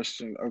one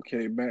question.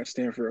 Okay, Matt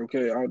Stanford.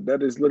 Okay,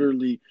 that is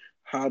literally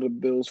how the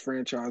Bills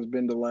franchise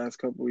been the last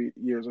couple of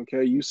years.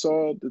 Okay, you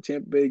saw the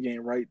Tampa Bay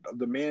game, right?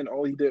 The man,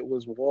 all he did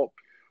was walk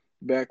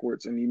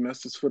backwards, and he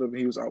messed his foot up, and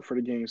he was out for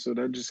the game. So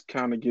that just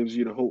kind of gives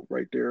you the hope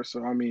right there.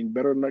 So I mean,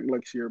 better luck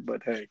next year.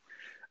 But hey,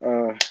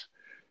 uh,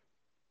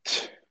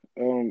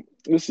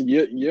 listen,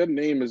 your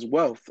name is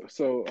wealth.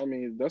 So I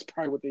mean, that's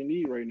probably what they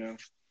need right now.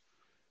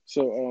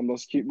 So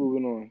let's keep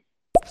moving on.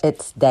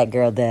 It's that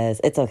girl Des.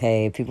 It's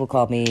okay. People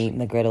call me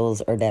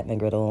McGriddles or that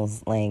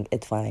McGriddles. Like,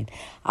 it's fine.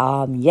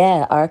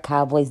 Yeah, our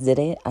Cowboys did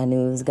it. I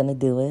knew it was gonna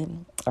do it.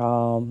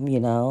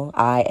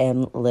 I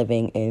am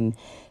living in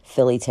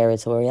Philly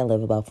territory. I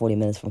live about 40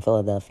 minutes from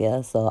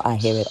Philadelphia, so I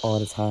hear it all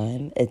the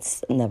time.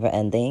 It's never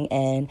ending,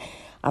 and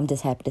I'm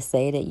just happy to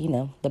say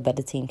that, the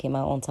better team came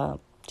out on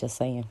top. Just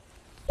saying.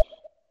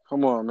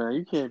 Come on, man.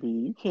 You can't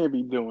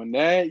be doing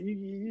that.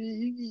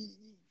 You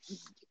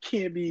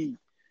can't be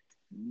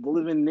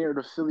living near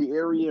the Philly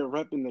area and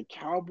repping the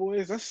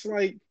Cowboys. That's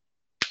like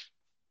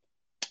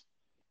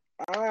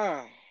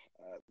ah,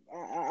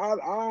 I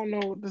don't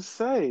know what to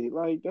say.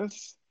 Like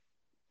that's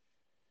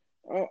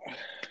uh,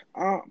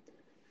 I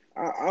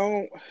I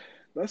don't.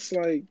 That's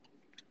like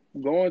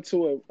going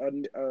to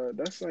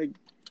that's like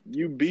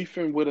you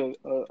beefing with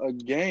a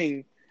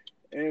gang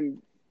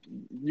and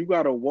you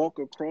gotta walk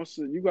across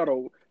it. You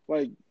gotta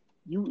like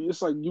you.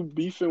 It's like you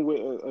beefing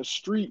with a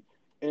street,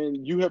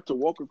 and you have to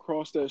walk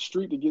across that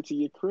street to get to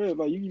your crib.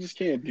 Like you just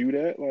can't do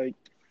that. Like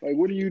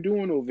what are you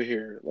doing over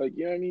here? Like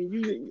you know what I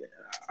mean?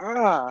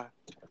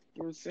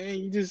 You know what I'm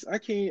saying? I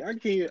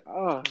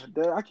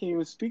can't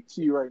even speak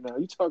to you right now.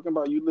 You talking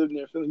about you living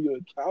there feeling you're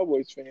a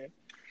Cowboys fan.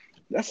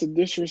 That's a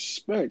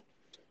disrespect.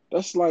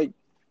 That's like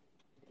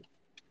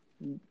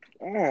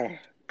ah.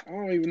 I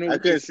don't even know I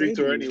what to couldn't say speak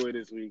to to her you. anyway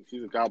this week.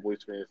 She's a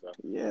Cowboys fan, so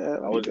Yeah,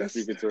 I like wasn't that's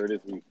speaking to her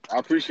this week. I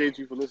appreciate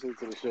you for listening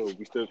to the show.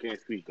 We still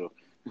can't speak though.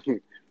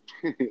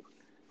 all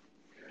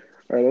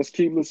right. Let's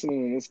keep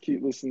listening. Let's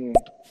keep listening.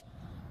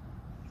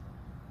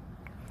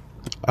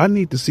 I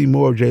need to see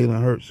more of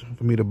Jalen Hurts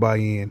for me to buy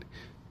in.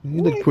 He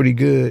looked What? pretty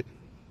good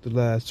the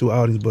last two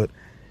outings, but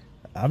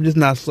I'm just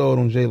not sold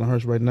on Jalen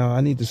Hurts right now.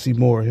 I need to see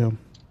more of him.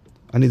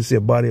 I need to see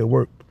a body of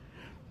work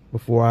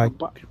before I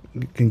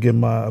can give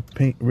my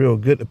real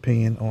good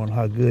opinion on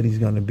how good he's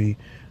going to be.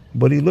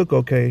 But he looked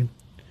okay.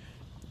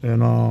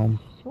 And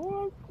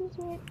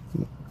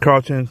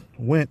Carlton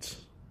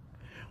Wentz,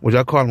 which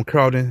I call him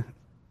Carlton,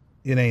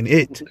 it ain't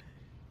it.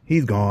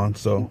 He's gone,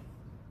 so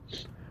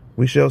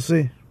we shall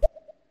see.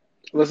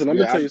 Listen, I'm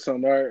gonna Yeah, tell you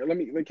something. All right, I'm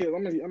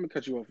gonna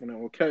cut you off on that.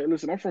 Okay,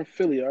 listen, I'm from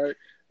Philly. All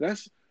right,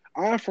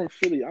 I'm from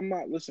Philly. I'm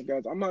not. Listen,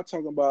 guys, I'm not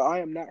talking about. I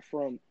am not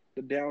from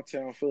the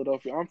downtown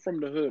Philadelphia. I'm from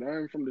the hood. I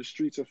am from the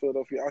streets of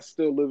Philadelphia. I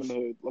still live in the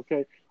hood.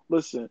 Okay,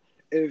 listen,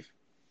 if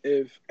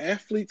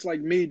athletes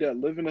like me that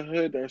live in the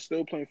hood that are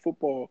still playing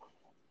football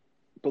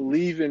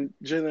believe in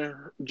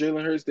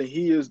Jalen Hurts, then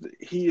he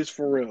is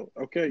for real.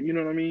 Okay, you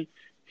know what I mean?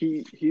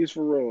 He is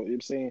for real. You know what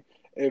I'm saying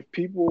if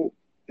people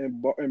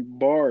in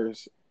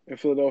bars in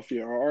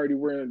Philadelphia are already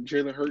wearing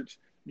Jalen Hurts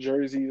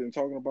jerseys and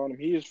talking about him,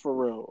 he is for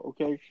real.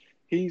 Okay,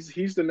 he's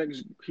the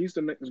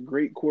next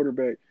great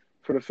quarterback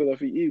for the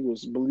Philadelphia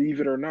Eagles. Believe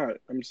it or not,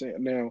 I'm saying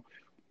now.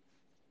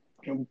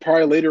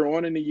 Probably later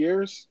on in the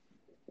years,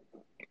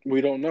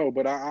 we don't know,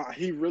 but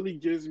he really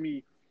gives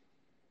me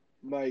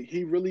like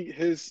he really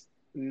his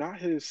not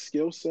his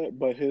skill set,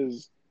 but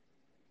his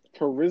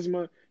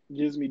charisma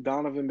gives me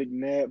Donovan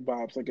McNabb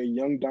vibes, like a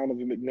young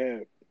Donovan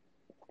McNabb.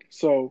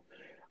 So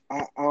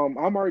I'm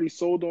already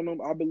sold on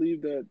him. I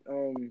believe that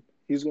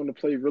he's going to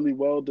play really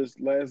well this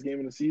last game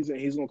of the season.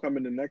 He's going to come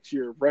in the next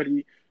year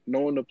ready,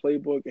 knowing the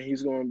playbook, and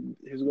he's going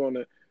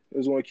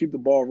to keep the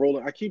ball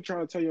rolling. I keep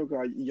trying to tell you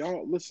guys,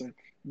 y'all listen.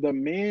 The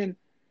man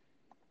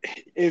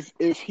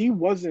if he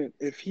wasn't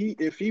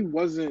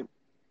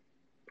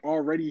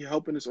already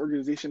helping this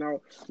organization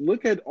out,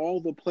 look at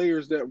all the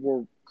players that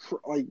were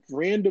like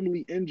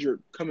randomly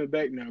injured coming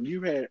back now.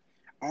 You had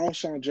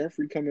Alshon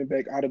Jeffrey coming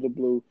back out of the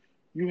blue.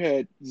 You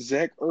had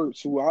Zach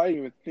Ertz, who I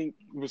even think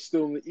was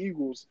still in the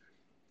Eagles,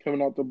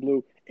 coming out the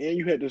blue, and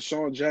you had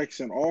Deshaun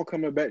Jackson all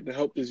coming back to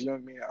help this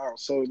young man out.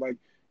 So like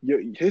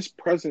his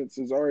presence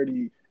is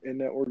already in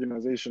that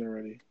organization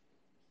already.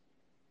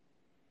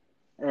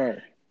 All right,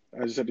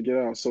 I just had to get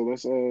out. So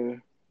let's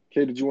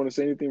Kay, did you want to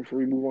say anything before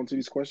we move on to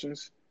these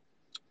questions?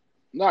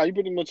 Nah, you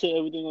pretty much hit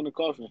everything on the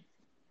coffin.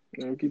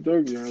 Okie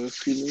dokie, all right,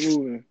 let's keep it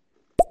moving.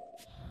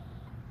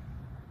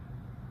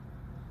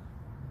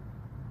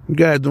 You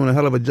guys doing a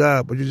hell of a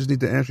job, but you just need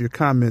to answer your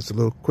comments a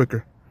little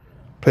quicker.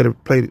 Play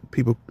the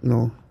people,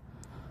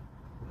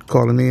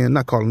 calling in,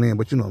 not calling in,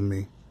 but you know what I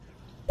mean.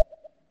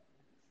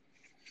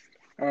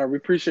 All right, we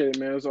appreciate it,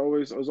 man. It's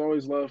always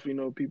love,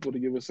 people to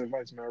give us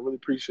advice, man. I really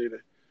appreciate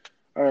it.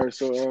 All right,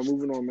 so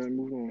moving on, man.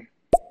 Moving on.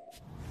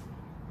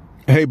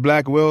 Hey,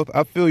 Black Wealth,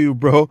 I feel you,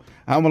 bro.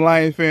 I'm a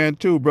Lion fan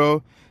too,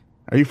 bro.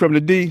 Are you from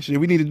the D? Shit,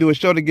 we need to do a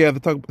show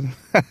together. Talk.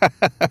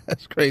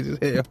 That's crazy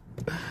as hell.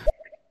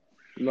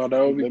 No,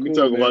 that would be Let cool, me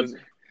talk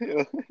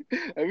man.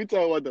 Let me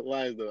talk about the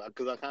Lions though,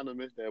 because I kind of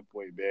missed that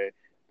point, man.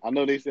 I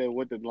know they said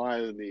what the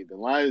Lions need. The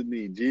Lions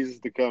need Jesus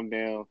to come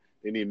down.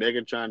 They need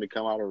Megatron to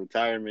come out of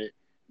retirement.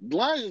 The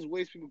Lions just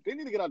waste people. They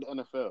need to get out the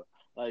NFL.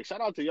 Like,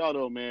 shout out to y'all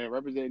though, man.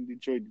 Representing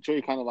Detroit.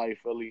 Detroit kind of like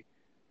Philly.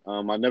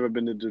 I've never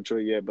been to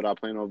Detroit yet, but I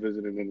plan on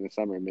visiting in the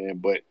summer, man.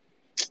 But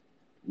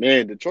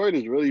man, Detroit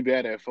is really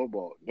bad at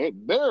football.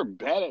 They're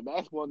bad at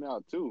basketball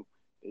now too.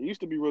 They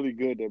used to be really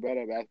good. They're bad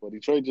at basketball.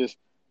 Detroit just,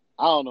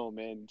 I don't know,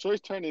 man.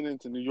 Detroit's turning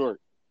into New York.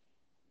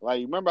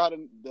 Like, remember how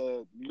the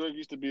New York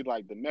used to be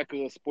like the mecca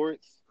of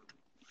sports?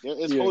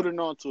 It's holding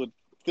on to a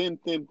thin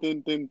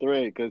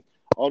thread because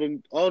all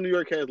New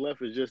York has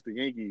left is just the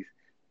Yankees.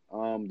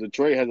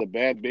 Detroit has a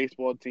bad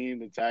baseball team,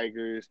 the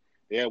Tigers.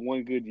 They had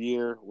one good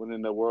year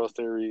winning the World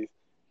Series.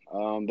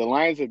 The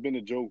Lions have been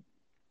a joke.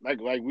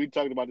 Like we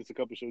talked about this a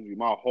couple shows ago.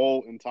 My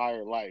whole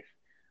entire life,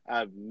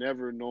 I've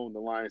never known the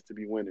Lions to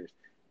be winners.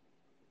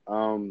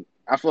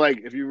 I feel like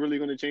if you're really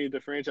going to change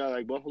the franchise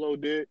like Buffalo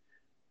did,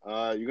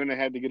 you're going to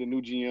have to get a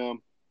new GM.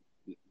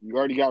 You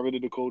already got rid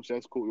of the coach.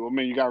 That's cool. I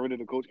mean, you got rid of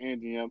the coach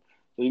and GM.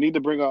 So you need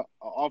to bring an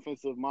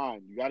offensive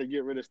mind. You got to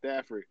get rid of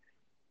Stafford.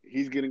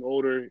 He's getting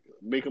older.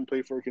 Make him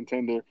play for a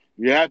contender.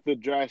 You have to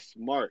draft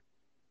smart.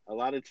 A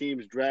lot of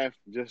teams draft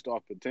just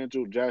off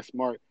potential. Draft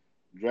smart.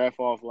 Draft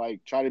off,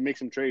 try to make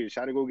some trades.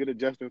 Try to go get a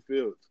Justin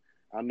Fields.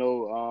 I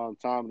know,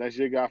 Tom, that's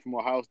your guy from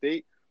Ohio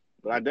State.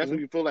 But I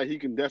definitely feel like he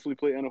can definitely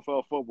play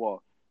NFL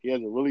football. He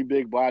has a really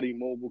big body,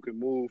 mobile, can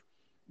move.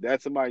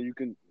 That's somebody you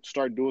can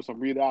start doing some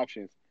read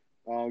options.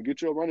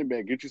 Get you a running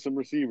back. Get you some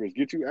receivers.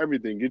 Get you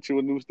everything. Get you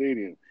a new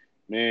stadium.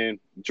 Man,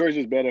 Detroit's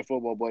just bad at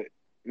football. But,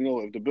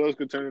 if the Bills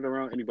could turn it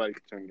around, anybody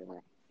could turn it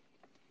around.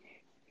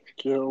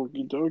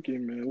 Okie dokie,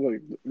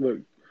 man. Look,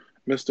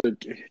 Mr.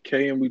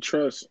 K and we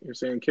trust. You're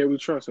saying K we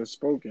trust has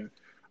spoken.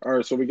 All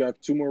right, so we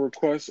got 2 more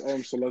requests.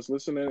 So let's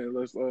listen in and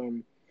let's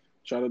listen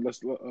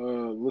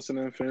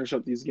and finish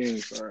up these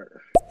games. All right.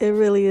 It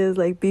really is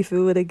like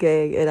beefing with a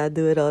gang, and I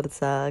do it all the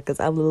time because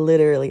I'm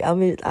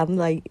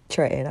like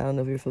Trenton. I don't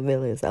know if you're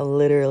familiar. So I'm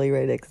literally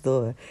right next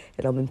door,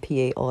 and I'm in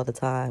PA all the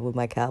time with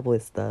my cowboy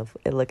stuff,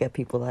 and look at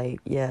people like,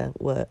 yeah,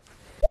 what?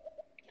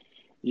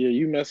 Yeah,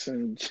 you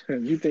messing.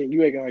 You think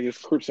you acting like it's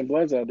Crips and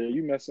Bloods out there?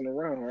 You messing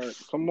around? All right,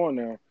 come on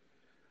now.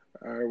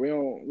 All right, we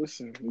don't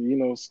listen.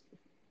 It's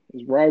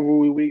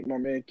rivalry week. My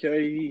man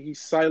K, he's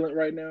silent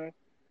right now.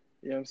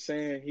 You know what I'm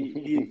saying?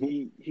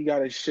 He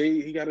got his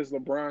shade. He got his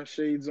LeBron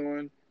shades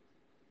on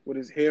with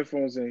his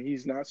headphones in.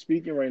 He's not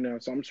speaking right now,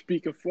 so I'm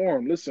speaking for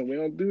him. Listen, we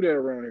don't do that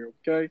around here,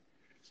 okay?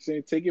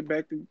 Saying take it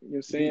back to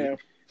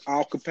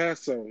Al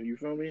Capasso. You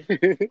feel me?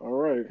 All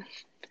right.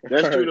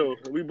 That's true though.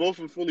 We both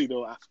from Philly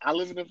though. I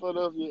live in the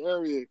Philadelphia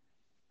area.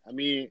 I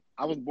mean,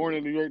 I was born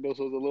in New York though,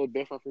 so it's a little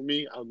different for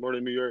me. I was born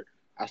in New York.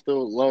 I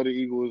still love the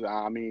Eagles.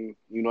 I mean,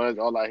 that's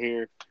all I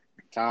hear.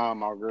 Tom,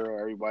 my girl,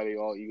 everybody,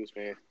 all Eagles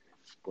fans.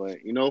 But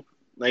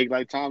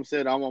like Tom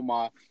said, I'm on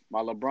my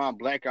LeBron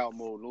blackout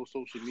mode. No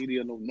social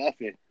media, no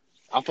nothing.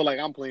 I feel like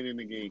I'm playing in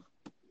the game.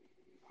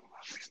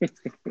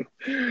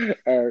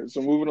 All right,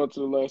 so moving on to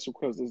the last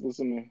request. Let's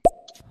listen in.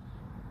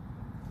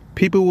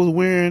 People was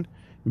wearing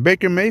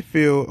Baker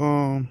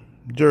Mayfield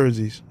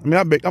jerseys. I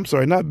mean, I'm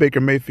sorry, not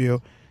Baker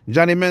Mayfield.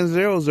 Johnny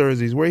Manziel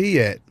jerseys. Where he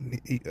at?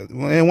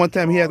 And one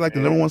time he had the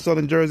number 1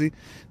 selling jersey.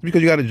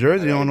 Because you got a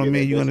jersey on, don't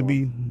mean you're gonna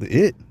be the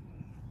it.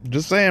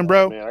 Just saying,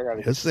 bro.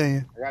 Just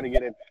saying. I gotta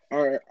get it.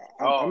 All right,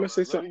 I'm gonna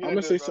say something. Let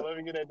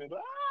me get at this.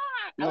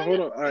 No, hold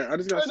on. All right, I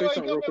just gotta say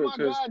something real quick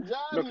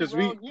because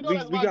we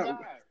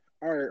got.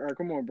 All right,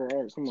 come on, bro.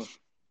 All right, come on.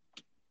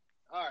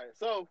 All right,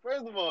 so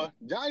first of all,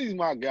 Johnny's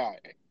my guy.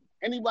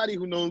 Anybody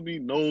who knows me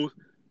knows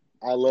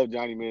I love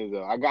Johnny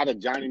Manziel. I got a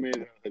Johnny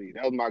Manziel hoodie.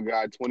 That was my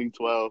guy,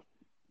 2012.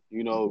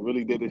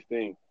 Really did his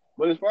thing.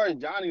 But as far as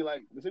Johnny,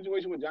 the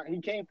situation with Johnny,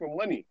 he came from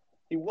money.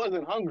 He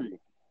wasn't hungry.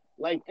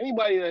 like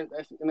anybody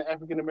that's in the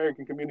African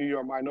American community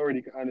or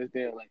minority can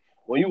understand. Like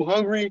when you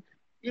hungry,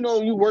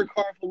 you work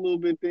hard for a little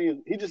bit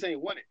things. He just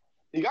ain't won it.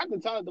 He got the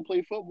talent to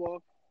play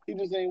football. He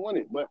just ain't won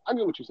it. But I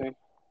get what you're saying.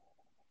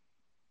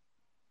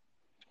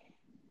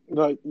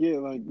 Like, yeah,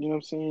 like, you know what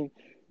I'm saying?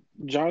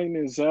 Johnny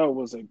Manziel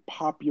was a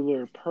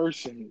popular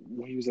person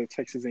when he was at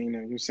Texas A&M. You know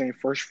what I'm saying?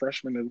 First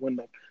freshman to win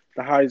the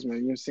Heisman.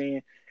 You know what I'm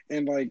saying?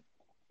 And like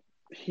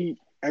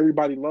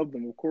everybody loved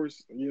him. Of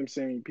course, you know what I'm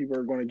saying? People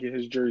are going to get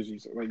his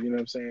jerseys. Like, you know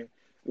what I'm saying?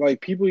 Like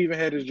people even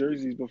had his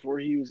jerseys before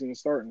he was in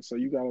starting. So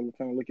you got to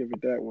kind of look at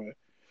it that way.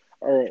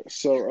 All right.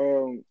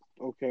 So,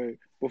 okay.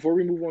 Before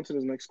we move on to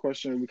this next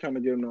question, we kind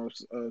of get on our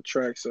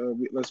tracks.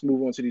 Let's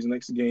move on to these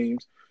next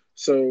games.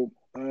 So,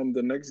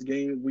 the next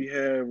game we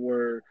have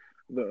were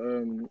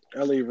the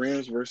LA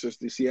Rams versus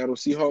the Seattle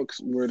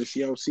Seahawks, where the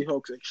Seattle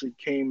Seahawks actually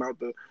came out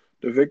the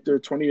victor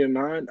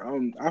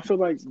 20-9. I feel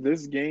like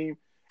this game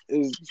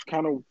is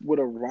kind of what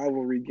a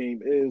rivalry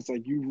game is.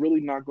 Like you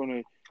really not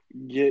gonna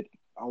get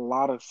a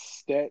lot of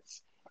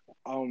stats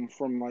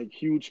from like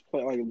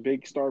like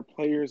big star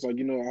players. Like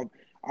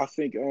I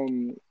think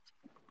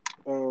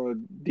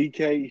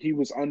DK he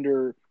was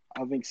under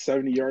I think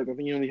 70 yards. I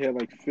think he only had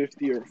like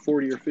 50 or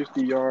 40 or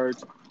 50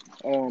 yards.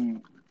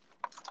 Um,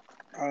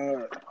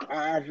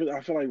 I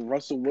feel like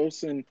Russell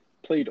Wilson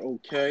played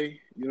okay.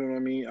 You know what I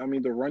mean? I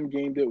mean the run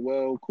game did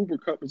well. Cooper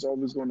Kupp is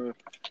always going to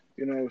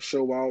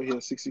show out. He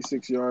had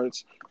 66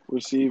 yards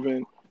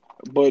receiving.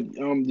 But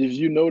if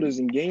you notice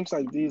in games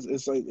like these,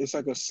 it's like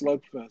a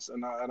slugfest,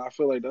 and I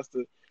feel like that's the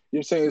you know what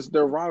I'm saying it's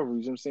their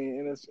rivalries. You know what I'm saying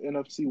and it's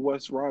NFC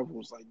West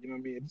rivals, like you know what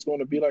I mean. It's going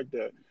to be like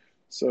that.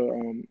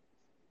 So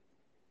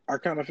I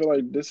kind of feel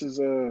like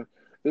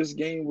this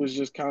game was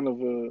just kind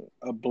of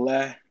a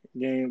blah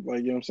game,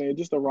 like you know what I'm saying,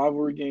 just a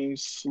rivalry game,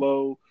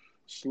 slow,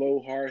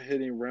 hard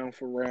hitting, round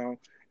for round,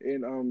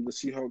 and the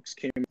Seahawks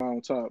came out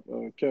on top.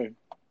 Okay.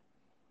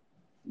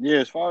 Yeah,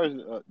 as far as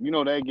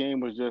that game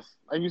was just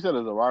like you said, it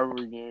was a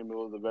rivalry game. It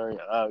was a very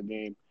odd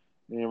game.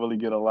 They didn't really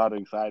get a lot of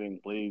exciting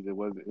plays.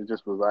 It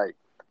just was like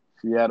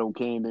Seattle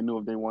came. They knew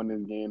if they won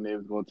this game, they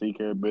was going to take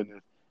care of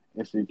business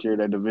and secure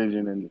that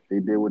division, and they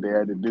did what they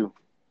had to do.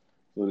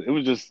 So it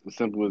was just as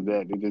simple as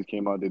that. They just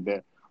came out did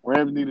that.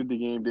 Rams needed the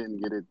game,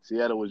 didn't get it.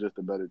 Seattle was just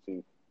a better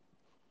team.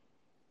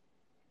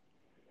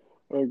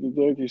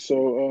 Okay.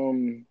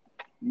 So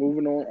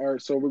moving on. All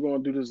right. So we're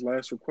gonna do this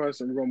last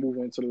request, and we're gonna move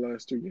on to the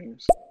last two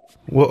games.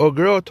 Well, a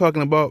girl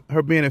talking about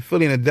her being a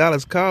Philly and a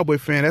Dallas Cowboy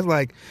fan, that's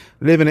like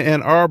living in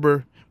Ann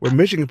Arbor where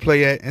Michigan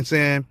play at and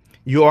saying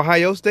you're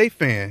Ohio State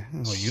fan.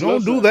 Oh, you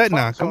don't do that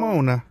now. Come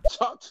on now.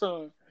 Talk to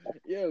him.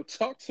 Yeah,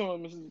 talk to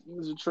him,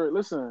 Mr. Detroit.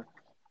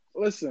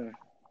 Listen.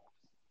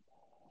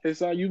 Hey,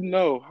 son, you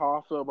know how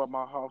I feel about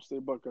my Ohio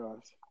State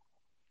Buckeyes.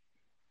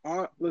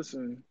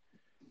 Listen.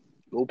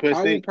 Go Penn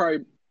State. I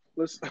will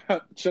probably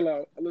chill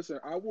out. Listen,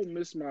 I will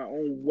miss my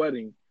own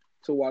wedding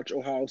to watch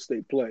Ohio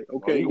State play.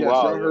 Okay, yes,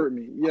 y'all heard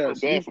me.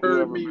 Yes, you've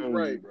heard me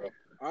right.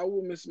 I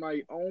will miss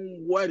my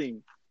own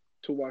wedding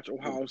to watch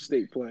Ohio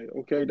State play.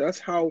 Okay, that's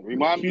how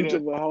huge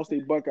of a Ohio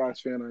State Buckeyes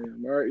fan I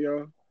am. All right,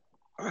 y'all.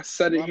 I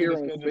said it here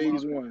on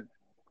Phase 1.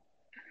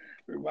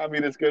 Remind me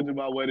to schedule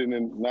my wedding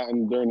and not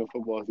during the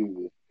football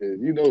season.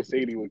 You know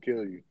Sadie will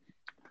kill you.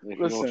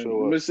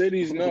 Listen,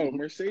 Mercedes no.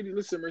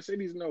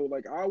 Mercedes no.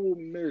 Like I will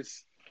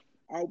miss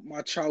out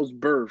my child's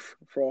birth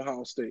for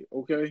Ohio State.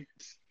 Okay.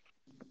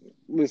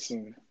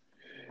 Listen.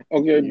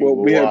 Okay, well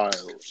we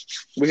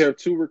have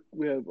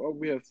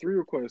three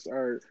requests. All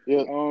right.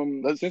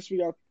 Yeah. Since we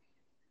got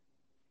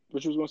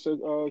what you was gonna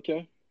say,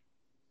 okay.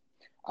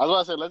 I was about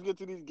to say, let's get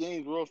to these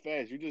games real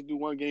fast. You just do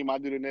one game, I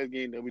do the next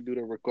game, then we do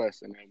the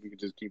request, and then we can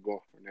just keep going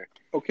from there.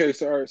 Okay,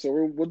 so all right, so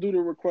we'll do the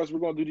request.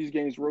 We're gonna do these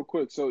games real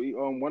quick. So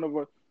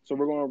so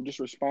we're gonna just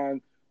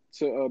respond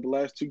to the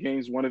last two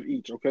games, one of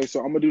each. Okay,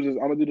 so I'm gonna do this.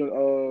 I'm gonna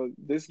do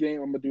this game.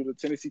 I'm gonna do the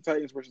Tennessee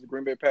Titans versus the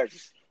Green Bay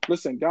Packers.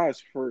 Listen,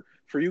 guys, for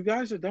you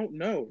guys that don't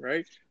know,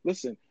 right?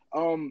 Listen,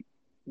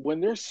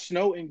 when there's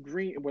snow and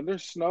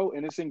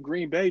it's in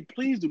Green Bay,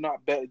 please do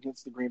not bet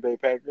against the Green Bay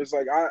Packers.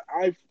 Like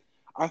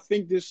I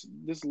think this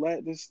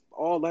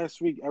all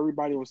last week,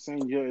 everybody was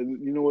saying, yeah,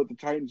 you know what, the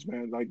Titans,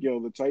 man, like, yo,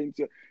 the Titans,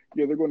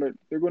 yeah, they're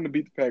gonna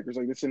beat the Packers,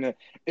 like this and that.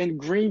 In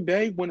Green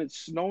Bay, when it's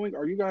snowing,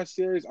 are you guys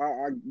serious?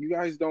 You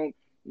guys don't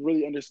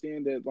really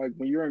understand that, like,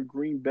 when you're in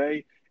Green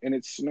Bay and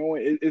it's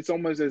snowing, it's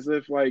almost as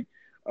if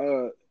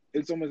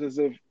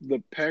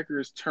the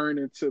Packers turn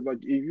into, like,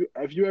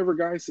 if you ever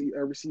guys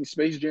ever seen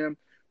Space Jam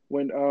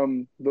when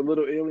the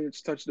little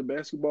aliens touch the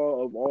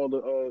basketball of all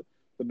the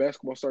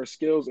basketball star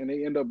skills and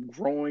they end up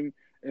growing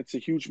into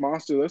huge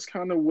monsters. That's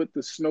kind of what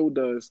the snow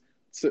does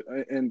to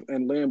and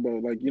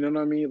Lambeau. Like, you know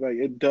what I mean? Like,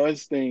 it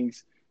does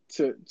things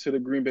to the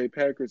Green Bay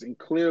Packers, and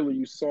clearly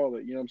you saw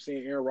it. You know what I'm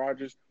saying? Aaron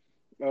Rodgers,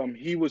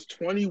 he was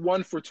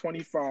 21 for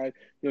 25, you know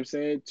what I'm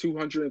saying?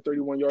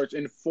 231 yards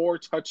and 4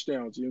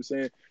 touchdowns, you know what I'm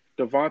saying?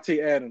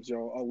 Devontae Adams,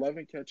 y'all,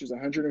 11 catches,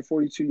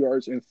 142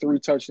 yards, and 3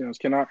 touchdowns.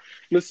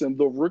 Listen,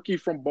 the rookie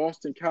from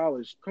Boston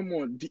College, come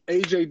on,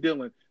 A.J.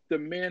 Dillon, the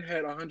man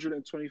had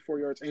 124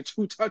 yards and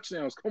 2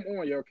 touchdowns. Come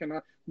on, y'all.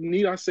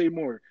 Need I say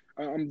more?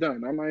 I'm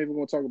done. I'm not even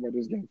gonna talk about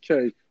this game.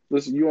 K,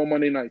 listen, you on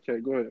Monday night, K.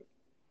 Go ahead.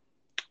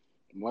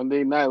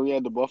 Monday night, we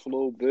had the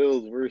Buffalo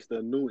Bills versus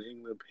the New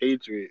England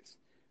Patriots.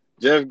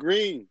 Jeff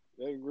Green.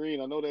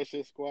 I know that's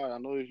your squad. I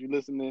know if you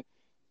listening,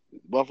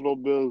 Buffalo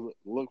Bills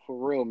look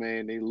for real,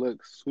 man. They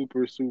look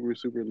super, super,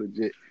 super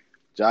legit.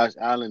 Josh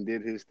Allen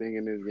did his thing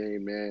in this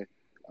game, man.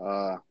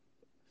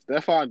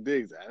 Stephon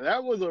Diggs,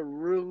 that was a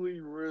really,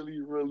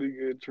 really, really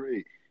good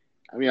trade.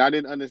 I mean, I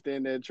didn't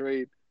understand that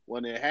trade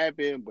when it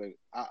happened, but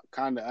I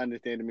kind of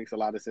understand it makes a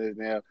lot of sense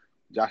now.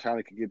 Josh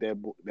Allen can get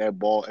that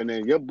ball. And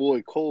then your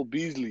boy, Cole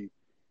Beasley,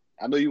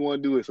 I know you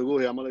want to do it, so go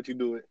ahead. I'm going to let you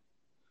do it.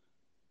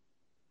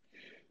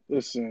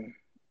 Listen,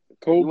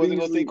 Cole You wasn't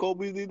going to say Beasley. Cole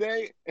Beasley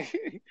Day?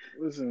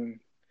 Listen,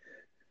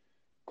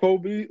 Cole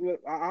Beasley.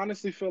 I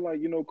honestly feel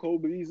like Cole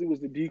Beasley was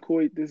the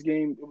decoy this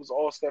game. It was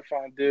all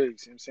Stephon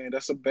Diggs. You know what I'm saying,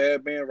 that's a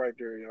bad man right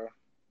there, y'all.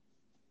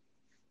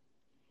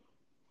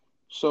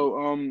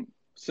 So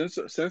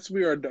since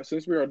we are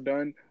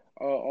done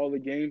all the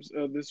games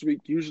this week,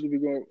 usually we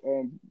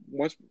go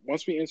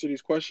once we answer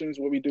these questions,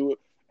 what we do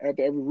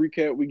after every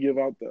recap, we give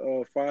out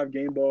the 5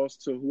 game balls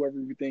to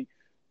whoever we think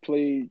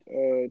played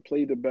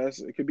the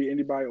best. It could be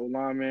anybody, O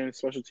lineman,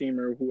 special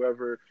teamer,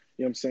 whoever,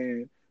 you know what I'm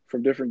saying,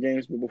 from different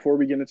games. But before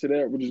we get into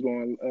that, we're just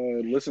going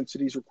to listen to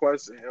these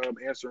requests and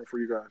answer them for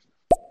you guys.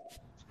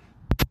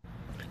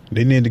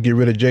 They need to get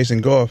rid of Jason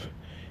Goff.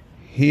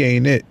 He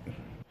ain't it.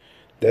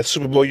 That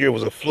Super Bowl year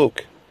was a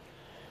fluke.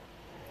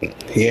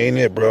 He ain't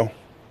it, bro.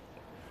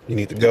 You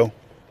need to go.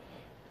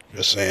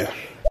 Just saying.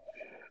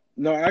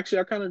 No, actually,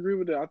 I kind of agree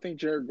with that. I think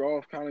Jared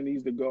Goff kind of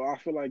needs to go. I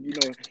feel like,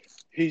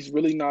 he's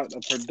really not a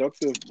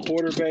productive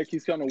quarterback.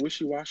 He's kind of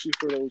wishy-washy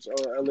for those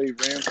LA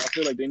Rams. I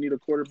feel like they need a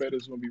quarterback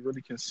that's going to be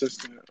really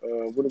consistent.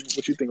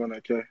 What you think on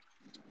that, Kay?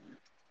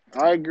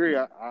 I agree.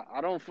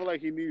 I don't feel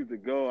like he needs to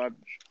go. I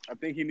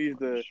think he needs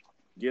to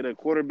get a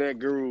quarterback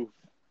guru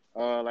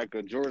like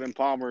a Jordan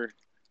Palmer.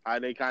 How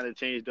they kind of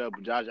changed up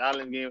Josh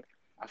Allen game.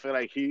 I feel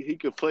like he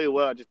could play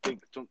well. I just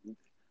think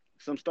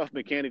some stuff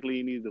mechanically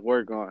he needs to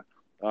work on.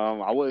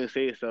 I wouldn't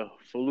say it's a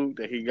fluke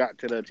that he got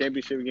to the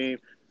championship game.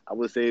 I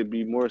would say it'd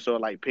be more so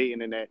like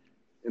Peyton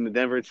in the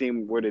Denver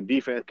team where the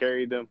defense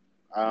carried them.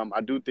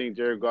 I do think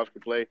Jared Goff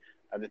can play.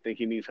 I just think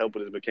he needs help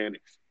with his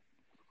mechanics.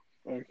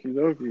 Okie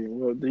dokie.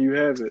 Well, there you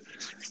have it.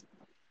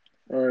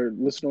 All right,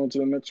 let's go on to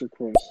the next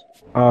request.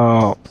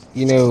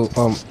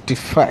 The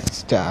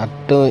fact that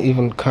I don't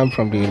even come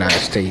from the United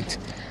States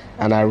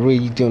and I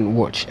really don't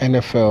watch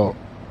NFL.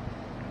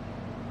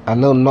 I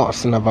know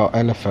nothing about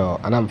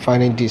NFL, and I'm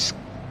finding this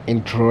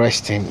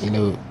interesting.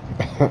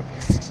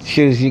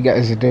 Shows you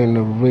guys are doing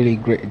a really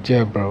great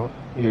job, bro.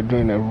 You're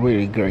doing a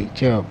really great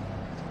job.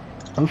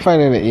 I'm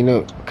finding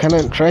it, kind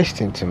of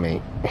interesting to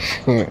me.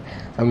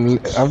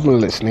 I've been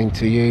listening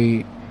to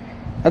you.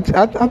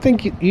 I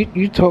think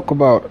you talk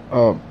about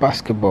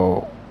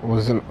basketball.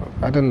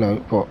 I don't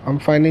know, but I'm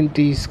finding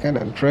these kind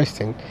of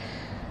interesting,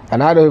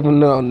 and I don't even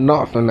know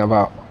nothing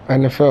about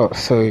NFL.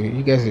 So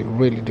you guys are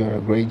really doing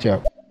a great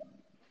job.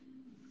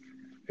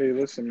 Hey,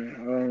 listen,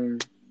 man.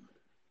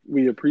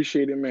 We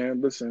appreciate it,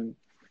 man. Listen,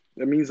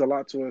 that means a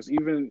lot to us.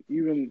 Even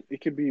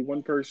it could be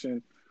one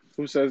person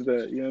who says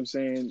that, you know what I'm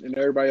saying, and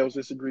everybody else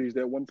disagrees.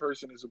 That one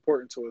person is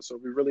important to us. So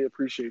we really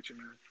appreciate you,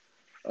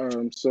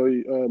 man.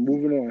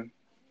 Moving on.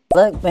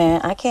 Look,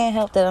 man, I can't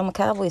help that I'm a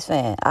Cowboys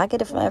fan. I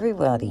get it from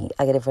everybody.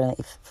 I get it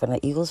from the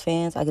Eagles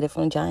fans. I get it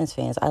from the Giants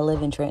fans. I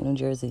live in Trenton, New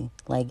Jersey,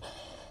 like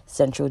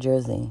Central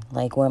Jersey.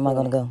 Like, where am I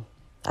gonna go?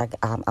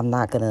 I'm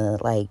not gonna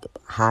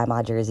hide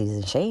my jerseys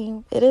in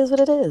shame. It is what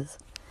it is.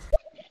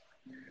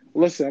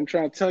 Listen, I'm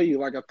trying to tell you,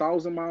 like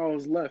 1,000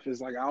 miles left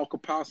is like Al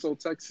Capasso,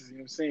 Texas. You know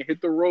what I'm saying?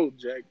 Hit the road,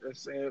 Jack.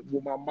 That's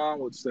what my mom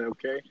would say.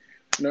 Okay.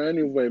 No,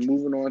 anyway,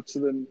 moving on to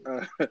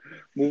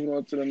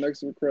the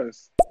next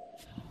request.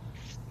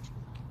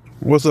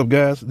 What's up,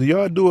 guys? Do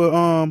y'all do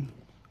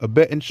a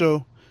betting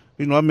show?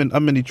 I'm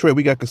in Detroit.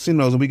 We got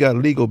casinos and we got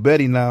legal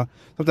betting now.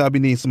 Sometimes I be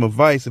needing some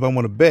advice if I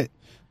want to bet.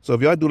 So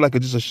if y'all do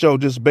just a show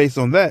just based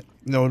on that,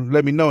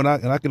 let me know and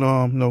I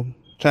can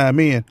chime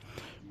in,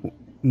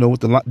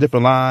 with the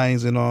different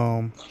lines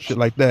and shit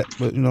like that.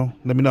 But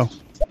let me know.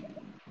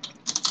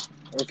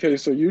 Okay,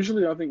 so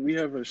usually I think we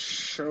have a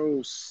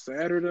show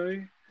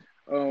Saturday,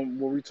 where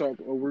we talk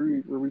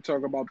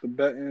about the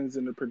bettings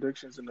and the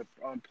predictions and the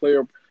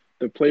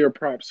player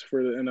props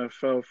for the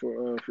NFL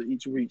for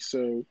each week.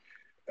 So,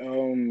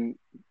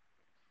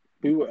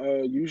 we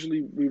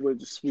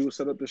would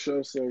set up the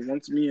show. So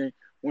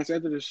once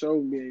after the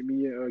show,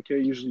 me and Kay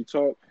usually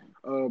talk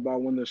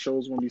about when the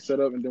show's going to be set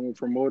up, and then we'll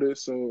promote it.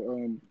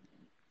 So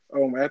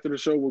after the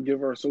show, we'll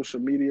give our social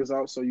medias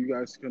out so you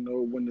guys can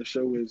know when the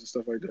show is and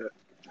stuff like that.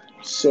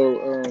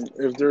 So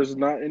if there's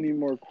not any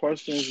more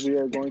questions, we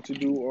are going to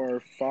do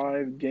our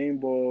 5 game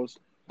balls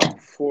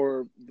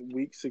for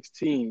week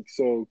 16.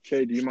 So,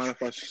 Kay, do you mind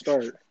if I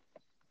start?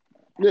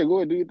 Yeah, go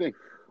ahead. Do your thing.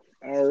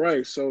 All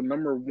right. So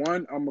number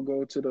 1, I'm gonna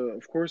go to the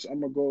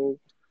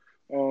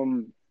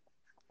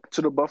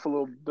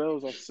Buffalo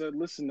Bills. I said,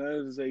 listen,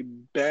 that is a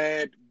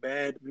bad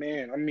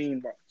man. I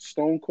mean,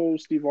 Stone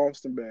Cold Steve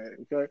Austin bad.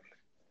 Okay.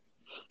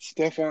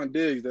 Stephon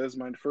Diggs, that's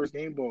my first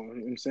game ball. You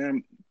know what I'm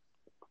saying?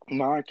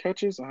 9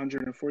 catches,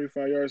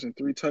 145 yards, and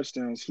 3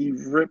 touchdowns. He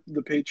ripped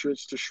the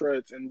Patriots to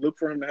shreds, and look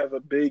for him to have a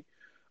big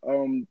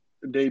um,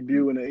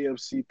 debut in the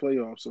AFC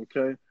playoffs.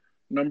 Okay.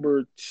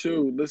 Number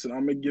two, listen,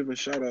 I'm gonna give a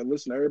shout out.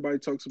 Listen, everybody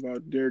talks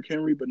about Derrick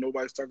Henry, but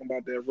nobody's talking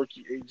about that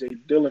rookie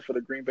AJ Dillon for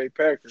the Green Bay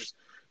Packers.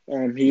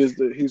 He's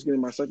getting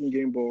my second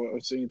game ball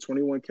of seeing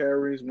 21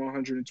 carries,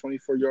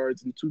 124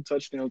 yards, and 2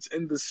 touchdowns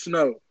in the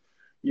snow.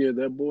 Yeah,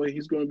 that boy,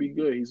 he's gonna be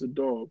good. He's a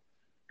dog.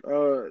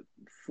 Uh,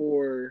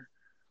 for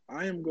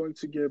I am going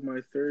to give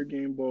my third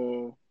game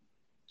ball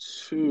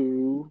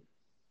to.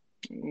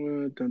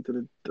 Dun, dun,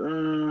 dun,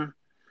 dun.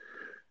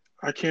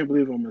 I can't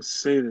believe I'm gonna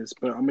say this,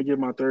 but I'm gonna give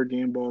my third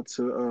game ball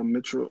to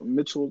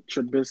Mitchell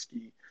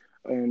Trubisky.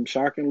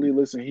 Shockingly,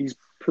 listen, he's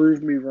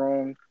proved me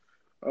wrong.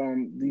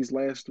 These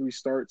last 3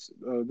 starts,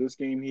 this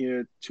game he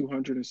had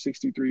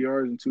 263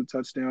 yards and 2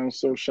 touchdowns.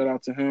 So shout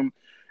out to him,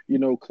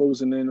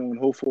 closing in on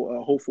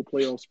hopeful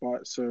playoff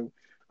spot. So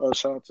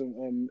shout out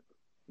to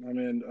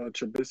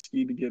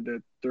Trubisky to get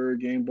that third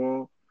game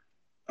ball.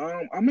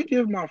 I'm gonna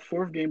give my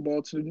fourth game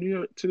ball to the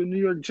New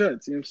York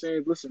Jets. You know what I'm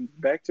saying? Listen,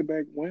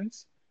 back-to-back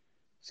wins.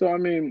 So I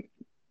mean,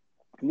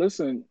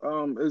 listen,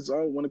 it's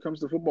all when it comes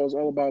to football, it's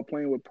all about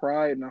playing with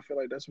pride, and I feel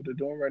like that's what they're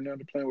doing right now.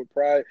 They're playing with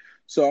pride.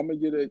 So I'm gonna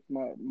get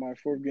my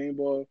fourth game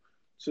ball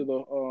to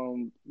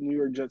the New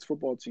York Jets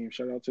football team.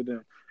 Shout out to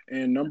them.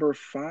 And number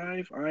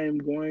 5, I am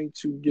going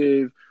to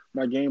give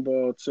my game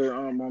ball to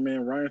my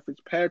man Ryan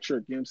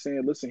Fitzpatrick. You know what I'm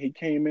saying? Listen, he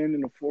came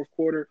in the fourth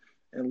quarter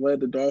and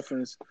led the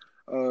Dolphins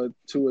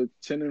to a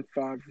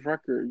 10-5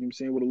 record, you know what I'm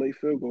saying, with a late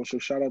field goal. So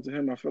shout out to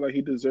him. I feel like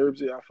he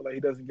deserves it. I feel like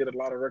he doesn't get a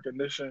lot of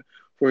recognition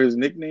for his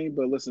nickname,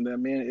 but listen, that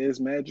man is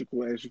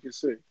magical, as you can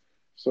see.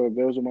 So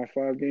those are my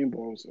 5 game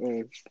balls.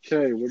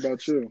 Okay, what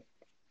about you?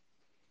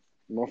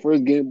 My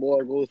first game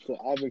ball goes to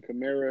Alvin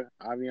Kamara.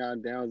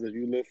 Avion Downs, if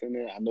you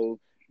listening, I know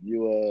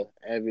you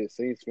avid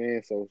Saints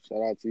fan, so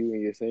shout out to you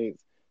and your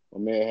Saints. My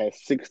man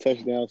has 6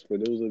 touchdowns. For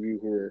those of you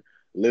who are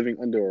living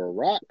under a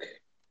rock,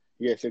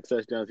 he had 6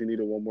 touchdowns. He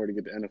needed one more to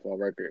get the NFL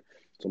record.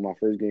 So my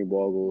first game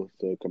ball goes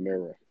to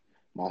Kamara.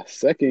 My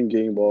second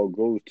game ball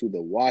goes to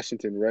the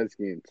Washington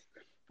Redskins.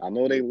 I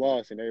know they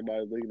lost, and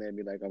everybody's looking at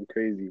me like I'm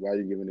crazy. Why are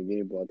you giving the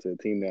game ball to a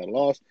team that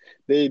lost?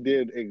 They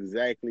did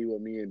exactly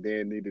what me and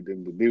Dan needed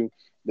them to do.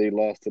 They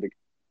lost to the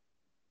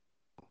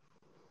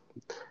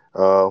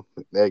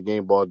that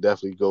game ball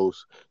definitely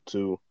goes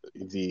to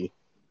the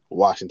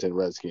Washington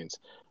Redskins.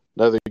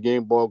 Another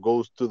game ball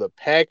goes to the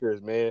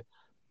Packers, man.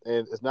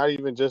 And it's not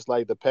even just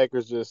like the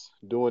Packers just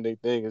doing their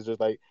thing. It's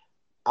just like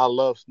I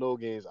love snow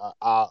games.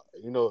 I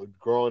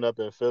growing up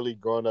in Philly,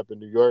 growing up in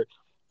New York,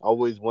 I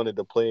always wanted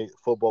to play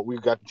football. We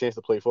got the chance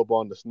to play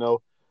football in the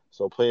snow.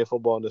 So playing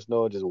football in the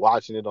snow and just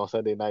watching it on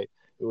Sunday night,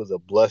 it was a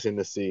blessing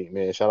to see,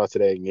 man. Shout out to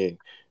that game.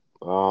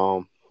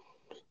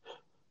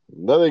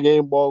 Another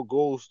game ball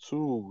goes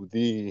to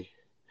the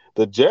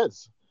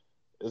Jets.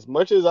 As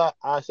much as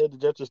I said the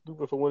Jets are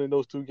stupid for winning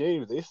those 2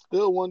 games, they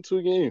still won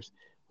 2 games.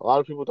 A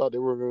lot of people thought they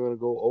were going to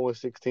go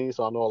 0-16,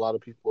 so I know a lot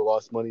of people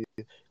lost money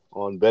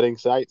on betting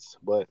sites,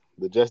 but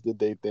the Jets did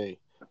their thing.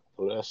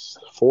 So that's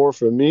 4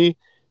 for me.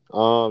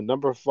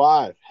 Number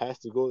 5 has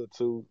to go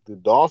to the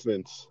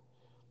Dolphins.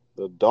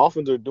 The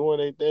Dolphins are doing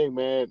their thing,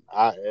 man.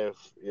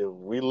 If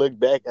we look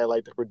back at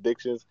like the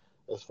predictions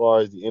as far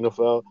as the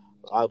NFL,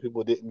 a lot of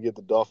people didn't give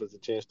the Dolphins a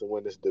chance to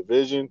win this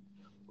division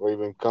or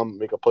even come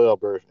make a playoff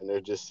berth, and they're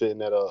just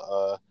sitting at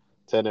a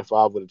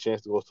 10-5 with a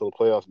chance to go to the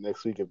playoffs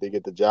next week if they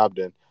get the job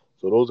done.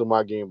 So those are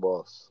my game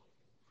balls.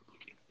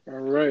 All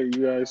right,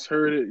 you guys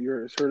heard it.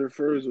 You guys heard it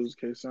first. It was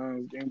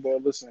K-Sound's game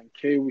ball. Listen,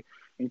 K we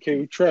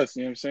trust.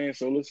 You know what I'm saying?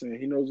 So listen,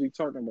 he knows what he's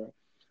talking about.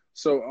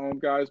 So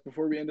guys,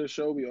 before we end the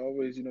show, we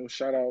always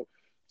shout out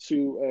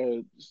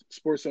to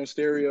Sports on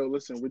Stereo.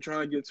 Listen, we're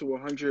trying to get to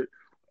 100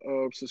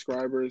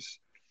 subscribers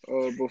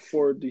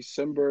before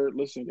December.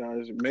 Listen,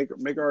 guys,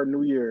 make our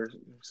new year. You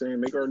know what I'm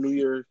saying, make our new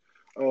year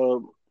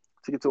to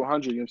get to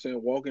 100. You know what I'm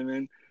saying, walking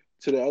in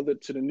to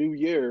the new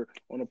year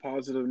on a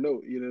positive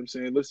note. You know what I'm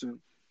saying. Listen,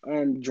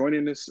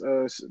 joining this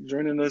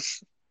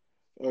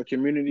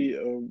community,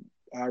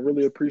 I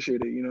really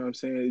appreciate it. You know what I'm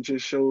saying. It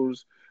just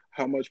shows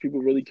how much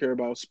people really care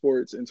about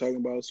sports and talking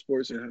about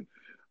sports. And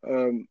I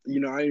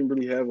didn't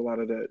really have a lot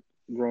of that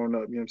growing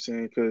up. You know what I'm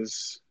saying,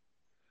 because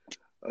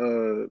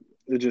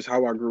it's just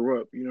how I grew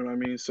up. You know what I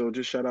mean. So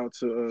just shout out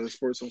to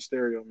Sports on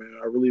Stereo, man.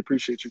 I really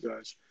appreciate you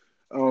guys.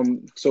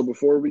 So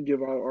before we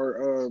give out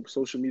our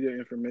social media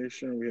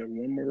information, we have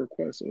one more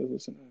request. So let's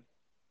listen in.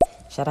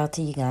 Shout out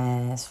to you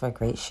guys for a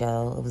great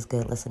show. It was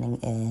good listening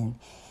in.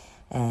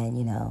 And,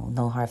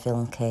 no hard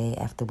feelings, Kay,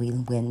 after we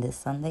win this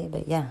Sunday.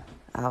 But, yeah,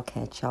 I'll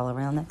catch y'all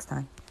around next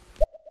time.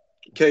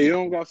 Kay, you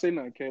don't got to say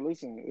nothing, Kay.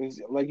 Listen,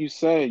 it's like you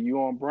said, you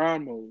on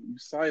Brown mode. You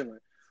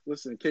silent.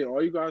 Listen, Kay,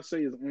 all you got to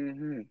say is,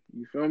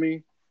 You feel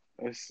me?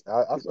 That's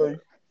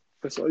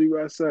all you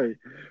got to say.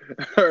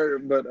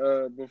 But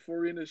before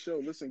we end the show,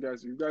 listen,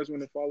 guys, if you guys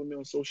want to follow me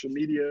on social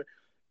media,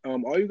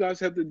 all you guys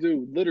have to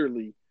do,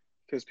 literally,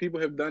 because people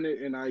have done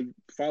it and I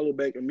follow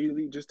back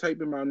immediately, just type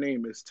in my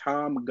name. It's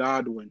Tom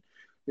Godwin.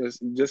 Yes,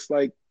 just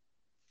like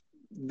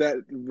that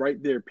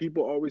right there.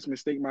 People always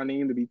mistake my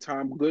name to be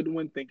Tom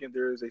Goodwin, thinking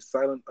there is a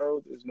silent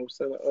O. There's no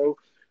silent O.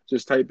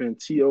 Just type in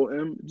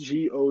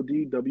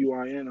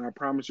TOMGODWIN, and I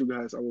promise you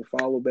guys I will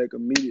follow back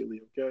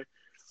immediately. Okay.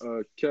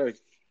 Okay.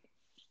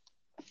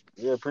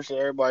 Yeah, appreciate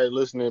everybody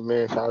listening,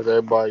 man. Shout out to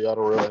everybody. Y'all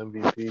the real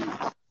MVP.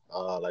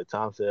 Like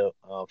Tom said,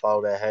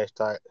 follow that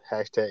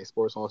hashtag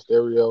Sports on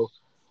Stereo.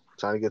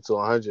 Trying to get to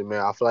 100,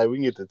 man. I feel like we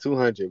can get to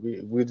 200.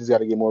 We just got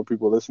to get more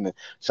people listening.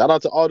 Shout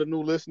out to all the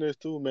new listeners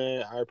too,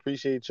 man. I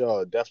appreciate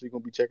y'all. Definitely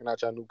gonna be checking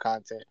out y'all new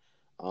content.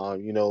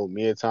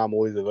 Me and Tom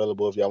always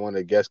available if y'all want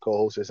to guest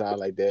co-host or something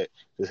like that.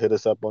 Just hit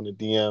us up on the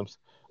DMs.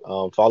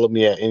 Follow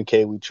me at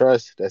NK We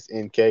Trust. That's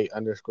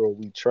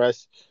NK_We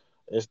Trust.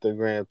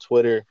 Instagram,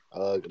 Twitter.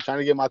 I'm trying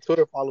to get my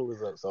Twitter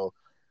followers up, so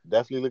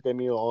definitely look at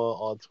me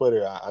on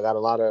Twitter. I got a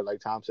lot of,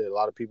 like Tom said, a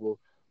lot of people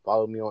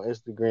follow me on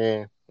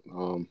Instagram.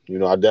 I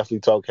definitely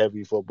talk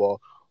heavy football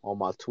on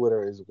my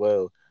Twitter as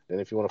well. And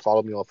if you want to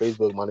follow me on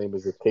Facebook, my name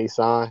is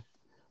Kason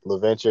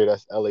Laventure.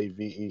 That's Laventure.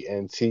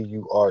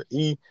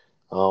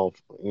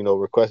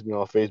 Request me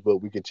on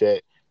Facebook. We could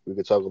chat. We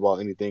could talk about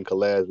anything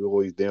collabs. We're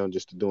always down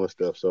just to doing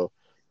stuff. So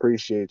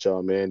appreciate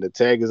y'all, man. The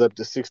tag is up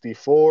to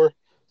 64.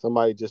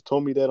 Somebody just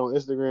told me that on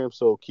Instagram.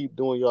 So keep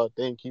doing y'all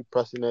thing. Keep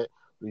pressing that.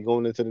 We're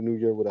going into the new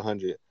year with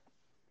 100.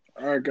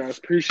 All right, guys.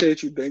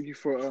 Appreciate you. Thank you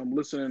for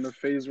listening to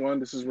Phase 1.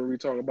 This is where we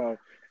talk about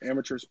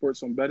amateur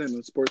sports on betting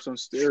and sports on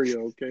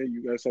stereo. Okay.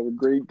 You guys have a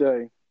great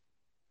day.